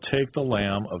priest shall take the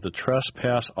lamb of the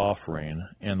trespass offering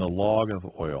and the log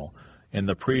of oil, and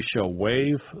the priest shall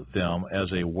wave them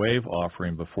as a wave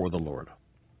offering before the Lord.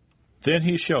 Then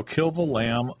he shall kill the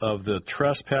lamb of the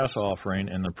trespass offering,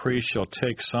 and the priest shall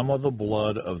take some of the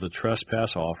blood of the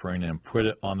trespass offering and put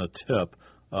it on the tip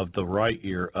of the right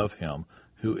ear of him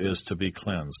who is to be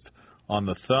cleansed, on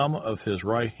the thumb of his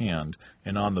right hand,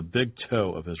 and on the big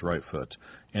toe of his right foot.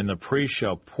 And the priest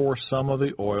shall pour some of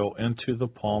the oil into the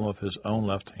palm of his own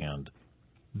left hand,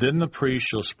 Then the priest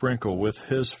shall sprinkle with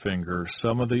his finger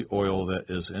some of the oil that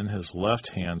is in his left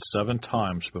hand 7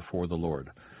 times before the Lord.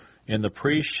 And the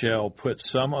priest shall put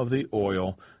some of the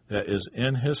oil that is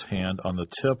in his hand on the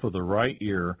tip of the right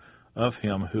ear of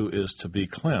him who is to be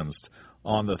cleansed,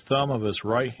 on the thumb of his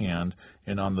right hand,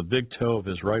 and on the big toe of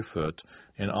his right foot,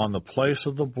 and on the place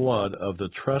of the blood of the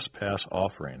trespass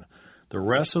offering. The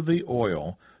rest of the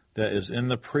oil that is in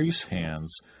the priest's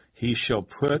hands he shall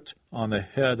put on the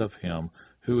head of him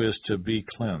who is to be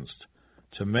cleansed,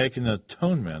 to make an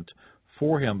atonement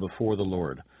for him before the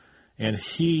Lord. And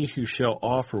he who shall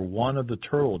offer one of the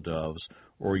turtle doves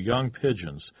or young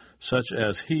pigeons, such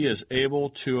as he is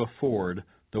able to afford,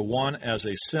 the one as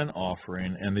a sin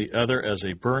offering and the other as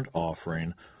a burnt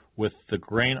offering with the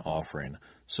grain offering.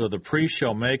 So the priest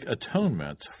shall make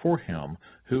atonement for him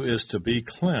who is to be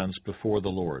cleansed before the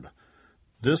Lord.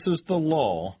 This is the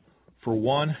law for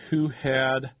one who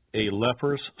had a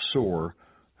leprous sore,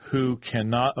 who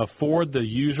cannot afford the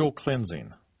usual cleansing.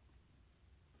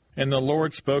 And the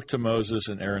Lord spoke to Moses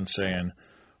and Aaron, saying,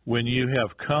 When you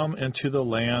have come into the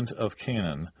land of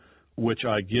Canaan, which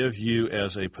I give you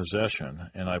as a possession,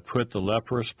 and I put the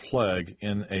leprous plague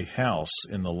in a house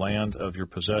in the land of your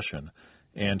possession,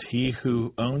 and he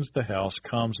who owns the house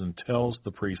comes and tells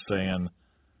the priest, saying,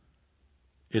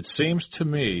 It seems to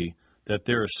me that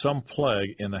there is some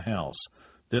plague in the house.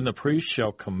 Then the priest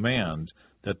shall command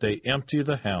that they empty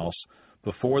the house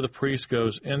before the priest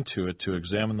goes into it to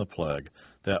examine the plague,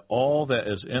 that all that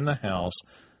is in the house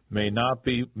may not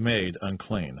be made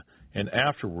unclean. And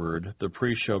afterward the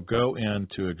priest shall go in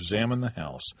to examine the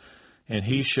house, and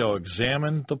he shall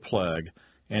examine the plague,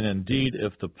 and indeed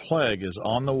if the plague is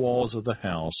on the walls of the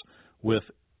house with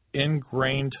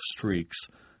ingrained streaks,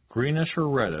 greenish or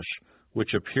reddish,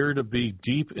 which appear to be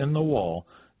deep in the wall,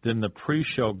 then the priest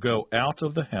shall go out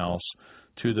of the house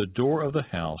to the door of the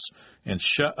house, and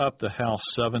shut up the house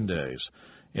 7 days.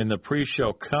 And the priest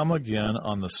shall come again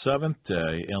on the 7th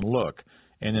day and look,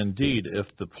 and indeed if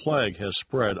the plague has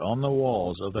spread on the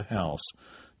walls of the house,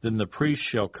 then the priest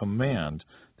shall command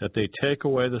that they take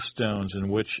away the stones in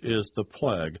which is the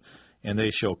plague, and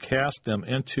they shall cast them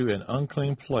into an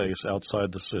unclean place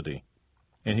outside the city.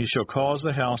 And he shall cause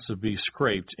the house to be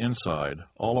scraped inside,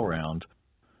 all around,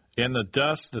 and the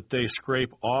dust that they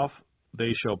scrape off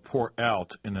they shall pour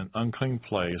out in an unclean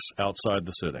place outside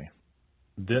the city.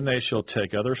 Then they shall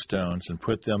take other stones and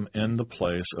put them in the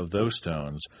place of those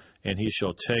stones, and he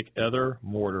shall take other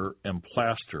mortar and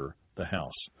plaster the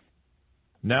house.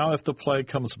 Now if the plague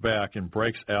comes back and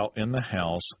breaks out in the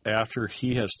house after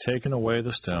he has taken away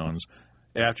the stones,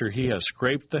 after he has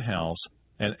scraped the house,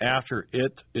 and after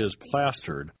it is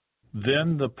plastered,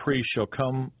 then the priest shall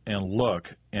come and look,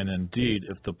 and indeed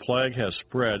if the plague has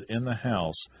spread in the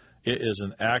house, it is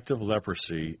an act of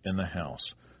leprosy in the house.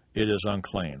 It is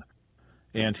unclean.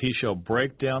 And he shall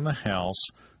break down the house,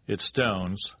 its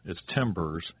stones, its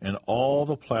timbers, and all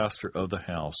the plaster of the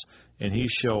house, and he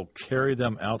shall carry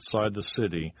them outside the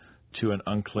city to an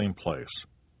unclean place.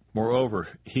 Moreover,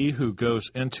 he who goes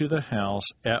into the house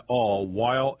at all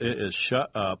while it is shut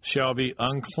up shall be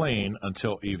unclean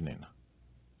until evening.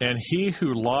 And he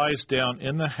who lies down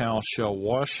in the house shall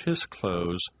wash his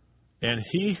clothes, and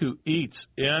he who eats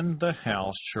in the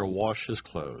house shall wash his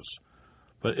clothes.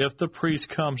 But if the priest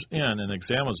comes in and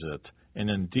examines it, and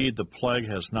indeed the plague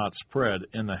has not spread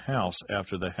in the house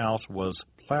after the house was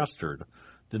plastered,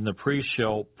 then the priest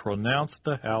shall pronounce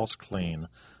the house clean,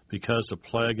 because the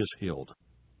plague is healed.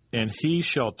 And he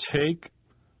shall take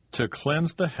to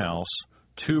cleanse the house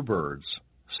 2 birds,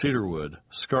 cedarwood,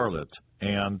 scarlet,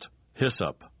 and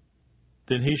hyssop.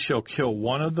 Then he shall kill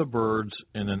one of the birds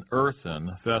in an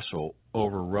earthen vessel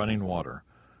over running water.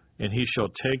 And he shall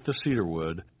take the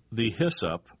cedarwood, the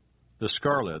hyssop, the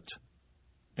scarlet,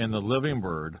 and the living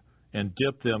bird, and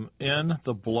dip them in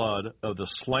the blood of the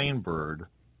slain bird,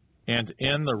 and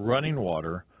in the running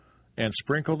water, and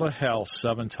sprinkle the house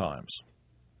 7 times.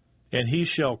 And he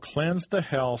shall cleanse the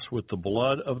house with the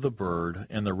blood of the bird,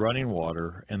 and the running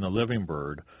water, and the living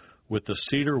bird, with the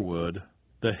cedar wood,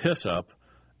 the hyssop,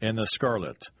 and the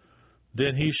scarlet.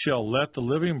 Then he shall let the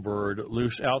living bird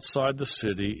loose outside the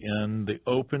city in the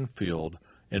open field,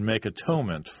 and make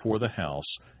atonement for the house,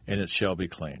 and it shall be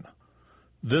clean.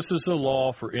 This is the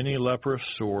law for any leprous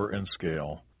sore and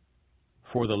scale,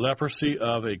 for the leprosy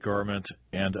of a garment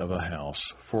and of a house,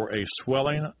 for a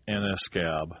swelling and a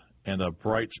scab, and a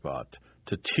bright spot,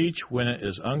 to teach when it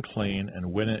is unclean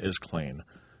and when it is clean.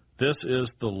 This is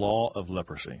the law of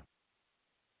leprosy.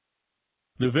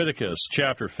 Leviticus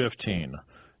chapter 15.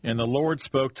 And the Lord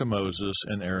spoke to Moses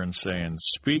and Aaron, saying,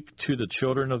 Speak to the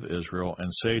children of Israel,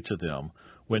 and say to them,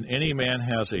 When any man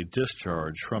has a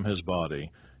discharge from his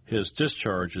body, his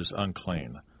discharge is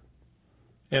unclean.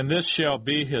 And this shall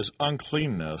be his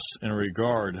uncleanness in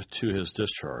regard to his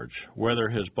discharge, whether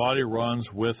his body runs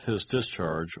with his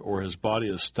discharge, or his body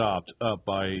is stopped up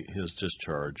by his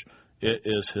discharge, it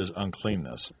is his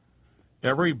uncleanness.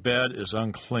 Every bed is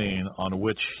unclean on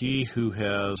which he who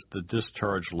has the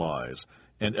discharge lies,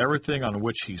 and everything on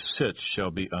which he sits shall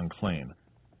be unclean.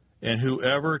 And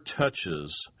whoever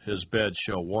touches his bed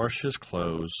shall wash his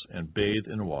clothes and bathe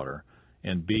in water,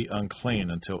 and be unclean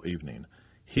until evening.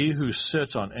 He who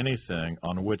sits on anything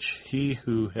on which he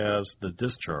who has the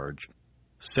discharge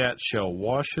sat shall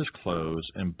wash his clothes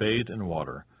and bathe in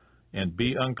water, and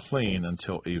be unclean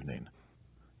until evening.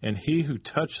 And he who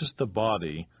touches the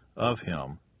body of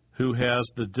him who has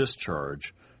the discharge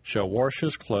shall wash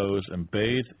his clothes and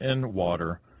bathe in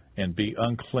water, and be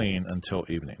unclean until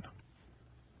evening.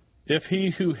 If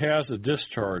he who has a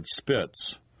discharge spits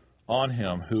on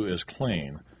him who is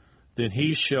clean, then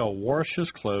he shall wash his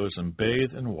clothes and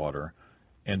bathe in water,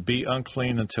 and be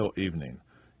unclean until evening.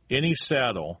 Any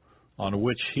saddle on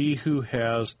which he who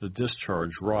has the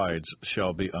discharge rides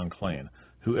shall be unclean.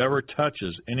 Whoever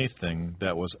touches anything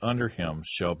that was under him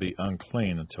shall be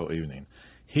unclean until evening.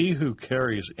 He who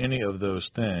carries any of those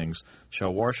things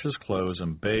shall wash his clothes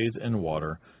and bathe in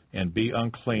water, and be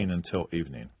unclean until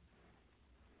evening.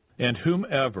 And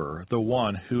whomever the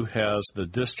one who has the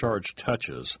discharge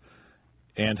touches,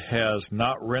 and has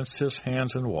not rinsed his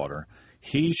hands in water,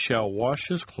 he shall wash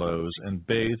his clothes and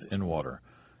bathe in water,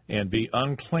 and be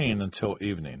unclean until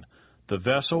evening. The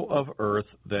vessel of earth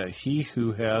that he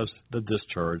who has the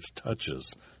discharge touches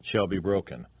shall be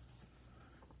broken,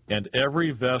 and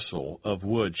every vessel of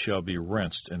wood shall be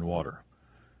rinsed in water.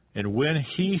 And when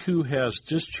he who has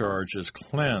discharge is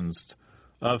cleansed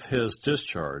of his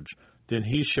discharge, then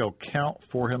he shall count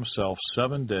for himself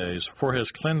 7 days for his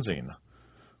cleansing.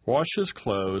 Wash his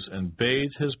clothes and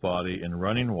bathe his body in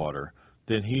running water,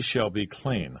 then he shall be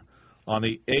clean. On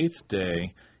the 8th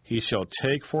day he shall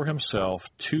take for himself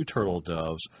 2 turtle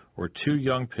doves or 2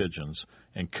 young pigeons,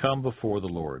 and come before the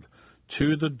Lord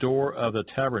to the door of the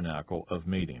tabernacle of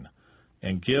meeting,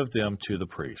 and give them to the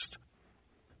priest.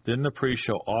 Then the priest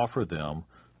shall offer them,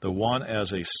 the one as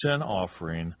a sin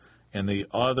offering, and the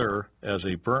other as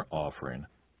a burnt offering.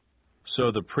 So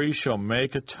the priest shall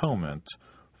make atonement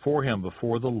for him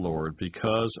before the Lord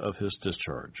because of his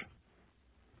discharge.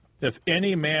 If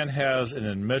any man has an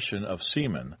admission of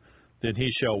semen, then he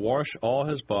shall wash all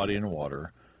his body in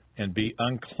water, and be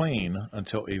unclean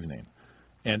until evening.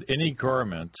 And any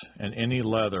garment and any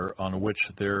leather on which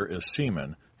there is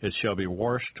semen, it shall be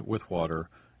washed with water,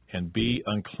 and be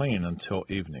unclean until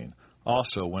evening.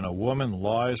 Also, when a woman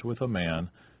lies with a man,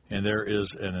 and there is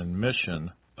an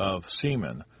admission of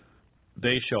semen,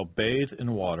 they shall bathe in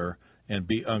water, and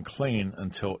be unclean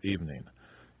until evening.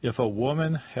 If a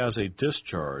woman has a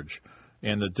discharge,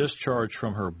 and the discharge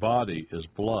from her body is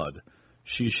blood,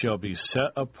 she shall be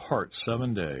set apart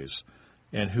 7 days,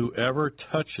 and whoever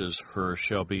touches her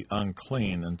shall be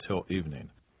unclean until evening.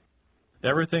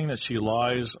 Everything that she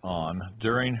lies on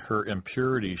during her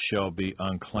impurity shall be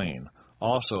unclean.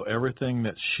 Also, everything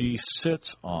that she sits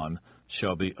on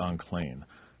shall be unclean.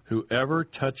 Whoever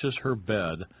touches her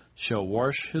bed shall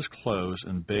wash his clothes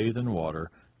and bathe in water,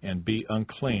 and be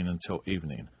unclean until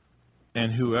evening.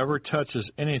 And whoever touches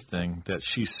anything that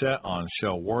she sat on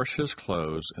shall wash his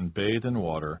clothes and bathe in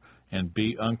water, and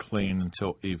be unclean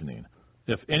until evening.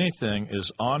 If anything is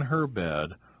on her bed,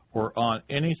 or on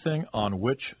anything on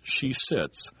which she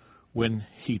sits, when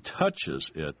he touches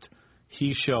it,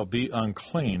 he shall be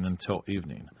unclean until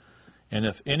evening. And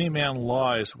if any man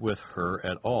lies with her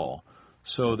at all,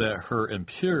 so that her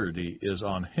impurity is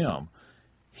on him,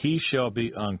 he shall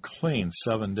be unclean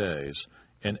 7 days,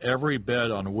 and every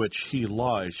bed on which he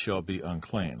lies shall be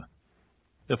unclean.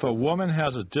 If a woman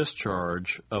has a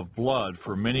discharge of blood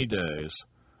for many days,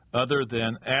 other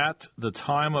than at the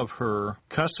time of her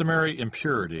customary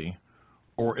impurity,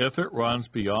 or if it runs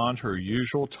beyond her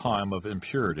usual time of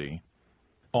impurity,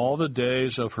 all the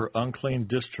days of her unclean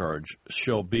discharge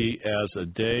shall be as the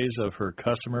days of her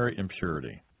customary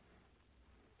impurity.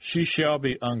 She shall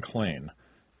be unclean.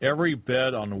 Every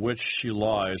bed on which she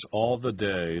lies all the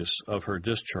days of her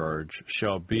discharge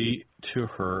shall be to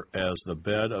her as the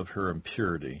bed of her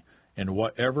impurity, and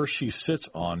whatever she sits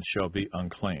on shall be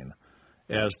unclean,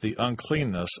 as the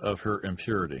uncleanness of her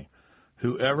impurity.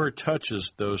 Whoever touches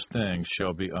those things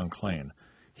shall be unclean.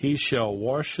 He shall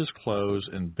wash his clothes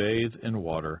and bathe in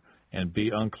water, and be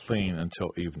unclean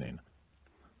until evening.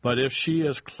 But if she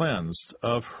is cleansed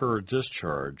of her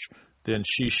discharge, then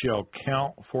she shall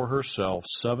count for herself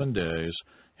 7 days,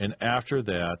 and after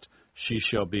that she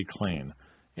shall be clean.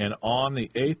 And on the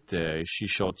 8th day she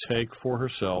shall take for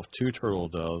herself 2 turtle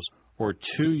doves or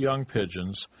 2 young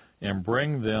pigeons, and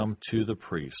bring them to the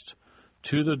priest,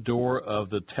 to the door of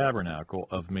the tabernacle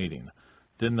of meeting.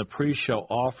 Then the priest shall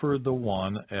offer the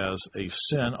one as a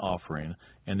sin offering,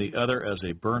 and the other as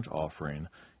a burnt offering,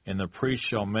 and the priest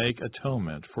shall make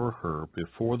atonement for her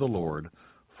before the Lord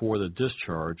for the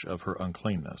discharge of her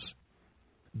uncleanness.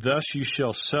 Thus you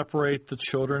shall separate the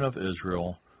children of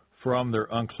Israel from their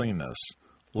uncleanness,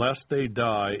 lest they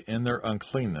die in their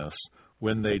uncleanness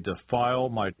when they defile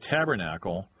my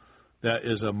tabernacle that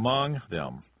is among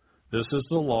them. This is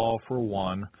the law for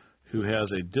one who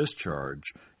has a discharge,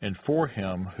 and for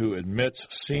him who admits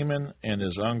semen and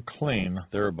is unclean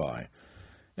thereby,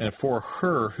 and for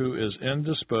her who is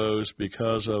indisposed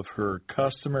because of her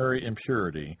customary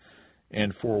impurity,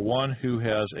 and for one who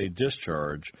has a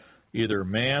discharge, either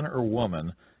man or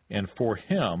woman, and for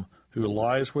him who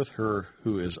lies with her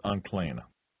who is unclean.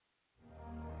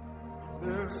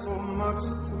 There's so much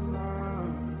to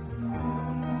learn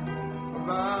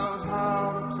about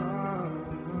how to turn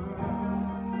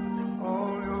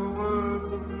all your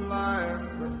words of life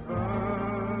that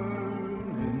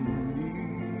burn in me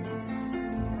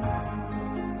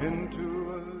into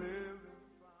a living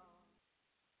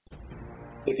sound.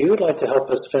 If you would like to help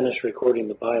us finish recording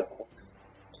the Bible,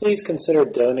 please consider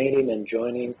donating and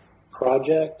joining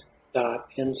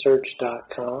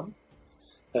project.nsearch.com.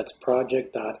 That's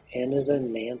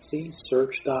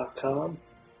project.n-as-in-Nancy-search.com,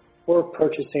 or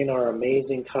purchasing our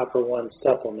amazing Copper One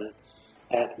supplement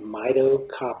at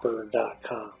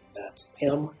mitocopper.com. That's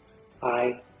M-I-T-O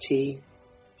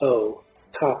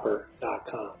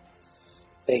copper.com.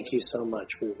 Thank you so much.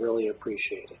 We really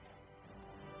appreciate it.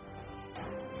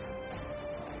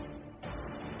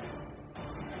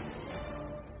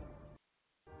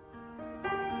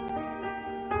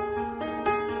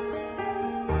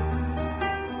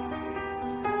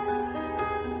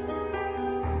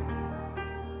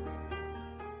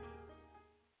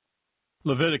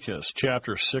 Leviticus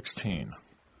chapter 16.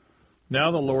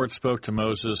 Now the Lord spoke to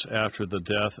Moses after the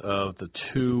death of the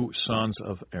 2 sons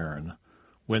of Aaron,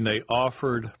 when they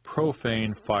offered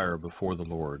profane fire before the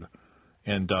Lord,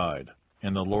 and died.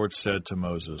 And the Lord said to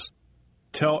Moses,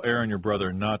 Tell Aaron your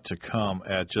brother not to come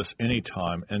at just any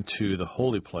time into the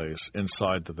holy place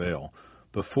inside the veil,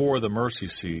 before the mercy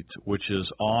seat which is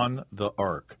on the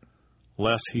ark,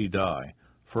 lest he die,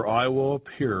 for I will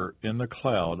appear in the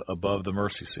cloud above the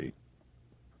mercy seat.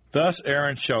 Thus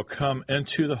Aaron shall come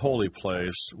into the holy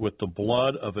place with the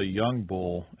blood of a young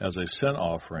bull as a sin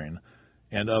offering,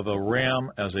 and of a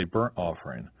ram as a burnt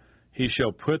offering. He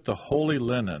shall put the holy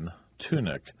linen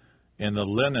tunic and the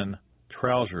linen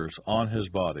trousers on his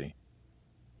body.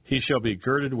 He shall be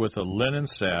girded with a linen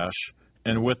sash,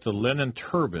 and with the linen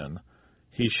turban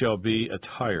he shall be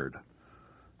attired.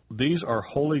 These are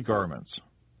holy garments.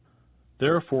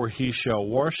 Therefore he shall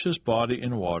wash his body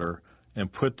in water,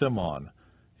 and put them on.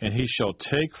 And he shall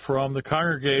take from the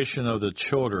congregation of the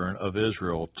children of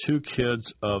Israel 2 kids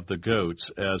of the goats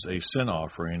as a sin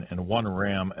offering, and 1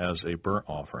 ram as a burnt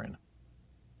offering.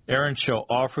 Aaron shall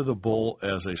offer the bull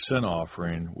as a sin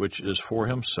offering, which is for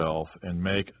himself, and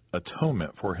make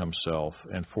atonement for himself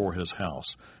and for his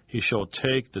house. He shall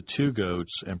take the 2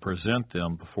 goats and present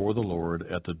them before the Lord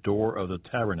at the door of the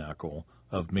tabernacle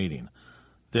of meeting.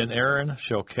 Then Aaron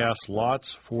shall cast lots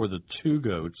for the 2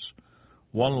 goats,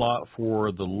 1 lot for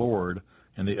the Lord,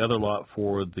 and the other lot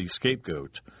for the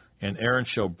scapegoat. And Aaron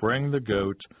shall bring the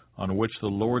goat on which the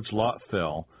Lord's lot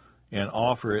fell, and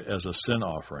offer it as a sin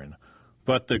offering.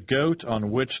 But the goat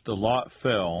on which the lot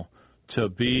fell to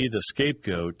be the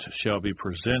scapegoat shall be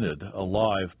presented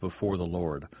alive before the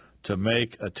Lord, to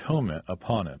make atonement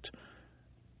upon it,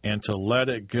 and to let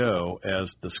it go as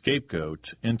the scapegoat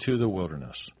into the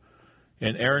wilderness.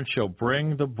 And Aaron shall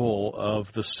bring the bull of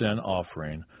the sin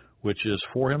offering, which is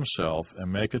for himself,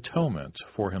 and make atonement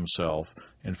for himself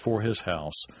and for his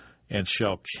house, and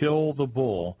shall kill the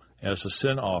bull as a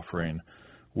sin offering,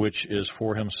 which is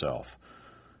for himself.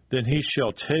 Then he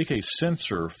shall take a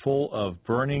censer full of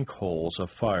burning coals of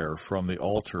fire from the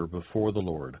altar before the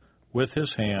Lord, with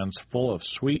his hands full of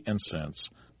sweet incense,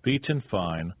 beaten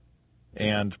fine,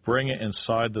 and bring it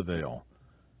inside the veil.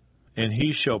 And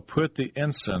he shall put the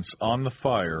incense on the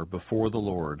fire before the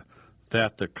Lord,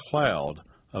 that the cloud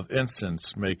of incense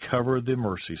may cover the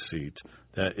mercy seat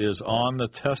that is on the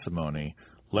testimony,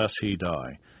 lest he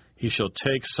die. He shall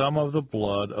take some of the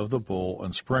blood of the bull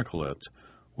and sprinkle it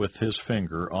with his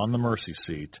finger on the mercy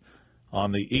seat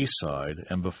on the east side,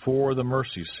 and before the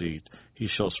mercy seat he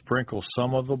shall sprinkle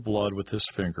some of the blood with his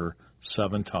finger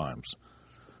 7 times.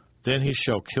 Then he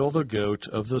shall kill the goat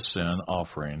of the sin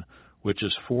offering, which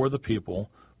is for the people,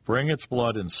 bring its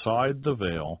blood inside the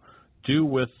veil, do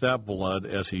with that blood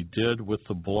as he did with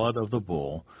the blood of the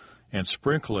bull, and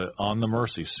sprinkle it on the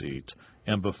mercy seat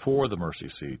and before the mercy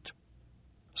seat.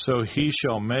 So he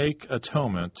shall make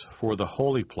atonement for the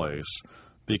holy place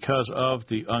because of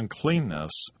the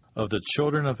uncleanness of the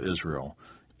children of Israel,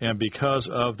 and because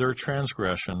of their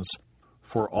transgressions,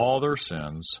 for all their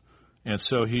sins, and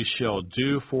so he shall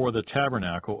do for the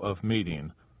tabernacle of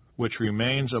meeting, which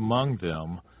remains among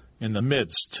them in the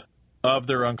midst of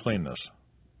their uncleanness.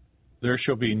 There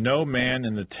shall be no man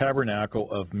in the tabernacle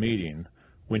of meeting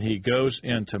when he goes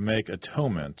in to make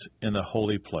atonement in the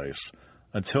holy place,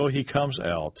 until he comes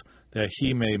out, that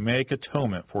he may make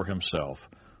atonement for himself,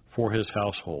 for his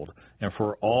household, and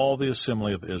for all the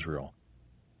assembly of Israel.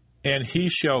 And he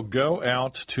shall go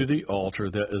out to the altar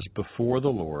that is before the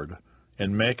Lord,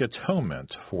 and make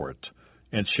atonement for it,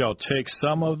 and shall take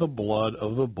some of the blood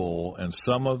of the bull and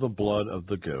some of the blood of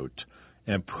the goat,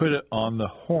 and put it on the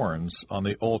horns on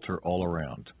the altar all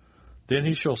around. Then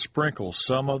he shall sprinkle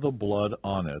some of the blood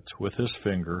on it with his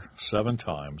finger 7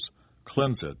 times,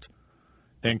 cleanse it,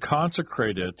 and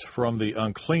consecrate it from the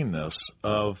uncleanness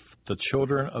of the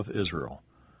children of Israel.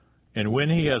 And when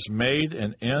he has made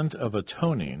an end of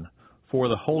atoning for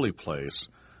the holy place,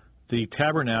 the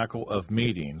tabernacle of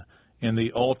meeting, and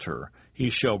the altar,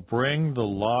 he shall bring the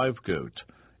live goat.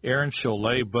 Aaron shall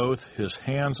lay both his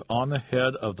hands on the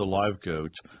head of the live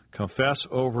goat, confess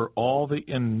over all the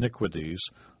iniquities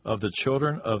of the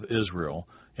children of Israel,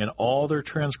 and all their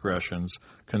transgressions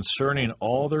concerning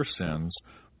all their sins,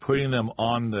 putting them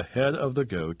on the head of the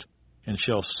goat, and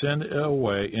shall send it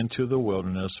away into the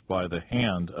wilderness by the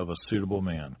hand of a suitable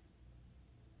man.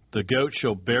 The goat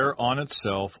shall bear on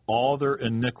itself all their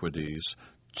iniquities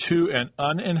to an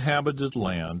uninhabited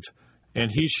land,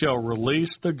 and he shall release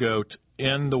the goat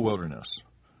in the wilderness.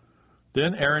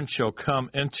 Then Aaron shall come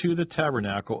into the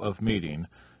tabernacle of meeting,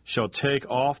 shall take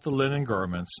off the linen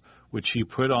garments which he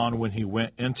put on when he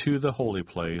went into the holy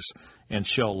place, and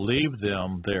shall leave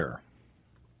them there.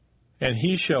 And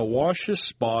he shall wash his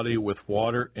body with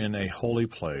water in a holy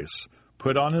place,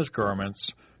 put on his garments,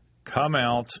 come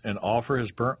out and offer his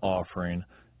burnt offering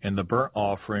and the burnt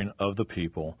offering of the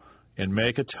people, and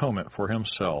make atonement for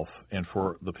himself and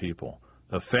for the people.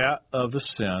 The fat of the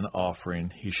sin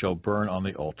offering he shall burn on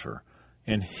the altar.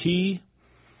 And he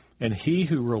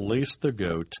who released the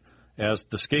goat as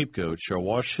the scapegoat shall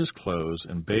wash his clothes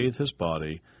and bathe his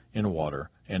body in water,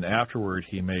 and afterward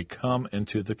he may come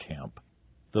into the camp.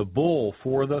 The bull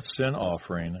for the sin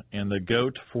offering and the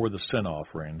goat for the sin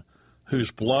offering, whose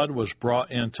blood was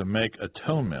brought in to make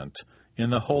atonement in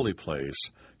the holy place,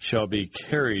 shall be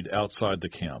carried outside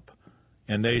the camp.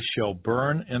 And they shall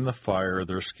burn in the fire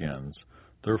their skins,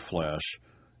 their flesh,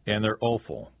 and their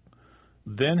offal.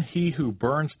 Then he who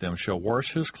burns them shall wash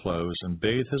his clothes and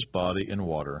bathe his body in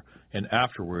water, and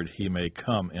afterward he may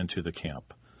come into the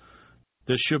camp.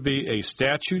 This shall be a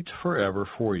statute forever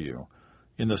for you.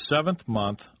 In the 7th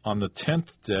month, on the 10th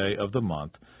day of the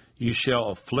month, you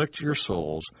shall afflict your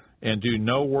souls, and do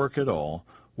no work at all,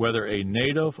 whether a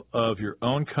native of your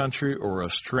own country or a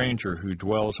stranger who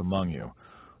dwells among you.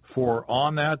 For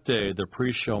on that day the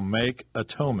priest shall make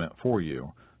atonement for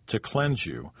you, to cleanse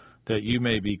you, that you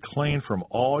may be clean from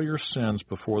all your sins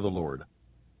before the Lord.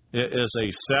 It is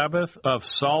a Sabbath of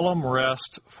solemn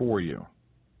rest for you,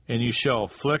 and you shall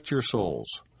afflict your souls.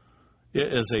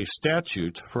 It is a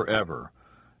statute forever.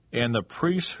 And the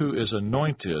priest who is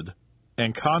anointed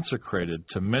and consecrated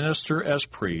to minister as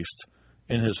priest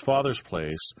in his father's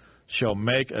place shall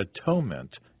make atonement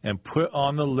and put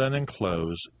on the linen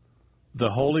clothes, the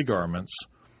holy garments.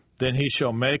 Then he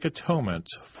shall make atonement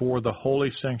for the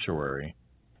holy sanctuary,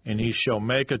 and he shall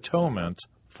make atonement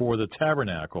for the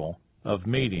tabernacle of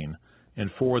meeting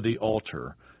and for the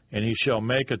altar, and he shall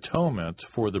make atonement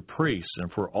for the priests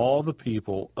and for all the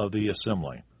people of the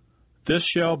assembly. This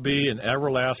shall be an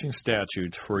everlasting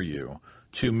statute for you,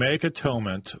 to make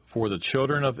atonement for the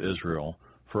children of Israel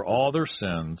for all their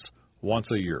sins once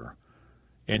a year.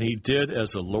 And he did as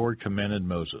the Lord commanded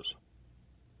Moses.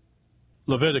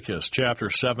 Leviticus chapter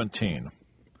 17.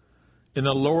 And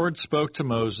the Lord spoke to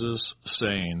Moses,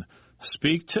 saying,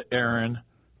 Speak to Aaron,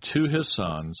 to his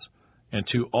sons, and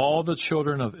to all the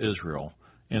children of Israel,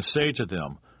 and say to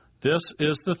them, This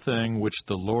is the thing which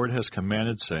the Lord has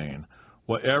commanded, saying,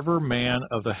 Whatever man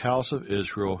of the house of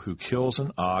Israel who kills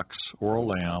an ox or a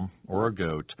lamb or a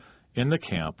goat in the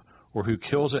camp, or who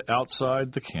kills it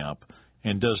outside the camp,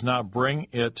 and does not bring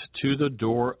it to the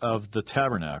door of the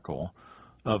tabernacle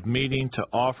of meeting to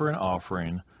offer an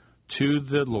offering to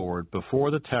the Lord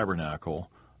before the tabernacle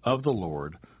of the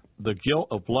Lord, the guilt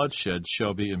of bloodshed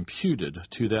shall be imputed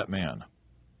to that man.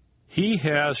 He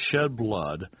has shed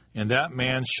blood, and that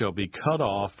man shall be cut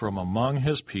off from among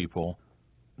his people,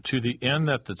 to the end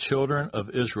that the children of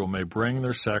Israel may bring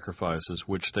their sacrifices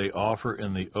which they offer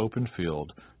in the open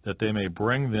field, that they may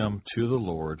bring them to the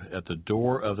Lord at the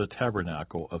door of the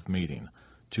tabernacle of meeting,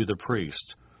 to the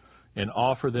priest, and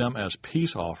offer them as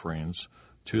peace offerings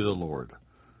to the Lord.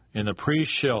 And the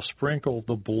priest shall sprinkle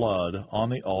the blood on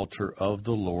the altar of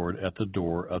the Lord at the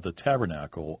door of the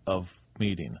tabernacle of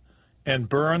meeting, and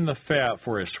burn the fat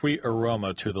for a sweet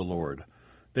aroma to the Lord.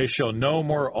 They shall no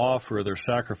more offer their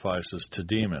sacrifices to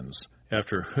demons,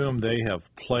 after whom they have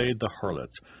played the harlot.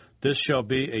 This shall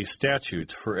be a statute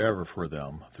forever for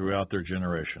them throughout their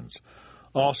generations.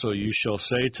 Also you shall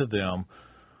say to them,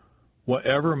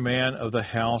 whatever man of the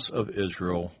house of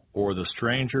Israel, or the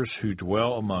strangers who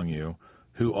dwell among you,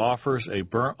 who offers a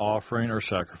burnt offering or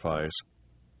sacrifice,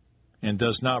 and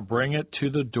does not bring it to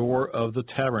the door of the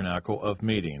tabernacle of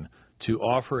meeting, to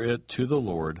offer it to the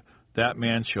Lord, that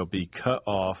man shall be cut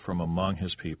off from among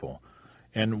his people.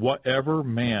 And whatever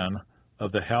man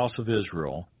of the house of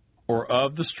Israel, or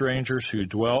of the strangers who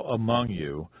dwell among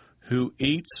you, who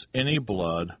eats any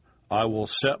blood, I will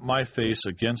set my face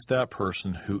against that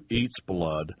person who eats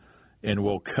blood, and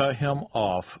will cut him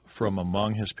off from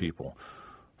among his people.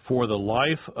 For the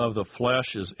life of the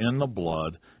flesh is in the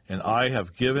blood, and I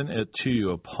have given it to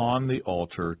you upon the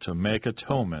altar to make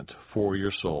atonement for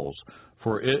your souls.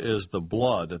 For it is the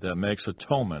blood that makes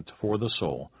atonement for the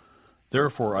soul.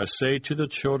 Therefore I say to the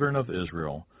children of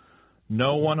Israel,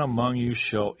 no one among you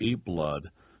shall eat blood,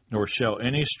 nor shall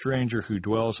any stranger who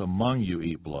dwells among you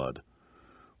eat blood.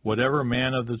 Whatever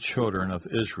man of the children of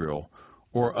Israel,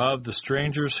 or of the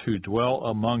strangers who dwell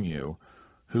among you,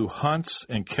 who hunts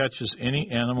and catches any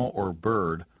animal or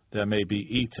bird that may be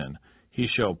eaten, he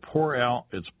shall pour out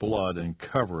its blood and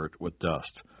cover it with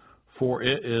dust. For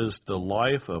it is the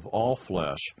life of all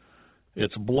flesh.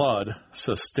 Its blood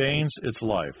sustains its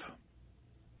life.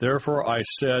 Therefore I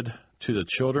said to the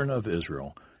children of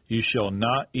Israel, you shall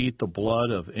not eat the blood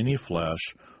of any flesh,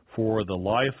 for the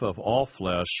life of all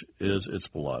flesh is its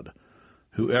blood.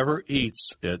 Whoever eats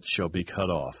it shall be cut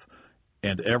off.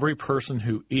 And every person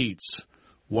who eats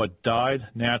what died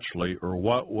naturally or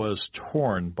what was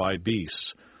torn by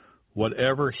beasts,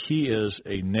 whatever he is,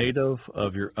 a native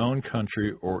of your own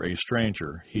country or a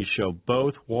stranger, he shall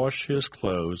both wash his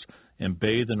clothes and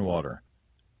bathe in water,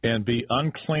 and be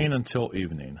unclean until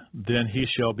evening. Then he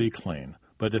shall be clean.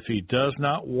 But if he does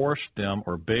not wash them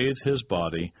or bathe his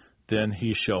body, then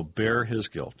he shall bear his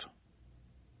guilt.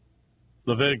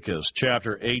 Leviticus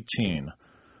chapter 18.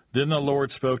 Then the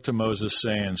Lord spoke to Moses,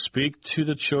 saying, speak to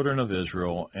the children of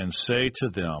Israel, and say to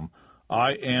them,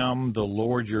 I am the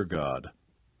Lord your God.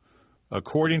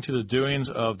 According to the doings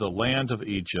of the land of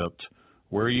Egypt,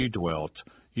 where you dwelt,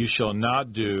 you shall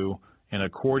not do, and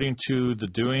according to the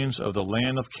doings of the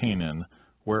land of Canaan,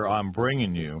 where I am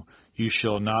bringing you, you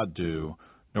shall not do,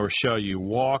 nor shall you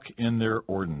walk in their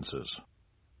ordinances.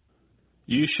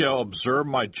 You shall observe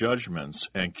my judgments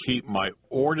and keep my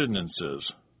ordinances,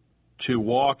 to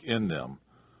walk in them.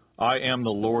 I am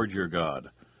the Lord your God.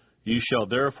 You shall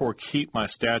therefore keep my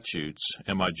statutes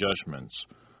and my judgments,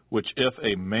 which if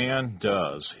a man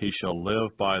does, he shall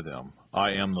live by them.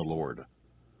 I am the Lord.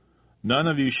 None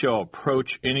of you shall approach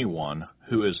anyone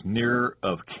who is near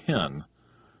of kin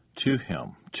to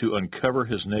him to uncover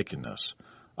his nakedness.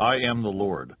 I am the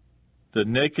Lord. The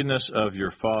nakedness of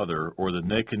your father or the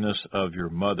nakedness of your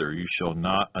mother you shall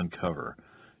not uncover.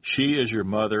 She is your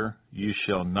mother, you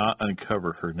shall not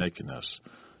uncover her nakedness.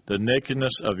 The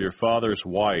nakedness of your father's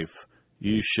wife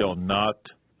you shall not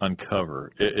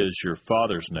uncover. It is your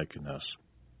father's nakedness.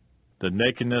 The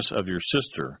nakedness of your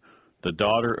sister, the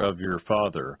daughter of your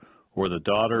father, or the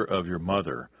daughter of your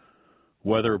mother,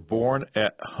 whether born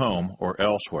at home or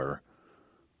elsewhere,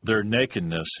 their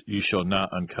nakedness you shall not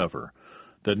uncover.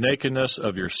 The nakedness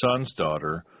of your son's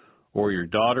daughter, or your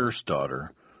daughter's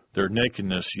daughter, their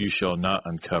nakedness you shall not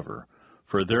uncover,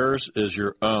 for theirs is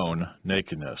your own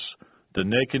nakedness. The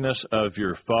nakedness of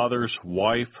your father's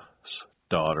wife's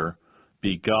daughter,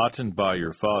 begotten by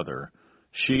your father,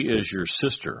 she is your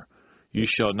sister. You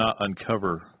shall not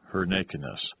uncover her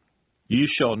nakedness. You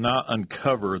shall not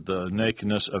uncover the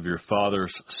nakedness of your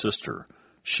father's sister.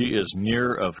 She is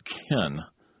near of kin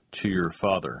to your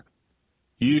father.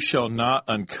 You shall not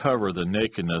uncover the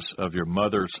nakedness of your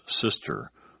mother's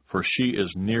sister, for she is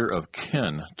near of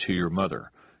kin to your mother.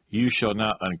 You shall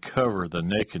not uncover the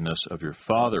nakedness of your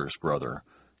father's brother.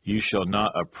 You shall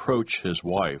not approach his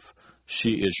wife. She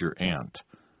is your aunt.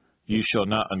 You shall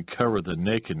not uncover the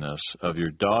nakedness of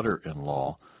your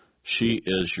daughter-in-law. She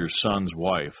is your son's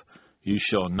wife. You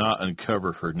shall not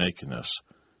uncover her nakedness.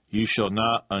 You shall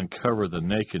not uncover the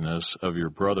nakedness of your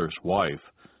brother's wife.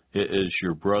 It is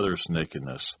your brother's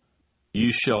nakedness.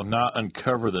 You shall not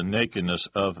uncover the nakedness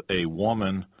of a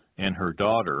woman and her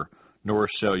daughter, nor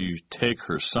shall you take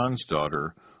her son's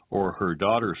daughter or her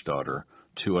daughter's daughter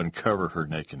to uncover her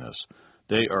nakedness.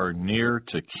 They are near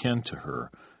to kin to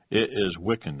her. It is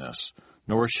wickedness.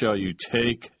 Nor shall you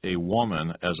take a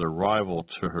woman as a rival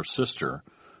to her sister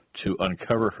to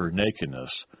uncover her nakedness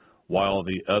while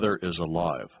the other is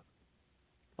alive.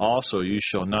 Also, you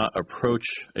shall not approach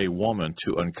a woman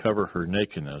to uncover her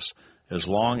nakedness as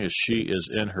long as she is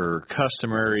in her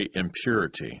customary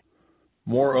impurity.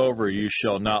 Moreover, you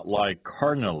shall not lie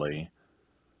carnally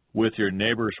with your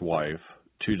neighbor's wife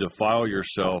to defile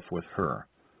yourself with her.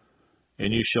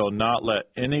 And you shall not let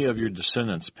any of your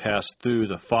descendants pass through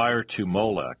the fire to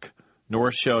Molech,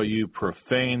 nor shall you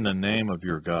profane the name of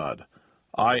your God.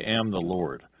 I am the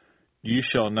Lord. You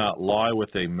shall not lie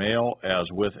with a male as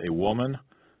with a woman.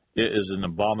 It is an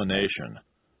abomination.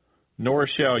 Nor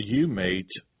shall you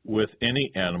mate with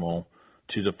any animal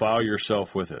to defile yourself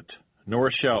with it.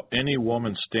 Nor shall any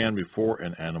woman stand before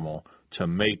an animal to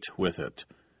mate with it.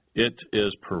 It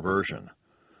is perversion.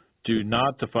 Do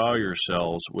not defile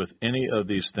yourselves with any of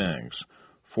these things,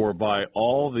 for by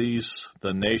all these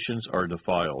the nations are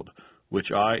defiled,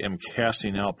 which I am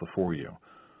casting out before you.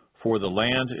 For the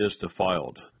land is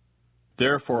defiled.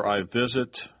 Therefore I visit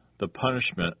the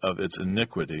punishment of its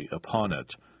iniquity upon it,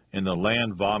 and the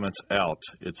land vomits out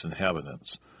its inhabitants.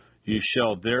 You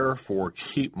shall therefore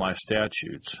keep my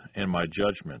statutes and my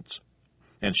judgments,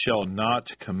 and shall not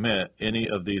commit any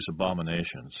of these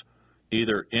abominations,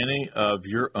 either any of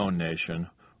your own nation,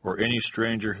 or any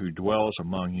stranger who dwells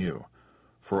among you.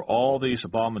 For all these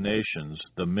abominations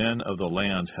the men of the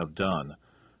land have done,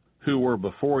 who were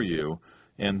before you,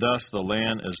 and thus the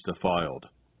land is defiled.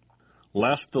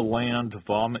 Lest the land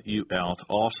vomit you out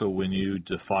also when you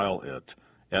defile it,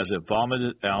 as it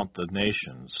vomited out the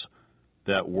nations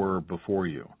that were before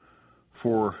you.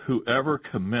 For whoever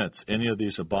commits any of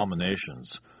these abominations,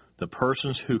 the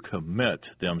persons who commit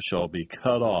them shall be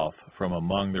cut off from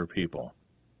among their people.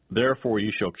 Therefore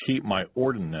you shall keep my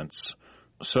ordinance,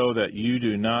 so that you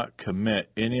do not commit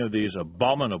any of these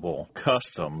abominable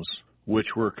customs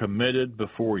which were committed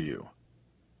before you,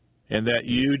 and that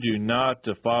you do not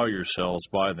defile yourselves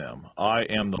by them. I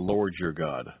am the Lord your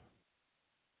God.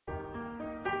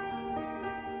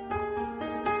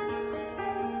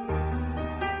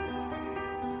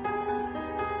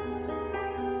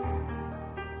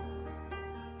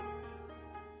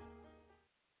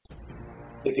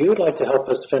 If you would like to help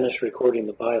us finish recording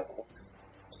the Bible,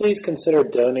 please consider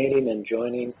donating and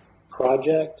joining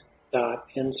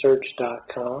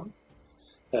project.nsearch.com.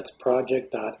 That's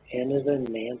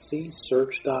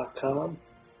project.n-as-in-Nancy-search.com,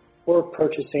 or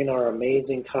purchasing our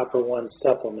amazing Copper One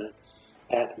supplement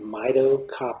at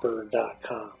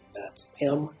mitocopper.com. That's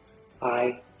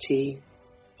M-I-T-O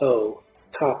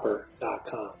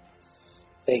copper.com.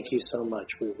 Thank you so much.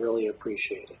 We really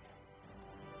appreciate it.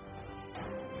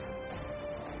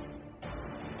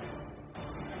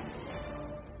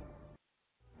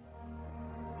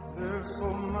 There's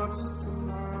so much to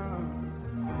learn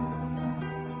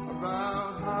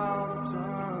about how to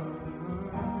turn.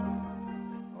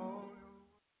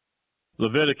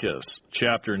 Leviticus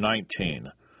chapter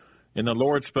 19. And the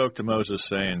Lord spoke to Moses,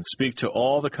 saying, Speak to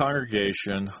all the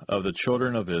congregation of the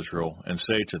children of Israel, and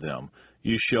say to them,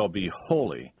 You shall be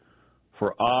holy,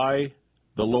 for I,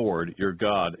 the Lord your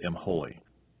God, am holy.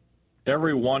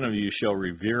 Every one of you shall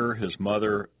revere his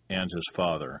mother and his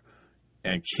father,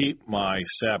 and keep my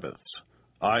Sabbaths.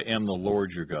 I am the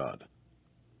Lord your God.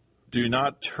 Do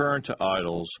not turn to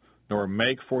idols, nor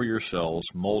make for yourselves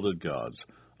molded gods.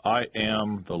 I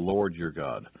am the Lord your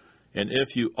God. And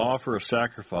if you offer a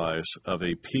sacrifice of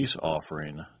a peace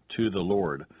offering to the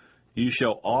Lord, you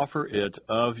shall offer it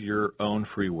of your own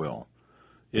free will.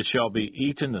 It shall be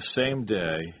eaten the same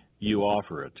day you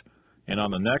offer it, and on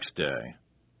the next day.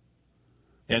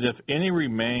 And if any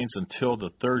remains until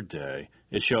the third day,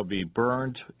 it shall be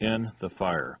burned in the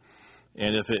fire.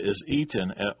 And if it is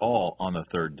eaten at all on the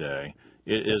third day,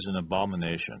 it is an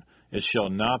abomination. It shall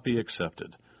not be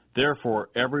accepted. Therefore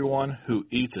everyone who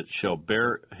eats it shall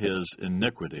bear his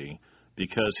iniquity,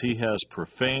 because he has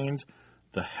profaned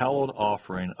the hallowed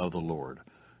offering of the Lord.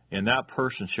 And that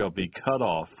person shall be cut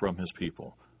off from his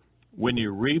people. When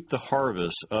you reap the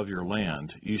harvest of your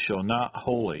land, you shall not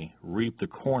wholly reap the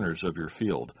corners of your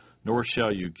field, nor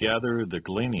shall you gather the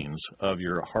gleanings of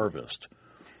your harvest.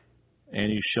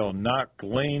 And you shall not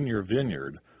glean your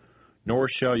vineyard, nor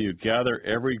shall you gather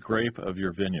every grape of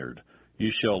your vineyard.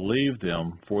 You shall leave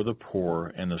them for the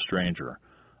poor and the stranger.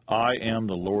 I am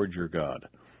the Lord your God.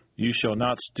 You shall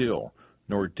not steal,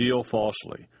 nor deal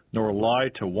falsely, nor lie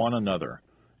to one another.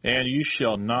 And you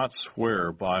shall not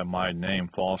swear by my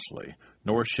name falsely,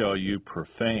 nor shall you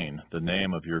profane the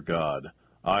name of your God.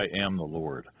 I am the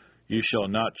Lord. You shall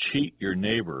not cheat your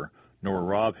neighbor, nor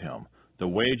rob him. The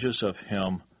wages of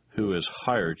him who is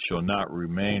hired shall not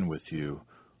remain with you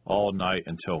all night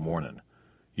until morning.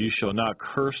 You shall not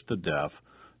curse the deaf,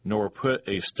 nor put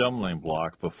a stumbling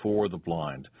block before the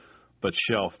blind, but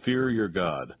shall fear your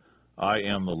God. I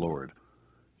am the Lord.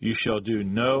 You shall do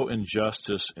no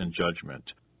injustice in judgment.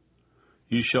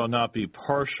 You shall not be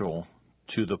partial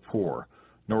to the poor,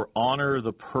 nor honor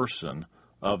the person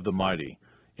of the mighty.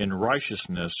 In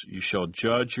righteousness you shall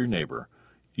judge your neighbor.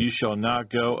 You shall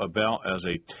not go about as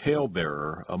a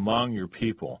talebearer among your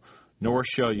people, nor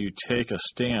shall you take a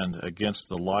stand against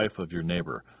the life of your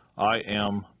neighbor. I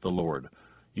am the Lord.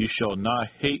 You shall not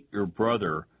hate your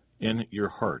brother in your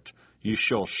heart. You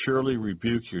shall surely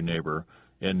rebuke your neighbor,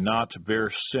 and not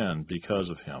bear sin because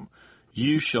of him.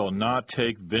 You shall not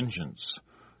take vengeance,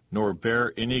 nor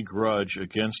bear any grudge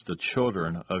against the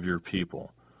children of your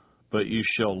people, but you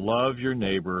shall love your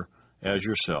neighbor as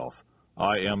yourself.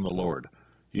 I am the Lord.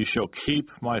 You shall keep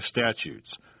my statutes.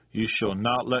 You shall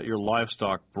not let your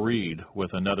livestock breed with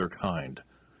another kind.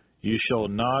 You shall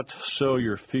not sow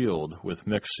your field with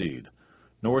mixed seed,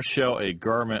 nor shall a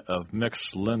garment of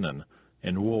mixed linen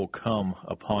and wool come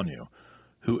upon you.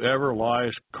 Whoever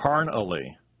lies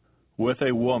carnally with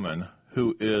a woman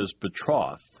who is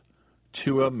betrothed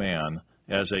to a man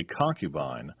as a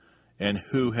concubine, and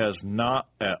who has not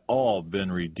at all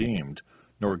been redeemed,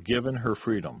 nor given her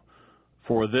freedom.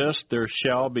 For this there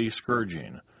shall be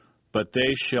scourging, but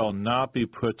they shall not be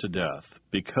put to death,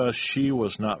 because she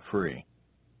was not free.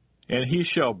 And he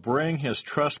shall bring his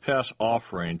trespass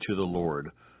offering to the Lord,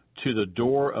 to the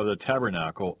door of the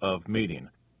tabernacle of meeting,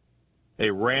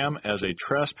 a ram as a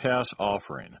trespass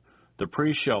offering. The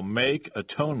priest shall make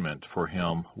atonement for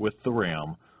him with the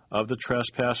ram of the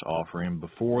trespass offering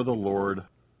before the Lord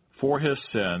for his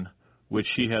sin which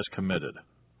he has committed.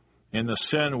 And the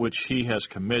sin which he has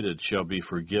committed shall be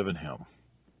forgiven him.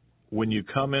 When you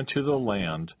come into the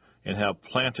land and have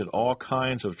planted all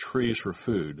kinds of trees for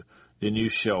food, then you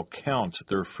shall count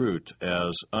their fruit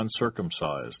as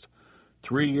uncircumcised.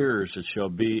 3 years it shall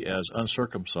be as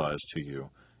uncircumcised to you.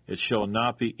 It shall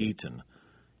not be eaten.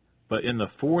 But in the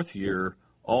 4th year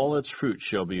all its fruit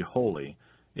shall be holy,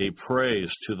 a praise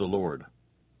to the Lord.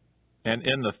 And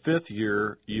in the 5th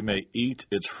year you may eat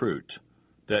its fruit,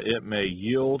 that it may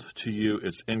yield to you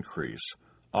its increase.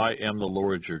 I am the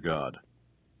Lord your God.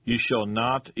 You shall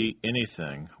not eat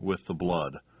anything with the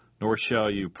blood, nor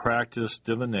shall you practice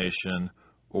divination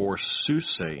or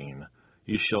soothsaying.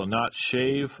 You shall not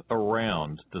shave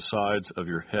around the sides of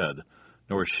your head,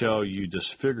 nor shall you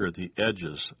disfigure the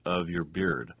edges of your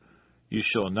beard. You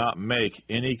shall not make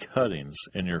any cuttings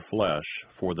in your flesh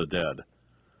for the dead,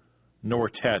 nor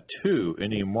tattoo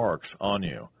any marks on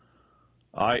you.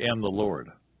 I am the Lord.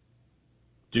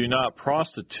 Do not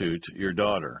prostitute your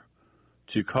daughter,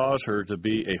 to cause her to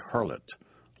be a harlot,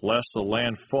 lest the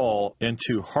land fall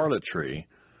into harlotry,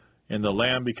 and the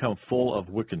land become full of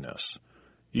wickedness.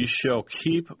 You shall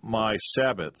keep my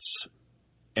Sabbaths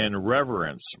and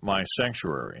reverence my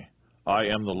sanctuary. I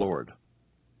am the Lord.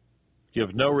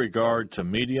 Give no regard to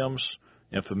mediums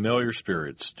and familiar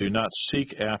spirits. Do not seek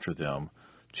after them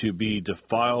to be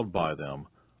defiled by them.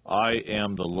 I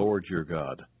am the Lord your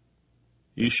God.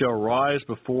 You shall rise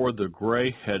before the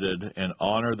gray-headed and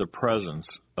honor the presence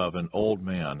of an old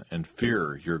man and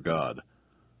fear your God.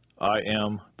 I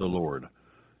am the Lord.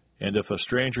 And if a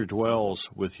stranger dwells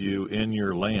with you in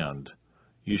your land,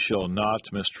 you shall not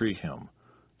mistreat him.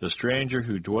 The stranger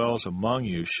who dwells among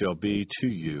you shall be to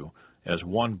you as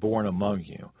one born among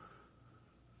you,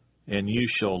 and you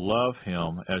shall love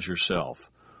him as yourself.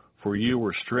 For you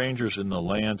were strangers in the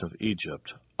land of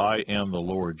Egypt. I am the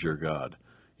Lord your God.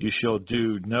 You shall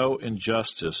do no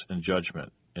injustice in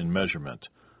judgment, in measurement,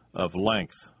 of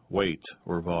length, weight,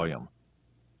 or volume.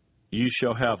 You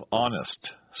shall have honest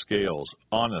scales,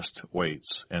 honest weights,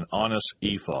 an honest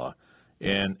ephah,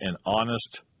 and an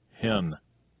honest hin.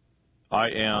 I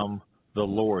am the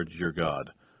Lord your God,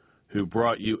 who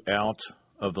brought you out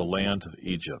of the land of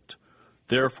Egypt.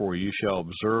 Therefore you shall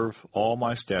observe all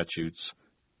my statutes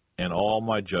and all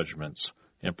my judgments,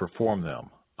 and perform them.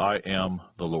 I am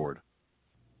the Lord.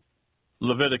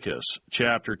 Leviticus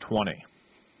chapter 20.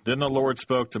 Then the Lord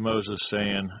spoke to Moses,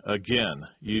 saying, Again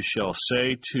you shall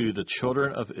say to the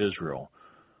children of Israel,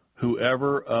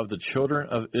 Whoever of the children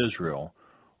of Israel,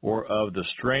 or of the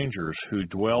strangers who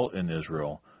dwell in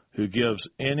Israel, who gives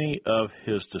any of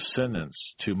his descendants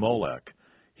to Molech,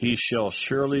 he shall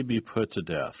surely be put to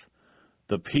death.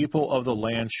 The people of the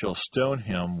land shall stone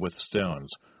him with stones.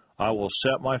 I will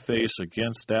set my face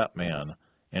against that man,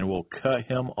 and will cut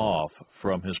him off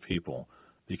from his people,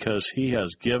 because he has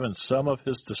given some of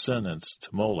his descendants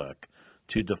to Molech,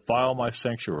 to defile my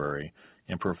sanctuary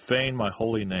and profane my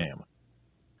holy name.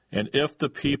 And if the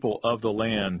people of the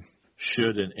land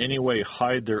should in any way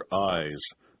hide their eyes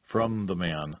from the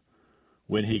man,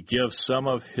 when he gives some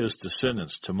of his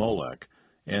descendants to Molech,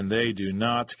 and they do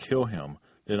not kill him,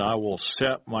 then I will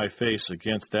set my face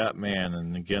against that man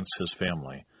and against his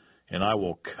family, and I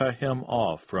will cut him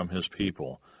off from his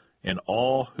people, and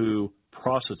all who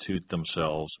prostitute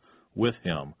themselves with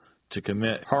him to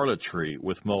commit harlotry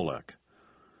with Molech.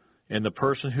 And the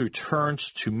person who turns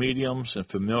to mediums and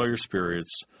familiar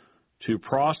spirits to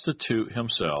prostitute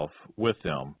himself with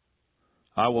them,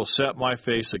 I will set my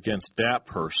face against that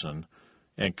person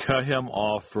and cut him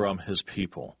off from his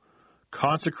people.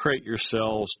 Consecrate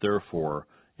yourselves, therefore,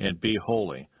 and be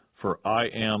holy, for I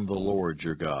am the Lord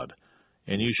your God.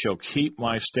 And you shall keep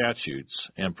my statutes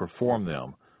and perform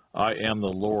them. I am the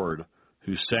Lord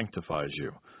who sanctifies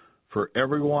you. For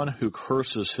everyone who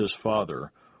curses his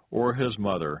father or his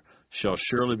mother shall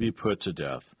surely be put to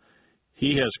death.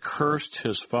 He has cursed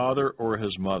his father or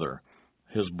his mother.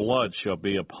 His blood shall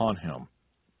be upon him.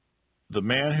 The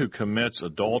man who commits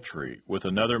adultery with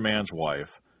another man's wife,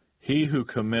 he who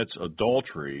commits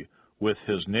adultery with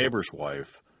his neighbor's wife,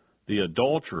 the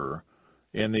adulterer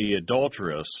and the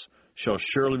adulteress shall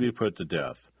surely be put to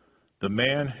death. The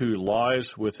man who lies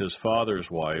with his father's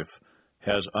wife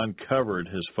has uncovered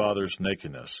his father's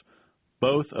nakedness.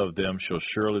 Both of them shall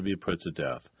surely be put to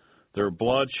death. Their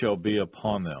blood shall be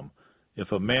upon them.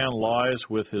 If a man lies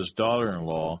with his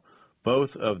daughter-in-law, both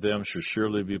of them shall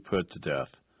surely be put to death.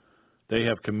 They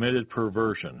have committed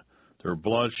perversion. Their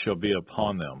blood shall be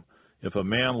upon them. If a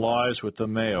man lies with a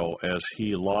male as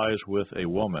he lies with a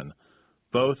woman,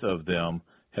 both of them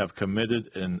have committed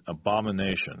an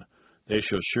abomination. They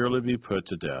shall surely be put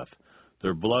to death.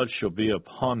 Their blood shall be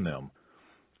upon them.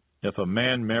 If a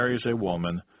man marries a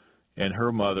woman and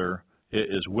her mother, it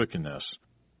is wickedness.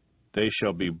 They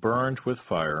shall be burned with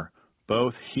fire,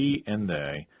 both he and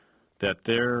they, that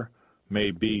there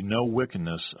may be no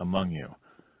wickedness among you.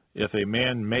 If a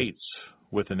man mates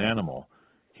with an animal,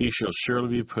 he shall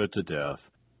surely be put to death,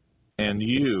 and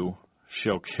you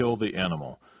shall kill the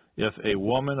animal. If a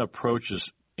woman approaches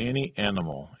any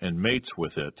animal and mates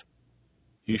with it,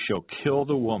 you shall kill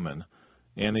the woman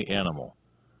and the animal.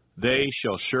 They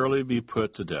shall surely be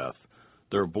put to death.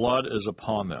 Their blood is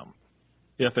upon them.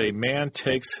 If a man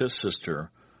takes his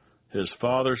sister, his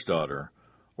father's daughter,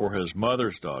 or his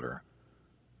mother's daughter,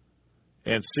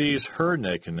 and sees her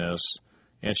nakedness,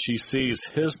 and she sees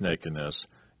his nakedness,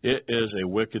 it is a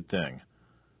wicked thing,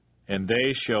 and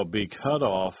they shall be cut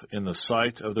off in the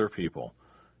sight of their people.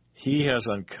 He has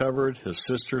uncovered his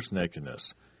sister's nakedness.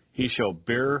 He shall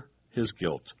bear his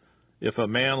guilt. If a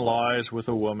man lies with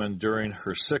a woman during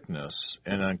her sickness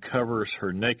and uncovers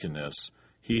her nakedness,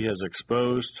 he has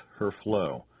exposed her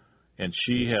flow, and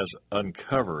she has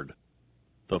uncovered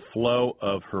the flow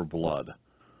of her blood.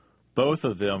 Both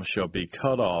of them shall be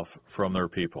cut off from their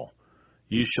people.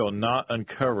 You shall not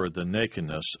uncover the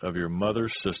nakedness of your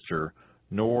mother's sister,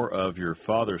 nor of your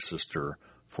father's sister,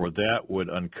 for that would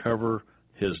uncover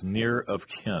his near of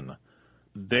kin.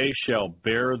 They shall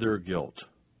bear their guilt.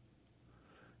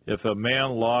 If a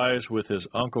man lies with his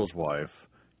uncle's wife,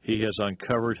 he has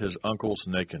uncovered his uncle's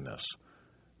nakedness.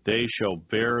 They shall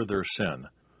bear their sin.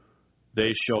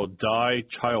 They shall die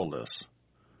childless.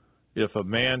 If a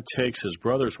man takes his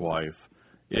brother's wife,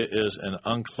 it is an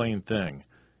unclean thing.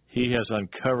 He has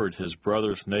uncovered his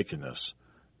brother's nakedness.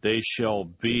 They shall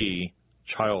be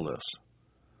childless.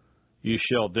 You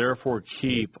shall therefore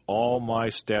keep all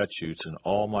my statutes and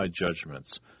all my judgments,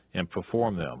 and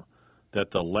perform them, that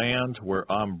the land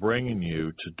where I'm bringing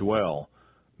you to dwell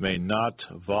may not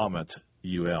vomit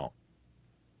you out.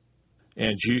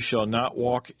 And you shall not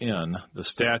walk in the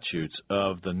statutes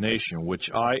of the nation which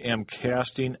I am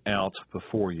casting out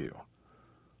before you.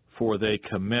 For they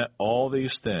commit all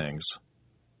these things,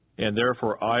 and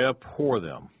therefore I abhor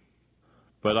them.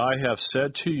 But I have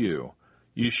said to you,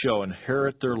 you shall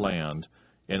inherit their land,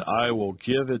 and I will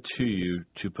give it to you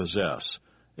to possess,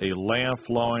 a land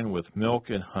flowing with milk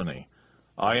and honey.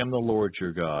 I am the Lord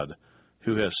your God,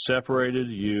 who has separated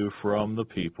you from the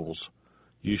peoples.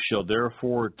 You shall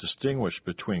therefore distinguish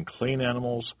between clean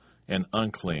animals and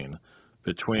unclean,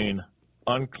 between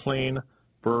unclean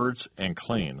birds and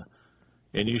clean.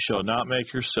 And you shall not make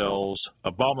yourselves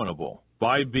abominable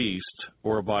by beast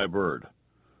or by bird,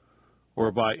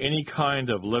 or by any kind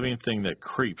of living thing that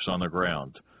creeps on the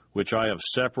ground, which I have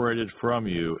separated from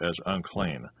you as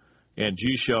unclean. And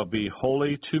you shall be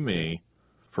holy to me,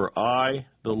 for I,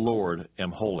 the Lord,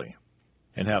 am holy,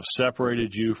 and have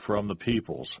separated you from the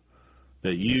peoples,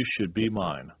 that you should be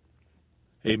mine.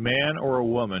 A man or a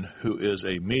woman who is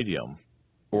a medium,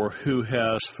 or who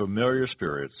has familiar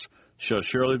spirits, shall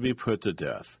surely be put to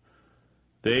death.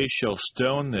 They shall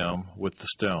stone them with the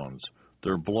stones.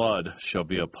 Their blood shall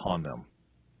be upon them.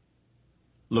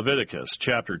 Leviticus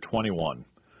chapter 21.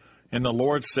 And the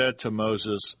Lord said to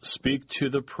Moses, Speak to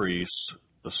the priests,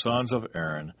 the sons of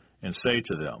Aaron, and say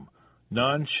to them,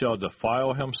 None shall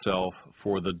defile himself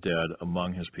for the dead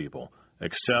among his people,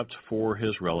 except for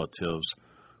his relatives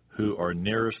who are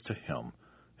nearest to him,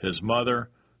 his mother,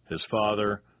 his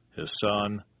father, his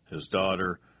son, his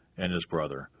daughter, and his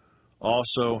brother.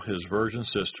 Also his virgin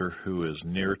sister who is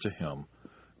near to him,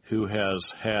 who has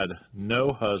had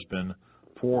no husband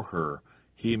for her,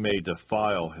 he may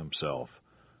defile himself.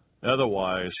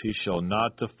 Otherwise he shall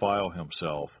not defile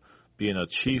himself, being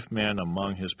a chief man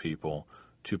among his people,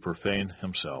 to profane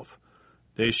himself.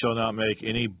 They shall not make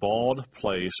any bald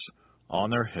place on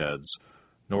their heads,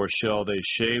 nor shall they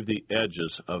shave the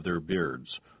edges of their beards,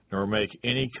 nor make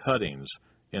any cuttings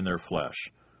in their flesh.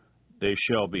 They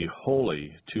shall be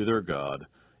holy to their God,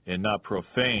 and not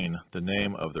profane the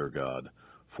name of their God,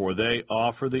 for they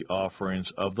offer the offerings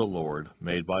of the Lord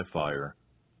made by fire,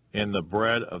 and the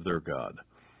bread of their God.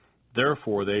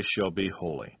 Therefore they shall be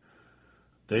holy.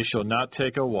 They shall not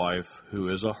take a wife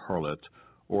who is a harlot,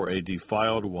 or a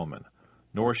defiled woman,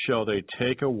 nor shall they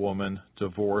take a woman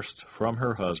divorced from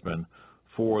her husband,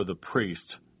 for the priest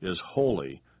is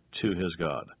holy to his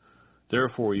God.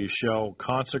 Therefore you shall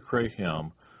consecrate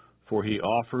him, for he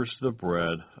offers the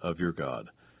bread of your God.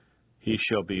 He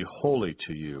shall be holy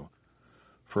to you.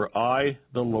 For I,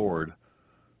 the Lord,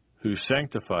 who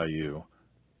sanctify you,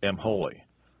 am holy.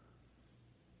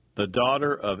 The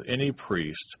daughter of any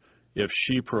priest, if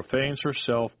she profanes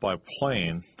herself by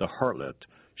playing the harlot,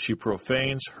 she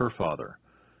profanes her father.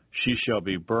 She shall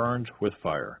be burned with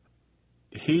fire.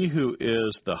 He who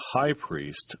is the high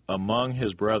priest among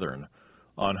his brethren,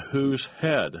 on whose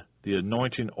head the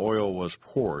anointing oil was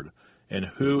poured, and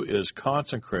who is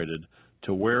consecrated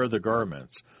to wear the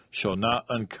garments, shall not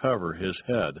uncover his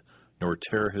head, nor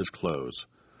tear his clothes.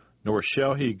 Nor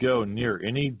shall he go near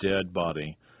any dead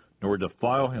body, nor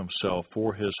defile himself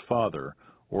for his father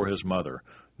or his mother,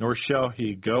 nor shall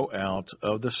he go out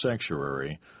of the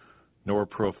sanctuary, nor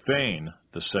profane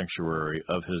the sanctuary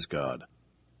of his God.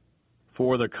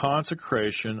 For the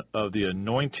consecration of the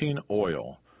anointing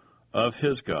oil of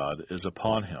his God is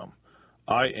upon him.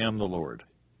 I am the Lord.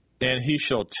 And he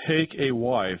shall take a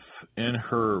wife in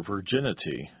her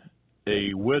virginity, a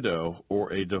widow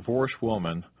or a divorced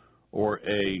woman, or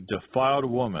a defiled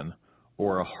woman,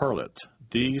 or a harlot.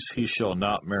 These he shall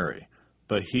not marry,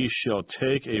 but he shall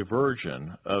take a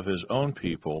virgin of his own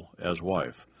people as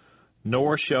wife.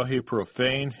 Nor shall he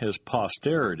profane his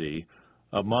posterity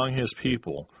among his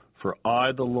people, for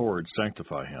I, the Lord,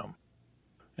 sanctify him.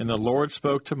 And the Lord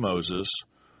spoke to Moses,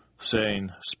 saying,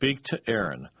 Speak to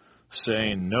Aaron,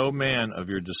 saying, No man of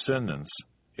your descendants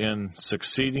in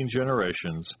succeeding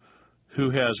generations who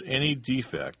has any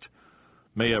defect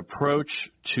may approach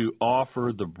to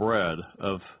offer the bread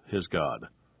of his God.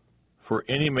 For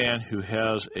any man who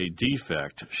has a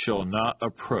defect shall not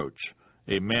approach,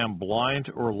 a man blind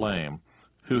or lame,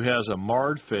 who has a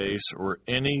marred face or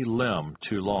any limb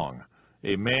too long,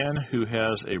 a man who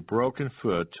has a broken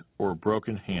foot or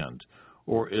broken hand,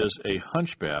 or is a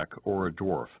hunchback or a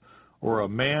dwarf, or a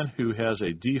man who has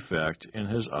a defect in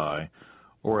his eye,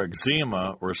 or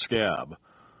eczema or scab,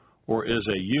 or is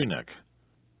a eunuch.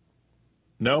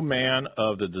 No man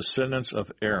of the descendants of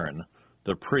Aaron,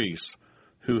 the priest,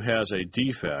 who has a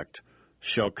defect,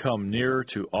 shall come near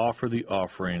to offer the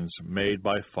offerings made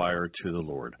by fire to the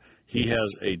Lord. He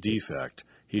has a defect.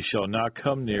 He shall not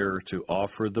come near to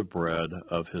offer the bread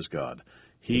of his God.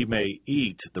 He may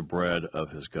eat the bread of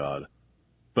his God,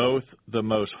 both the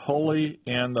most holy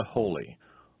and the holy.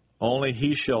 Only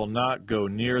he shall not go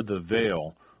near the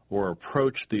veil or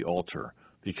approach the altar,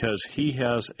 because he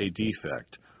has a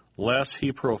defect, lest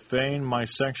he profane my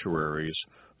sanctuaries,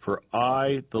 for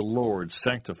I, the Lord,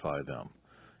 sanctify them.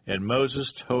 And Moses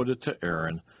told it to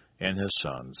Aaron and his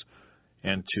sons,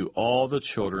 and to all the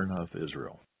children of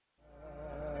Israel.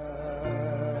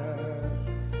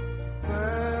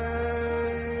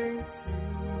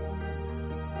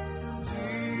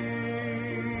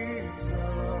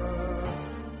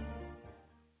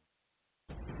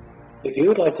 If you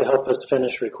would like to help us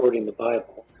finish recording the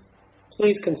Bible,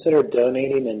 please consider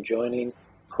donating and joining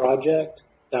Project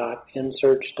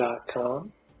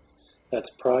project.nsearch.com. That's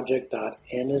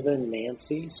project.n as in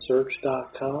Nancy,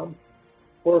 search.com,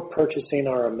 or purchasing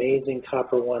our amazing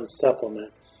Copper One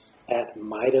supplement at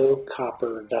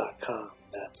mitocopper.com.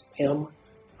 That's M-I-T-O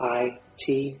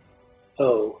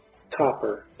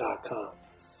copper.com.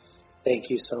 Thank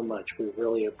you so much. We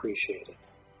really appreciate it.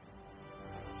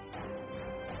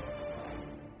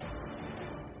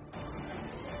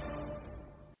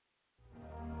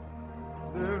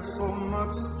 There's so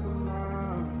much to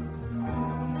learn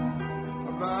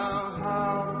about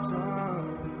how to turn.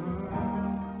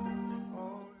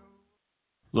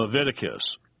 Leviticus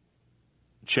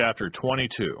chapter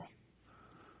 22.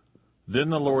 Then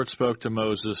the Lord spoke to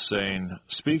Moses, saying,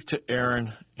 Speak to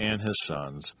Aaron and his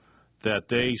sons, that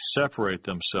they separate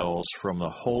themselves from the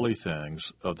holy things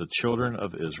of the children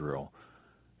of Israel,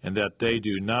 and that they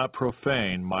do not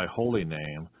profane my holy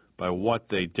name by what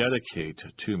they dedicate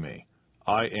to me.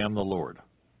 I am the Lord.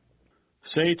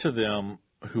 Say to them,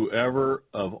 whoever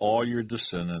of all your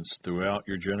descendants throughout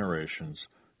your generations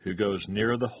who goes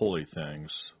near the holy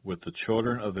things with the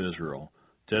children of Israel,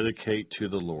 dedicate to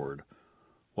the Lord,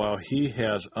 while he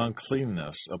has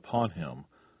uncleanness upon him,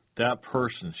 that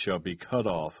person shall be cut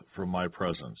off from my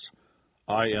presence.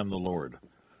 I am the Lord.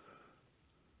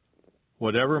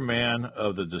 Whatever man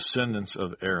of the descendants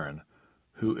of Aaron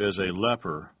who is a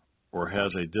leper or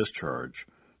has a discharge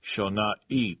shall not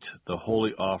eat the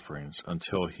holy offerings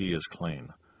until he is clean.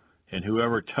 And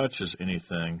whoever touches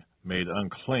anything made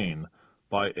unclean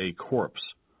by a corpse,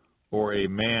 or a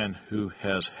man who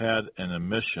has had an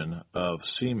emission of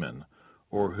semen,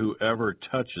 or whoever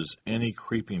touches any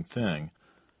creeping thing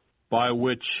by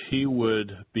which he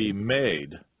would be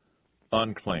made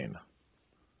unclean,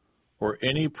 or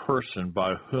any person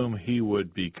by whom he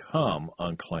would become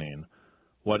unclean,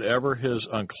 whatever his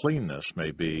uncleanness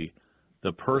may be,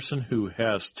 the person who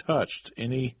has touched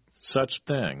any such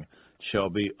thing shall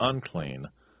be unclean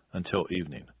until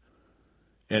evening,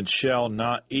 and shall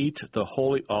not eat the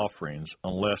holy offerings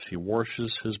unless he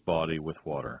washes his body with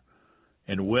water.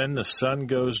 And when the sun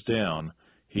goes down,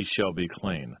 he shall be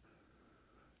clean.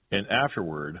 And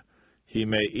afterward he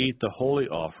may eat the holy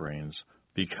offerings,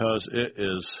 because it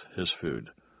is his food.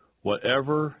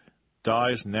 Whatever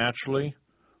dies naturally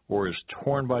or is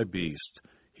torn by beast,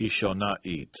 he shall not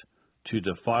eat, to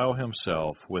defile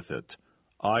himself with it.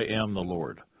 I am the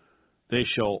Lord. They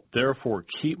shall therefore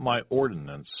keep my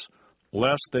ordinance,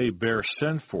 lest they bear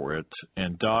sin for it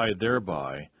and die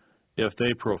thereby. If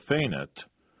they profane it,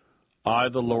 I,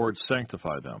 the Lord,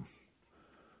 sanctify them.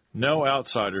 No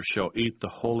outsider shall eat the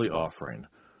holy offering.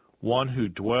 One who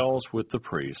dwells with the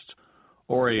priest,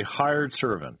 or a hired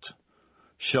servant,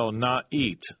 shall not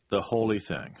eat the holy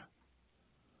thing.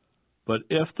 But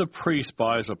if the priest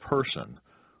buys a person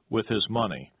with his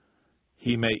money,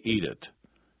 he may eat it,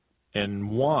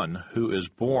 and one who is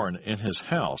born in his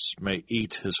house may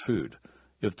eat his food.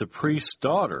 If the priest's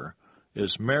daughter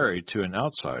is married to an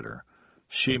outsider,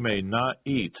 she may not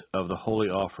eat of the holy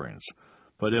offerings.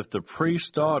 But if the priest's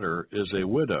daughter is a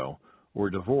widow or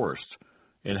divorced,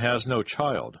 and has no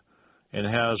child, and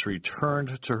has returned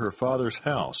to her father's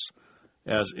house,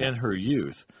 as in her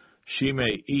youth, she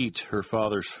may eat her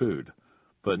father's food,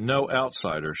 but no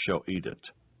outsider shall eat it.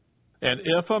 And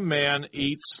if a man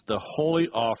eats the holy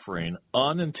offering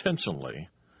unintentionally,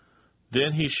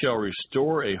 then he shall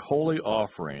restore a holy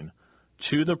offering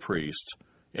to the priest,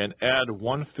 and add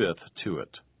 1/5 to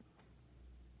it.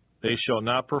 They shall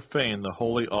not profane the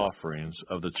holy offerings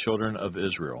of the children of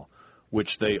Israel, which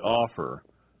they offer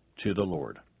to the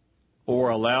Lord, or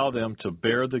allow them to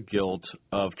bear the guilt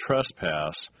of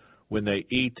trespass when they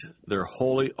eat their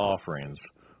holy offerings,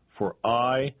 for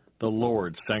I, the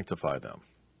Lord, sanctify them.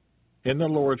 And the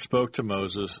Lord spoke to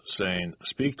Moses, saying,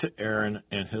 Speak to Aaron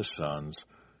and his sons,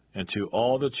 and to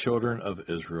all the children of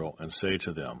Israel, and say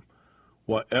to them,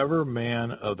 Whatever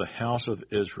man of the house of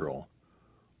Israel,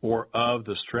 or of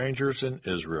the strangers in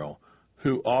Israel,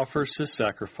 who offers his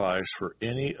sacrifice for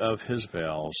any of his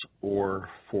vows, or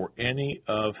for any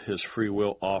of his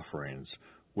freewill offerings,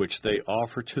 which they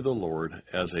offer to the Lord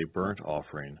as a burnt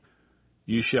offering,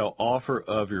 you shall offer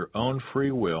of your own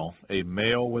free will a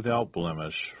male without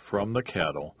blemish from the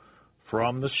cattle,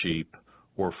 from the sheep,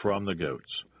 or from the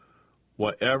goats.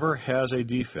 Whatever has a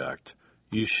defect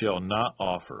you shall not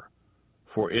offer,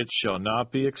 for it shall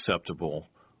not be acceptable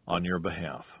on your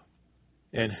behalf.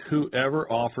 And whoever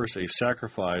offers a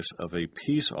sacrifice of a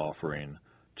peace offering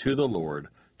to the Lord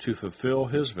to fulfill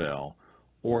his vow,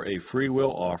 or a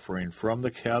freewill offering from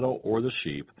the cattle or the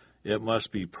sheep, it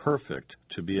must be perfect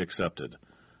to be accepted.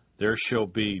 There shall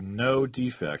be no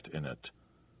defect in it.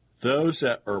 Those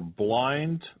that are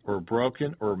blind or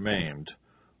broken or maimed,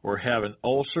 or have an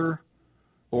ulcer,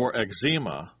 or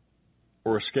eczema,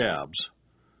 or scabs,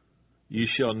 ye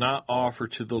shall not offer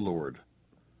to the Lord,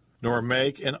 nor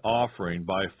make an offering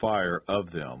by fire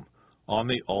of them on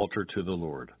the altar to the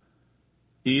Lord.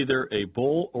 Either a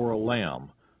bull or a lamb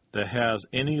that has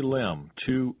any limb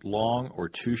too long or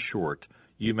too short,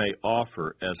 you may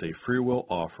offer as a freewill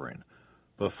offering,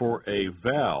 but for a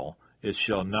vow it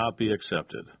shall not be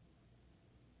accepted.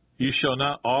 You shall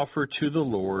not offer to the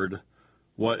Lord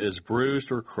what is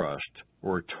bruised or crushed,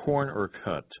 or torn or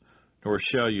cut, nor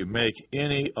shall you make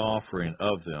any offering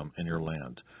of them in your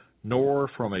land, nor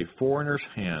from a foreigner's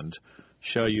hand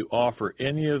shall you offer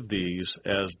any of these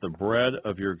as the bread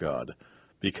of your God,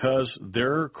 because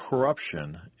their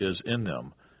corruption is in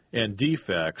them, and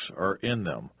defects are in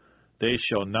them. They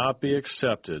shall not be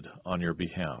accepted on your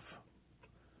behalf.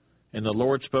 And the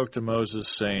Lord spoke to Moses,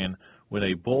 saying, When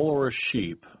a bull or a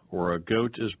sheep or a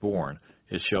goat is born,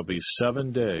 it shall be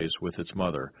 7 days with its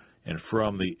mother, and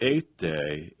from the 8th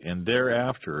day and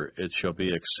thereafter it shall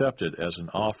be accepted as an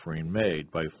offering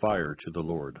made by fire to the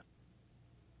Lord.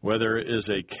 Whether it is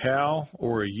a cow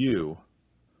or a ewe,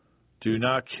 do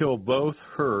not kill both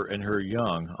her and her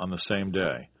young on the same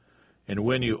day. And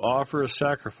when you offer a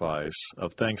sacrifice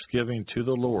of thanksgiving to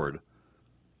the Lord,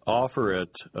 offer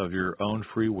it of your own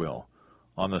free will.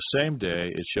 On the same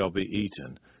day it shall be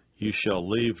eaten. You shall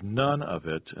leave none of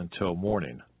it until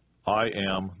morning. I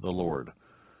am the Lord.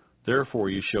 Therefore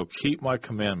you shall keep my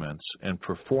commandments and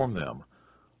perform them.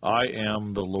 I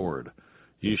am the Lord.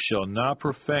 You shall not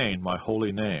profane my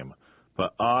holy name,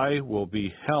 but I will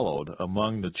be hallowed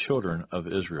among the children of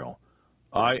Israel.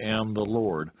 I am the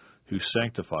Lord who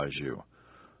sanctifies you,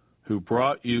 who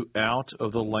brought you out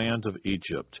of the land of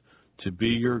Egypt to be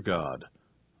your God.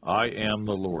 I am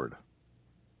the Lord.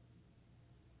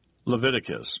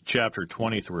 Leviticus chapter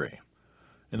 23.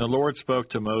 And the Lord spoke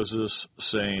to Moses,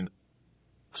 saying,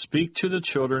 Speak to the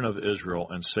children of Israel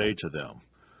and say to them,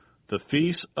 The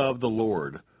feasts of the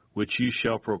Lord, which ye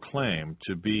shall proclaim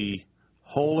to be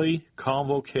holy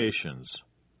convocations,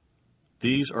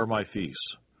 these are my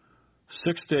feasts.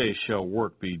 6 days shall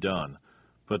work be done,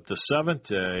 but the 7th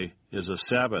day is a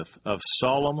Sabbath of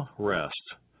solemn rest,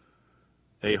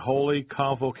 a holy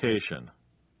convocation.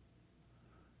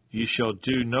 Ye shall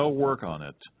do no work on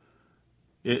it.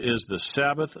 It is the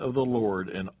Sabbath of the Lord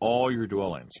in all your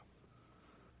dwellings.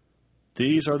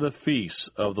 These are the feasts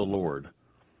of the Lord,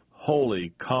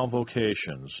 holy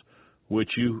convocations, which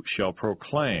you shall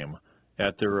proclaim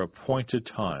at their appointed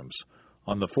times.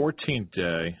 On the 14th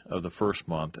day of the first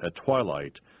month at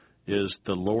twilight is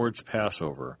the Lord's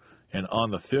Passover, and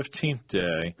on the 15th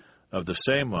day of the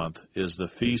same month is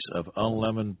the feast of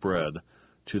unleavened bread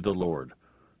to the Lord.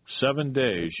 7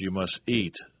 days you must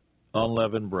eat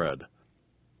unleavened bread.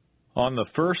 On the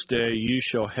first day you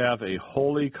shall have a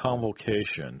holy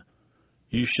convocation.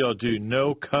 You shall do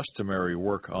no customary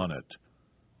work on it,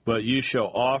 but you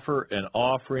shall offer an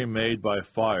offering made by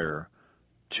fire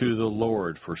to the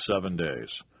Lord for 7 days.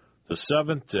 The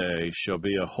 7th day shall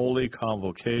be a holy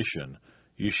convocation.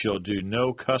 You shall do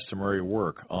no customary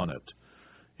work on it.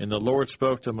 And the Lord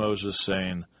spoke to Moses,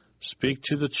 saying, Speak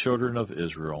to the children of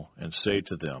Israel, and say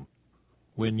to them,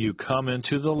 When you come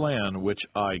into the land which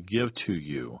I give to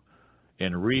you,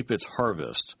 and reap its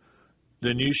harvest,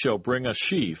 then you shall bring a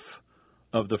sheaf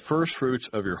of the firstfruits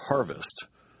of your harvest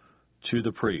to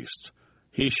the priest.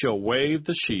 He shall wave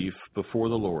the sheaf before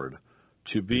the Lord,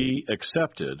 to be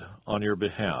accepted on your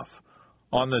behalf.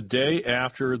 On the day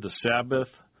after the Sabbath,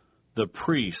 the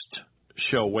priest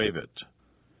shall wave it.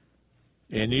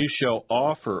 And you shall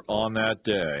offer on that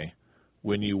day,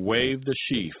 when you wave the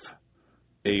sheaf,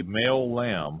 a male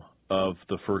lamb of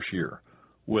the first year,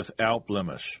 without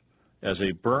blemish, as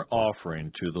a burnt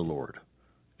offering to the Lord.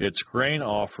 Its grain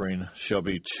offering shall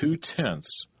be 2/10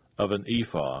 of an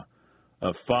ephah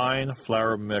of fine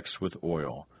flour mixed with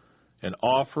oil, an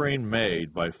offering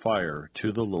made by fire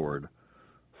to the Lord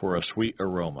for a sweet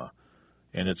aroma.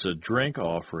 And its a drink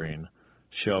offering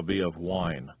shall be of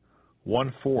wine,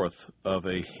 1/4 of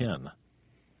a hin.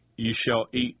 You shall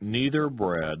eat neither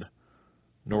bread,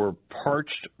 nor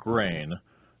parched grain,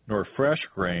 nor fresh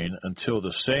grain until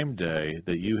the same day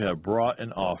that you have brought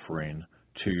an offering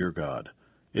to your God.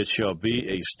 It shall be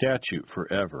a statute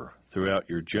forever throughout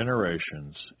your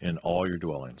generations in all your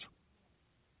dwellings.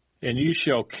 And you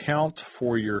shall count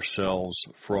for yourselves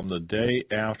from the day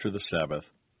after the Sabbath,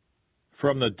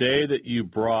 from the day that you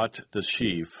brought the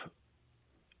sheaf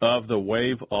of the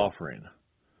wave offering.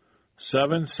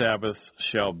 7 Sabbaths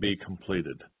shall be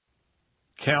completed.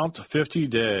 Count 50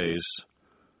 days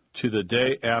to the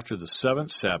day after the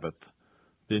 7th Sabbath,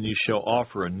 then you shall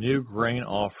offer a new grain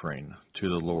offering to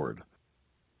the Lord.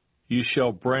 You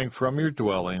shall bring from your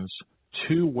dwellings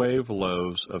 2 wave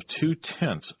loaves of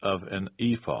 2/10 of an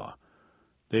ephah.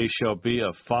 They shall be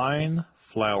of fine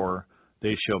flour.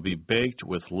 They shall be baked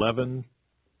with leaven.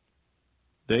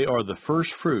 They are the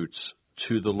first fruits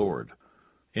to the Lord.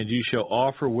 And you shall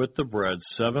offer with the bread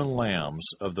 7 lambs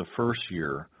of the first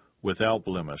year, without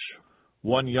blemish,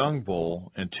 1 young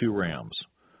bull and 2 rams.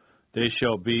 They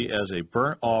shall be as a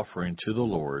burnt offering to the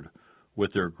Lord,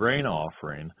 with their grain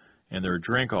offering and their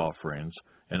drink offerings,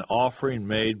 an offering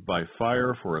made by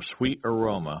fire for a sweet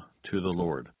aroma to the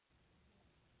Lord.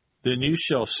 Then you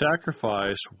shall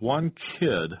sacrifice 1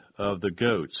 kid of the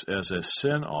goats as a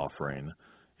sin offering,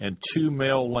 and 2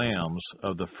 male lambs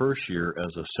of the first year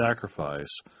as a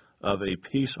sacrifice of a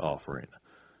peace offering.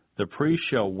 The priest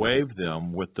shall wave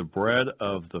them with the bread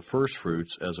of the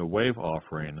firstfruits as a wave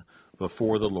offering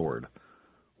before the Lord,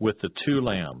 with the 2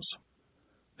 lambs.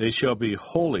 They shall be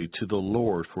holy to the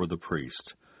Lord for the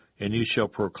priest, and you shall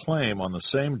proclaim on the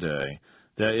same day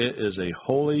that it is a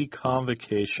holy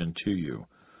convocation to you.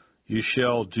 You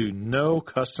shall do no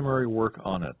customary work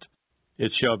on it.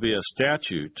 It shall be a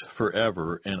statute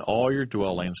forever in all your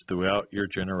dwellings throughout your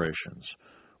generations.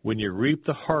 When you reap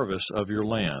the harvest of your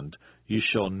land, you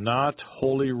shall not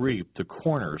wholly reap the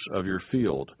corners of your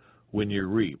field when you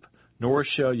reap, nor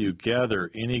shall you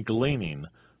gather any gleaning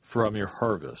from your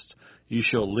harvest. You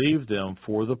shall leave them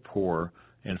for the poor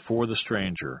and for the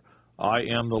stranger. I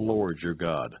am the Lord your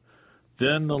God.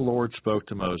 Then the Lord spoke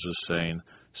to Moses, saying,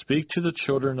 Speak to the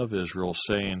children of Israel,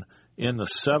 saying, In the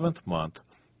 7th month,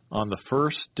 on the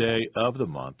first day of the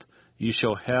month, you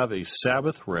shall have a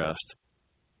Sabbath rest,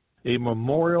 a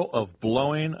memorial of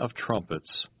blowing of trumpets,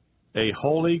 a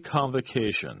holy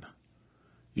convocation.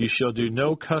 You shall do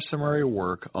no customary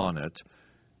work on it,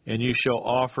 and you shall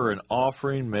offer an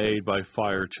offering made by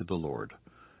fire to the Lord.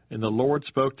 And the Lord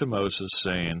spoke to Moses,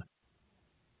 saying,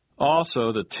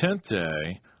 Also the 10th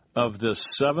day of this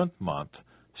 7th month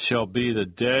shall be the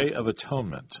day of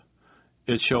atonement.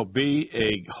 It shall be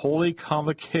a holy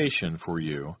convocation for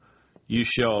you. You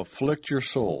shall afflict your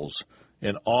souls,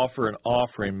 and offer an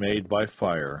offering made by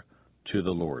fire to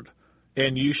the Lord.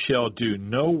 And you shall do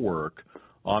no work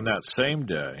on that same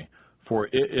day, for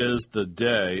it is the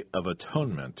day of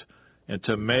atonement, and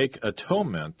to make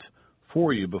atonement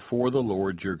for you before the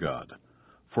Lord your God.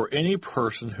 For any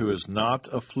person who is not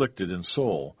afflicted in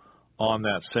soul on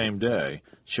that same day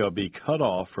shall be cut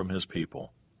off from his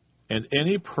people. And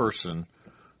any person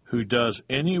who does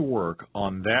any work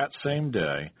on that same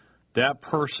day, that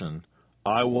person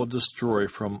I will destroy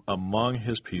from among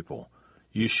his people.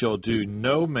 You shall do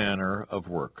no manner of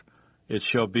work. It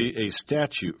shall be a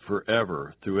statute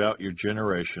forever throughout your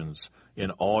generations in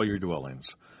all your dwellings.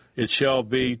 It shall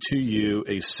be to you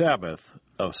a Sabbath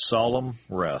of solemn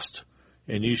rest,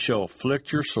 and you shall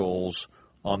afflict your souls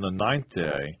on the 9th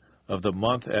day of the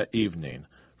month at evening.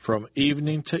 From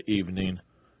evening to evening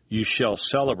you shall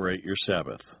celebrate your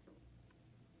Sabbath.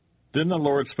 Then the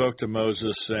Lord spoke to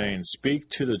Moses, saying, Speak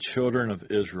to the children of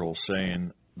Israel,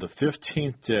 saying, The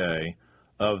 15th day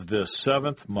of this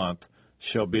 7th month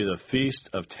shall be the Feast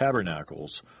of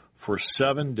Tabernacles for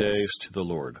 7 days to the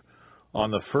Lord.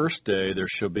 On the first day there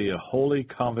shall be a holy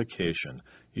convocation.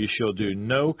 You shall do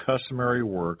no customary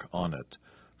work on it.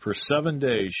 For 7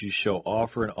 days you shall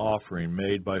offer an offering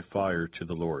made by fire to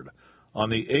the Lord. On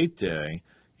the 8th day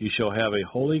you shall have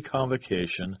a holy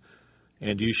convocation,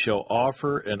 and you shall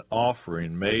offer an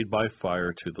offering made by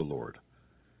fire to the Lord.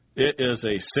 It is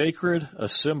a sacred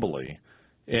assembly,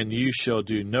 and you shall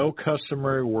do no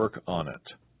customary work on it.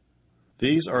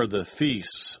 These are the feasts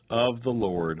of the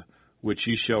Lord, which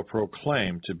you shall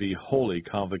proclaim to be holy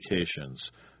convocations,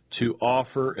 to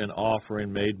offer an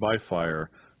offering made by fire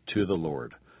to the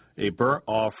Lord, a burnt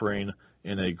offering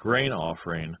and a grain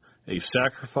offering, a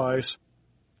sacrifice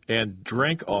and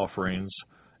drink offerings,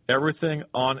 everything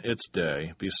on its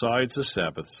day, besides the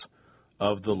Sabbaths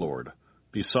of the Lord,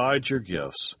 besides your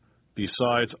gifts,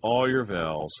 besides all your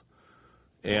vows,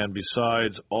 and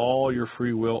besides all your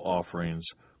freewill offerings,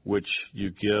 which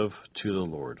you give to the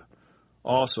Lord.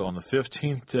 Also on the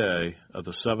 15th day of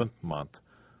the 7th month,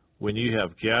 when you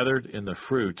have gathered in the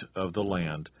fruit of the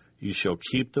land, you shall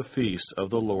keep the feast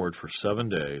of the Lord for 7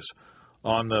 days.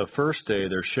 On the first day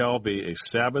there shall be a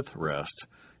Sabbath rest,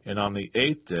 and on the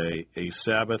 8th day a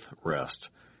Sabbath rest.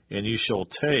 And you shall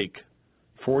take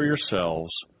for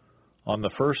yourselves on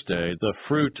the first day the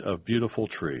fruit of beautiful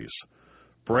trees,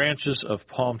 branches of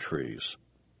palm trees,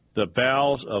 the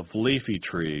boughs of leafy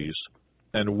trees,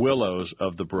 and willows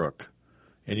of the brook.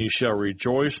 And you shall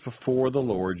rejoice before the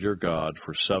Lord your God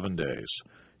for 7 days.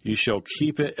 You shall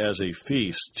keep it as a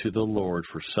feast to the Lord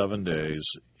for 7 days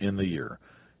in the year.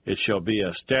 It shall be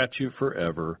a statute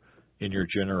forever in your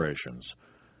generations.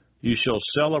 You shall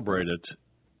celebrate it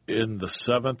in the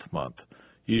 7th month.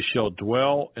 You shall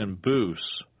dwell in booths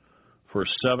for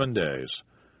 7 days.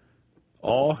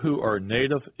 All who are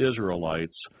native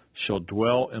Israelites shall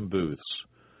dwell in booths,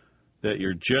 that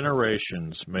your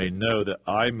generations may know that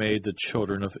I made the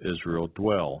children of Israel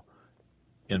dwell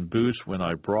in booths when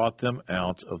I brought them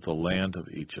out of the land of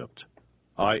Egypt.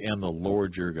 I am the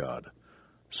Lord your God.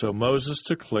 So Moses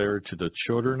declared to the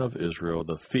children of Israel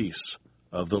the feasts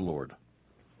of the Lord.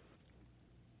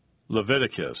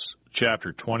 Leviticus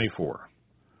chapter 24.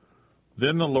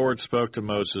 Then the Lord spoke to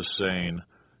Moses, saying,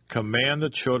 Command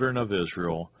the children of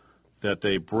Israel that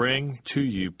they bring to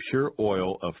you pure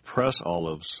oil of pressed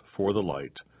olives for the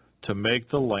light, to make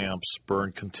the lamps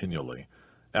burn continually,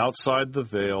 outside the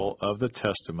veil of the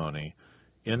testimony,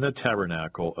 in the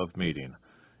tabernacle of meeting.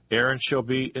 Aaron shall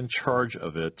be in charge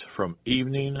of it from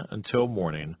evening until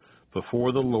morning,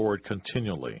 before the Lord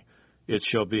continually. It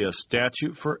shall be a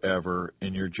statute forever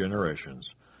in your generations.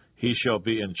 He shall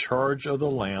be in charge of the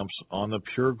lamps on the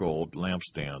pure gold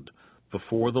lampstand,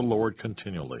 before the Lord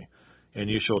continually. And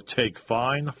you shall take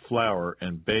fine flour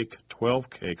and bake 12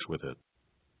 cakes with it.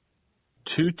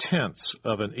 2/10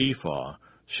 of an ephah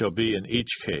shall be in each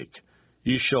cake.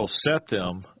 You shall set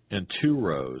them in 2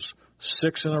 rows,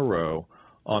 6 in a row,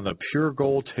 on the pure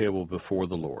gold table before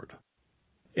the Lord.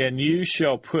 And you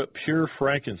shall put pure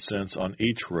frankincense on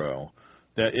each row,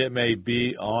 that it may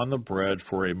be on the bread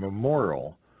for a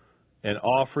memorial, an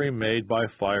offering made by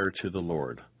fire to the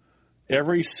Lord.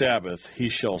 Every Sabbath he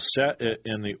shall set it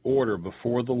in the order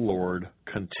before the Lord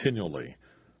continually,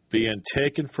 being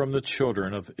taken from the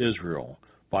children of Israel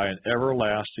by an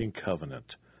everlasting covenant.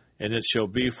 And it shall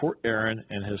be for Aaron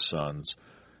and his sons,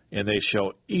 and they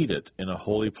shall eat it in a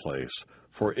holy place,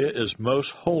 for it is most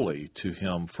holy to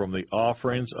him from the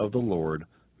offerings of the Lord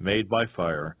made by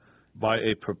fire, by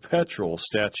a perpetual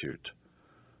statute.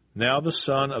 Now the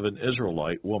son of an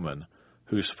Israelite woman,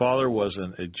 whose father was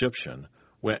an Egyptian,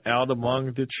 went out among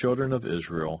the children of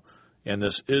Israel, and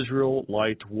this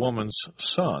Israelite woman's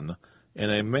son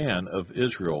and a man of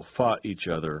Israel fought each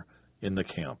other in the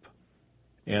camp.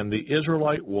 And the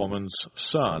Israelite woman's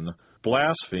son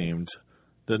blasphemed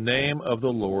the name of the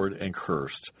Lord and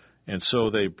cursed, and so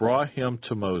they brought him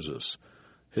to Moses.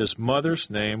 His mother's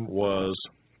name was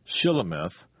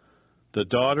Shilemeth, the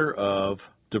daughter of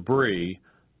Debri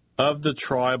of the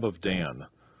tribe of Dan.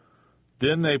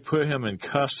 Then they put him in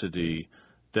custody,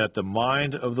 that the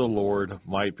mind of the Lord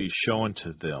might be shown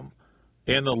to them.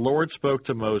 And the Lord spoke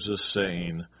to Moses,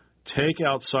 saying, Take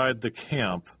outside the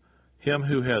camp him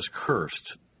who has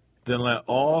cursed. Then let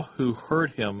all who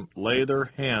heard him lay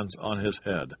their hands on his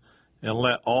head, and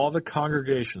let all the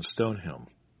congregation stone him.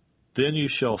 Then you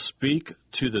shall speak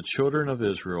to the children of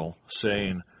Israel,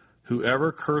 saying,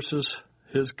 Whoever curses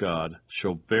his God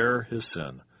shall bear his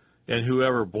sin, and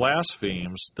whoever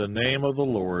blasphemes the name of the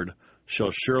Lord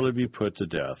shall surely be put to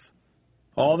death.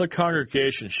 All the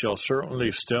congregation shall certainly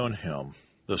stone him,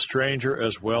 the stranger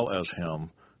as well as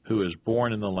him who is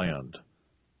born in the land.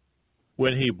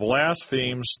 When he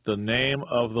blasphemes the name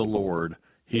of the Lord,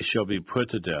 he shall be put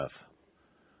to death.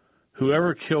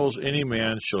 Whoever kills any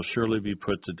man shall surely be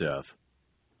put to death.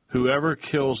 Whoever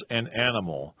kills an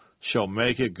animal shall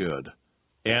make it good,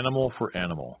 animal for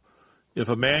animal. If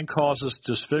a man causes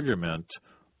disfigurement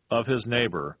of his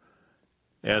neighbor,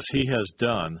 as he has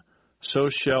done, so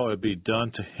shall it be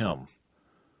done to him.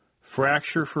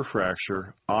 Fracture for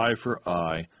fracture, eye for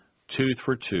eye, tooth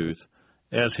for tooth.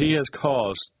 As he has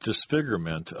caused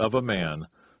disfigurement of a man,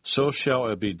 so shall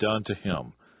it be done to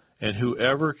him. And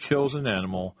whoever kills an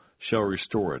animal shall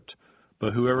restore it.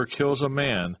 But whoever kills a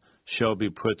man shall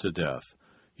be put to death.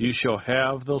 You shall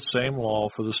have the same law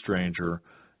for the stranger,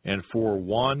 and for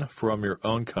one from your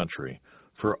own country,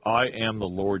 for I am the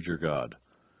Lord your God.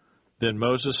 Then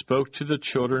Moses spoke to the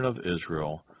children of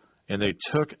Israel, and they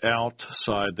took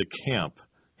outside the camp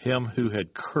him who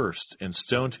had cursed, and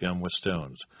stoned him with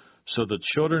stones. So the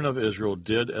children of Israel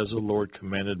did as the Lord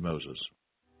commanded Moses.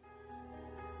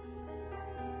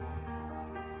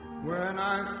 When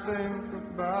I think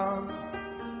about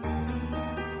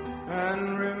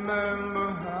and remember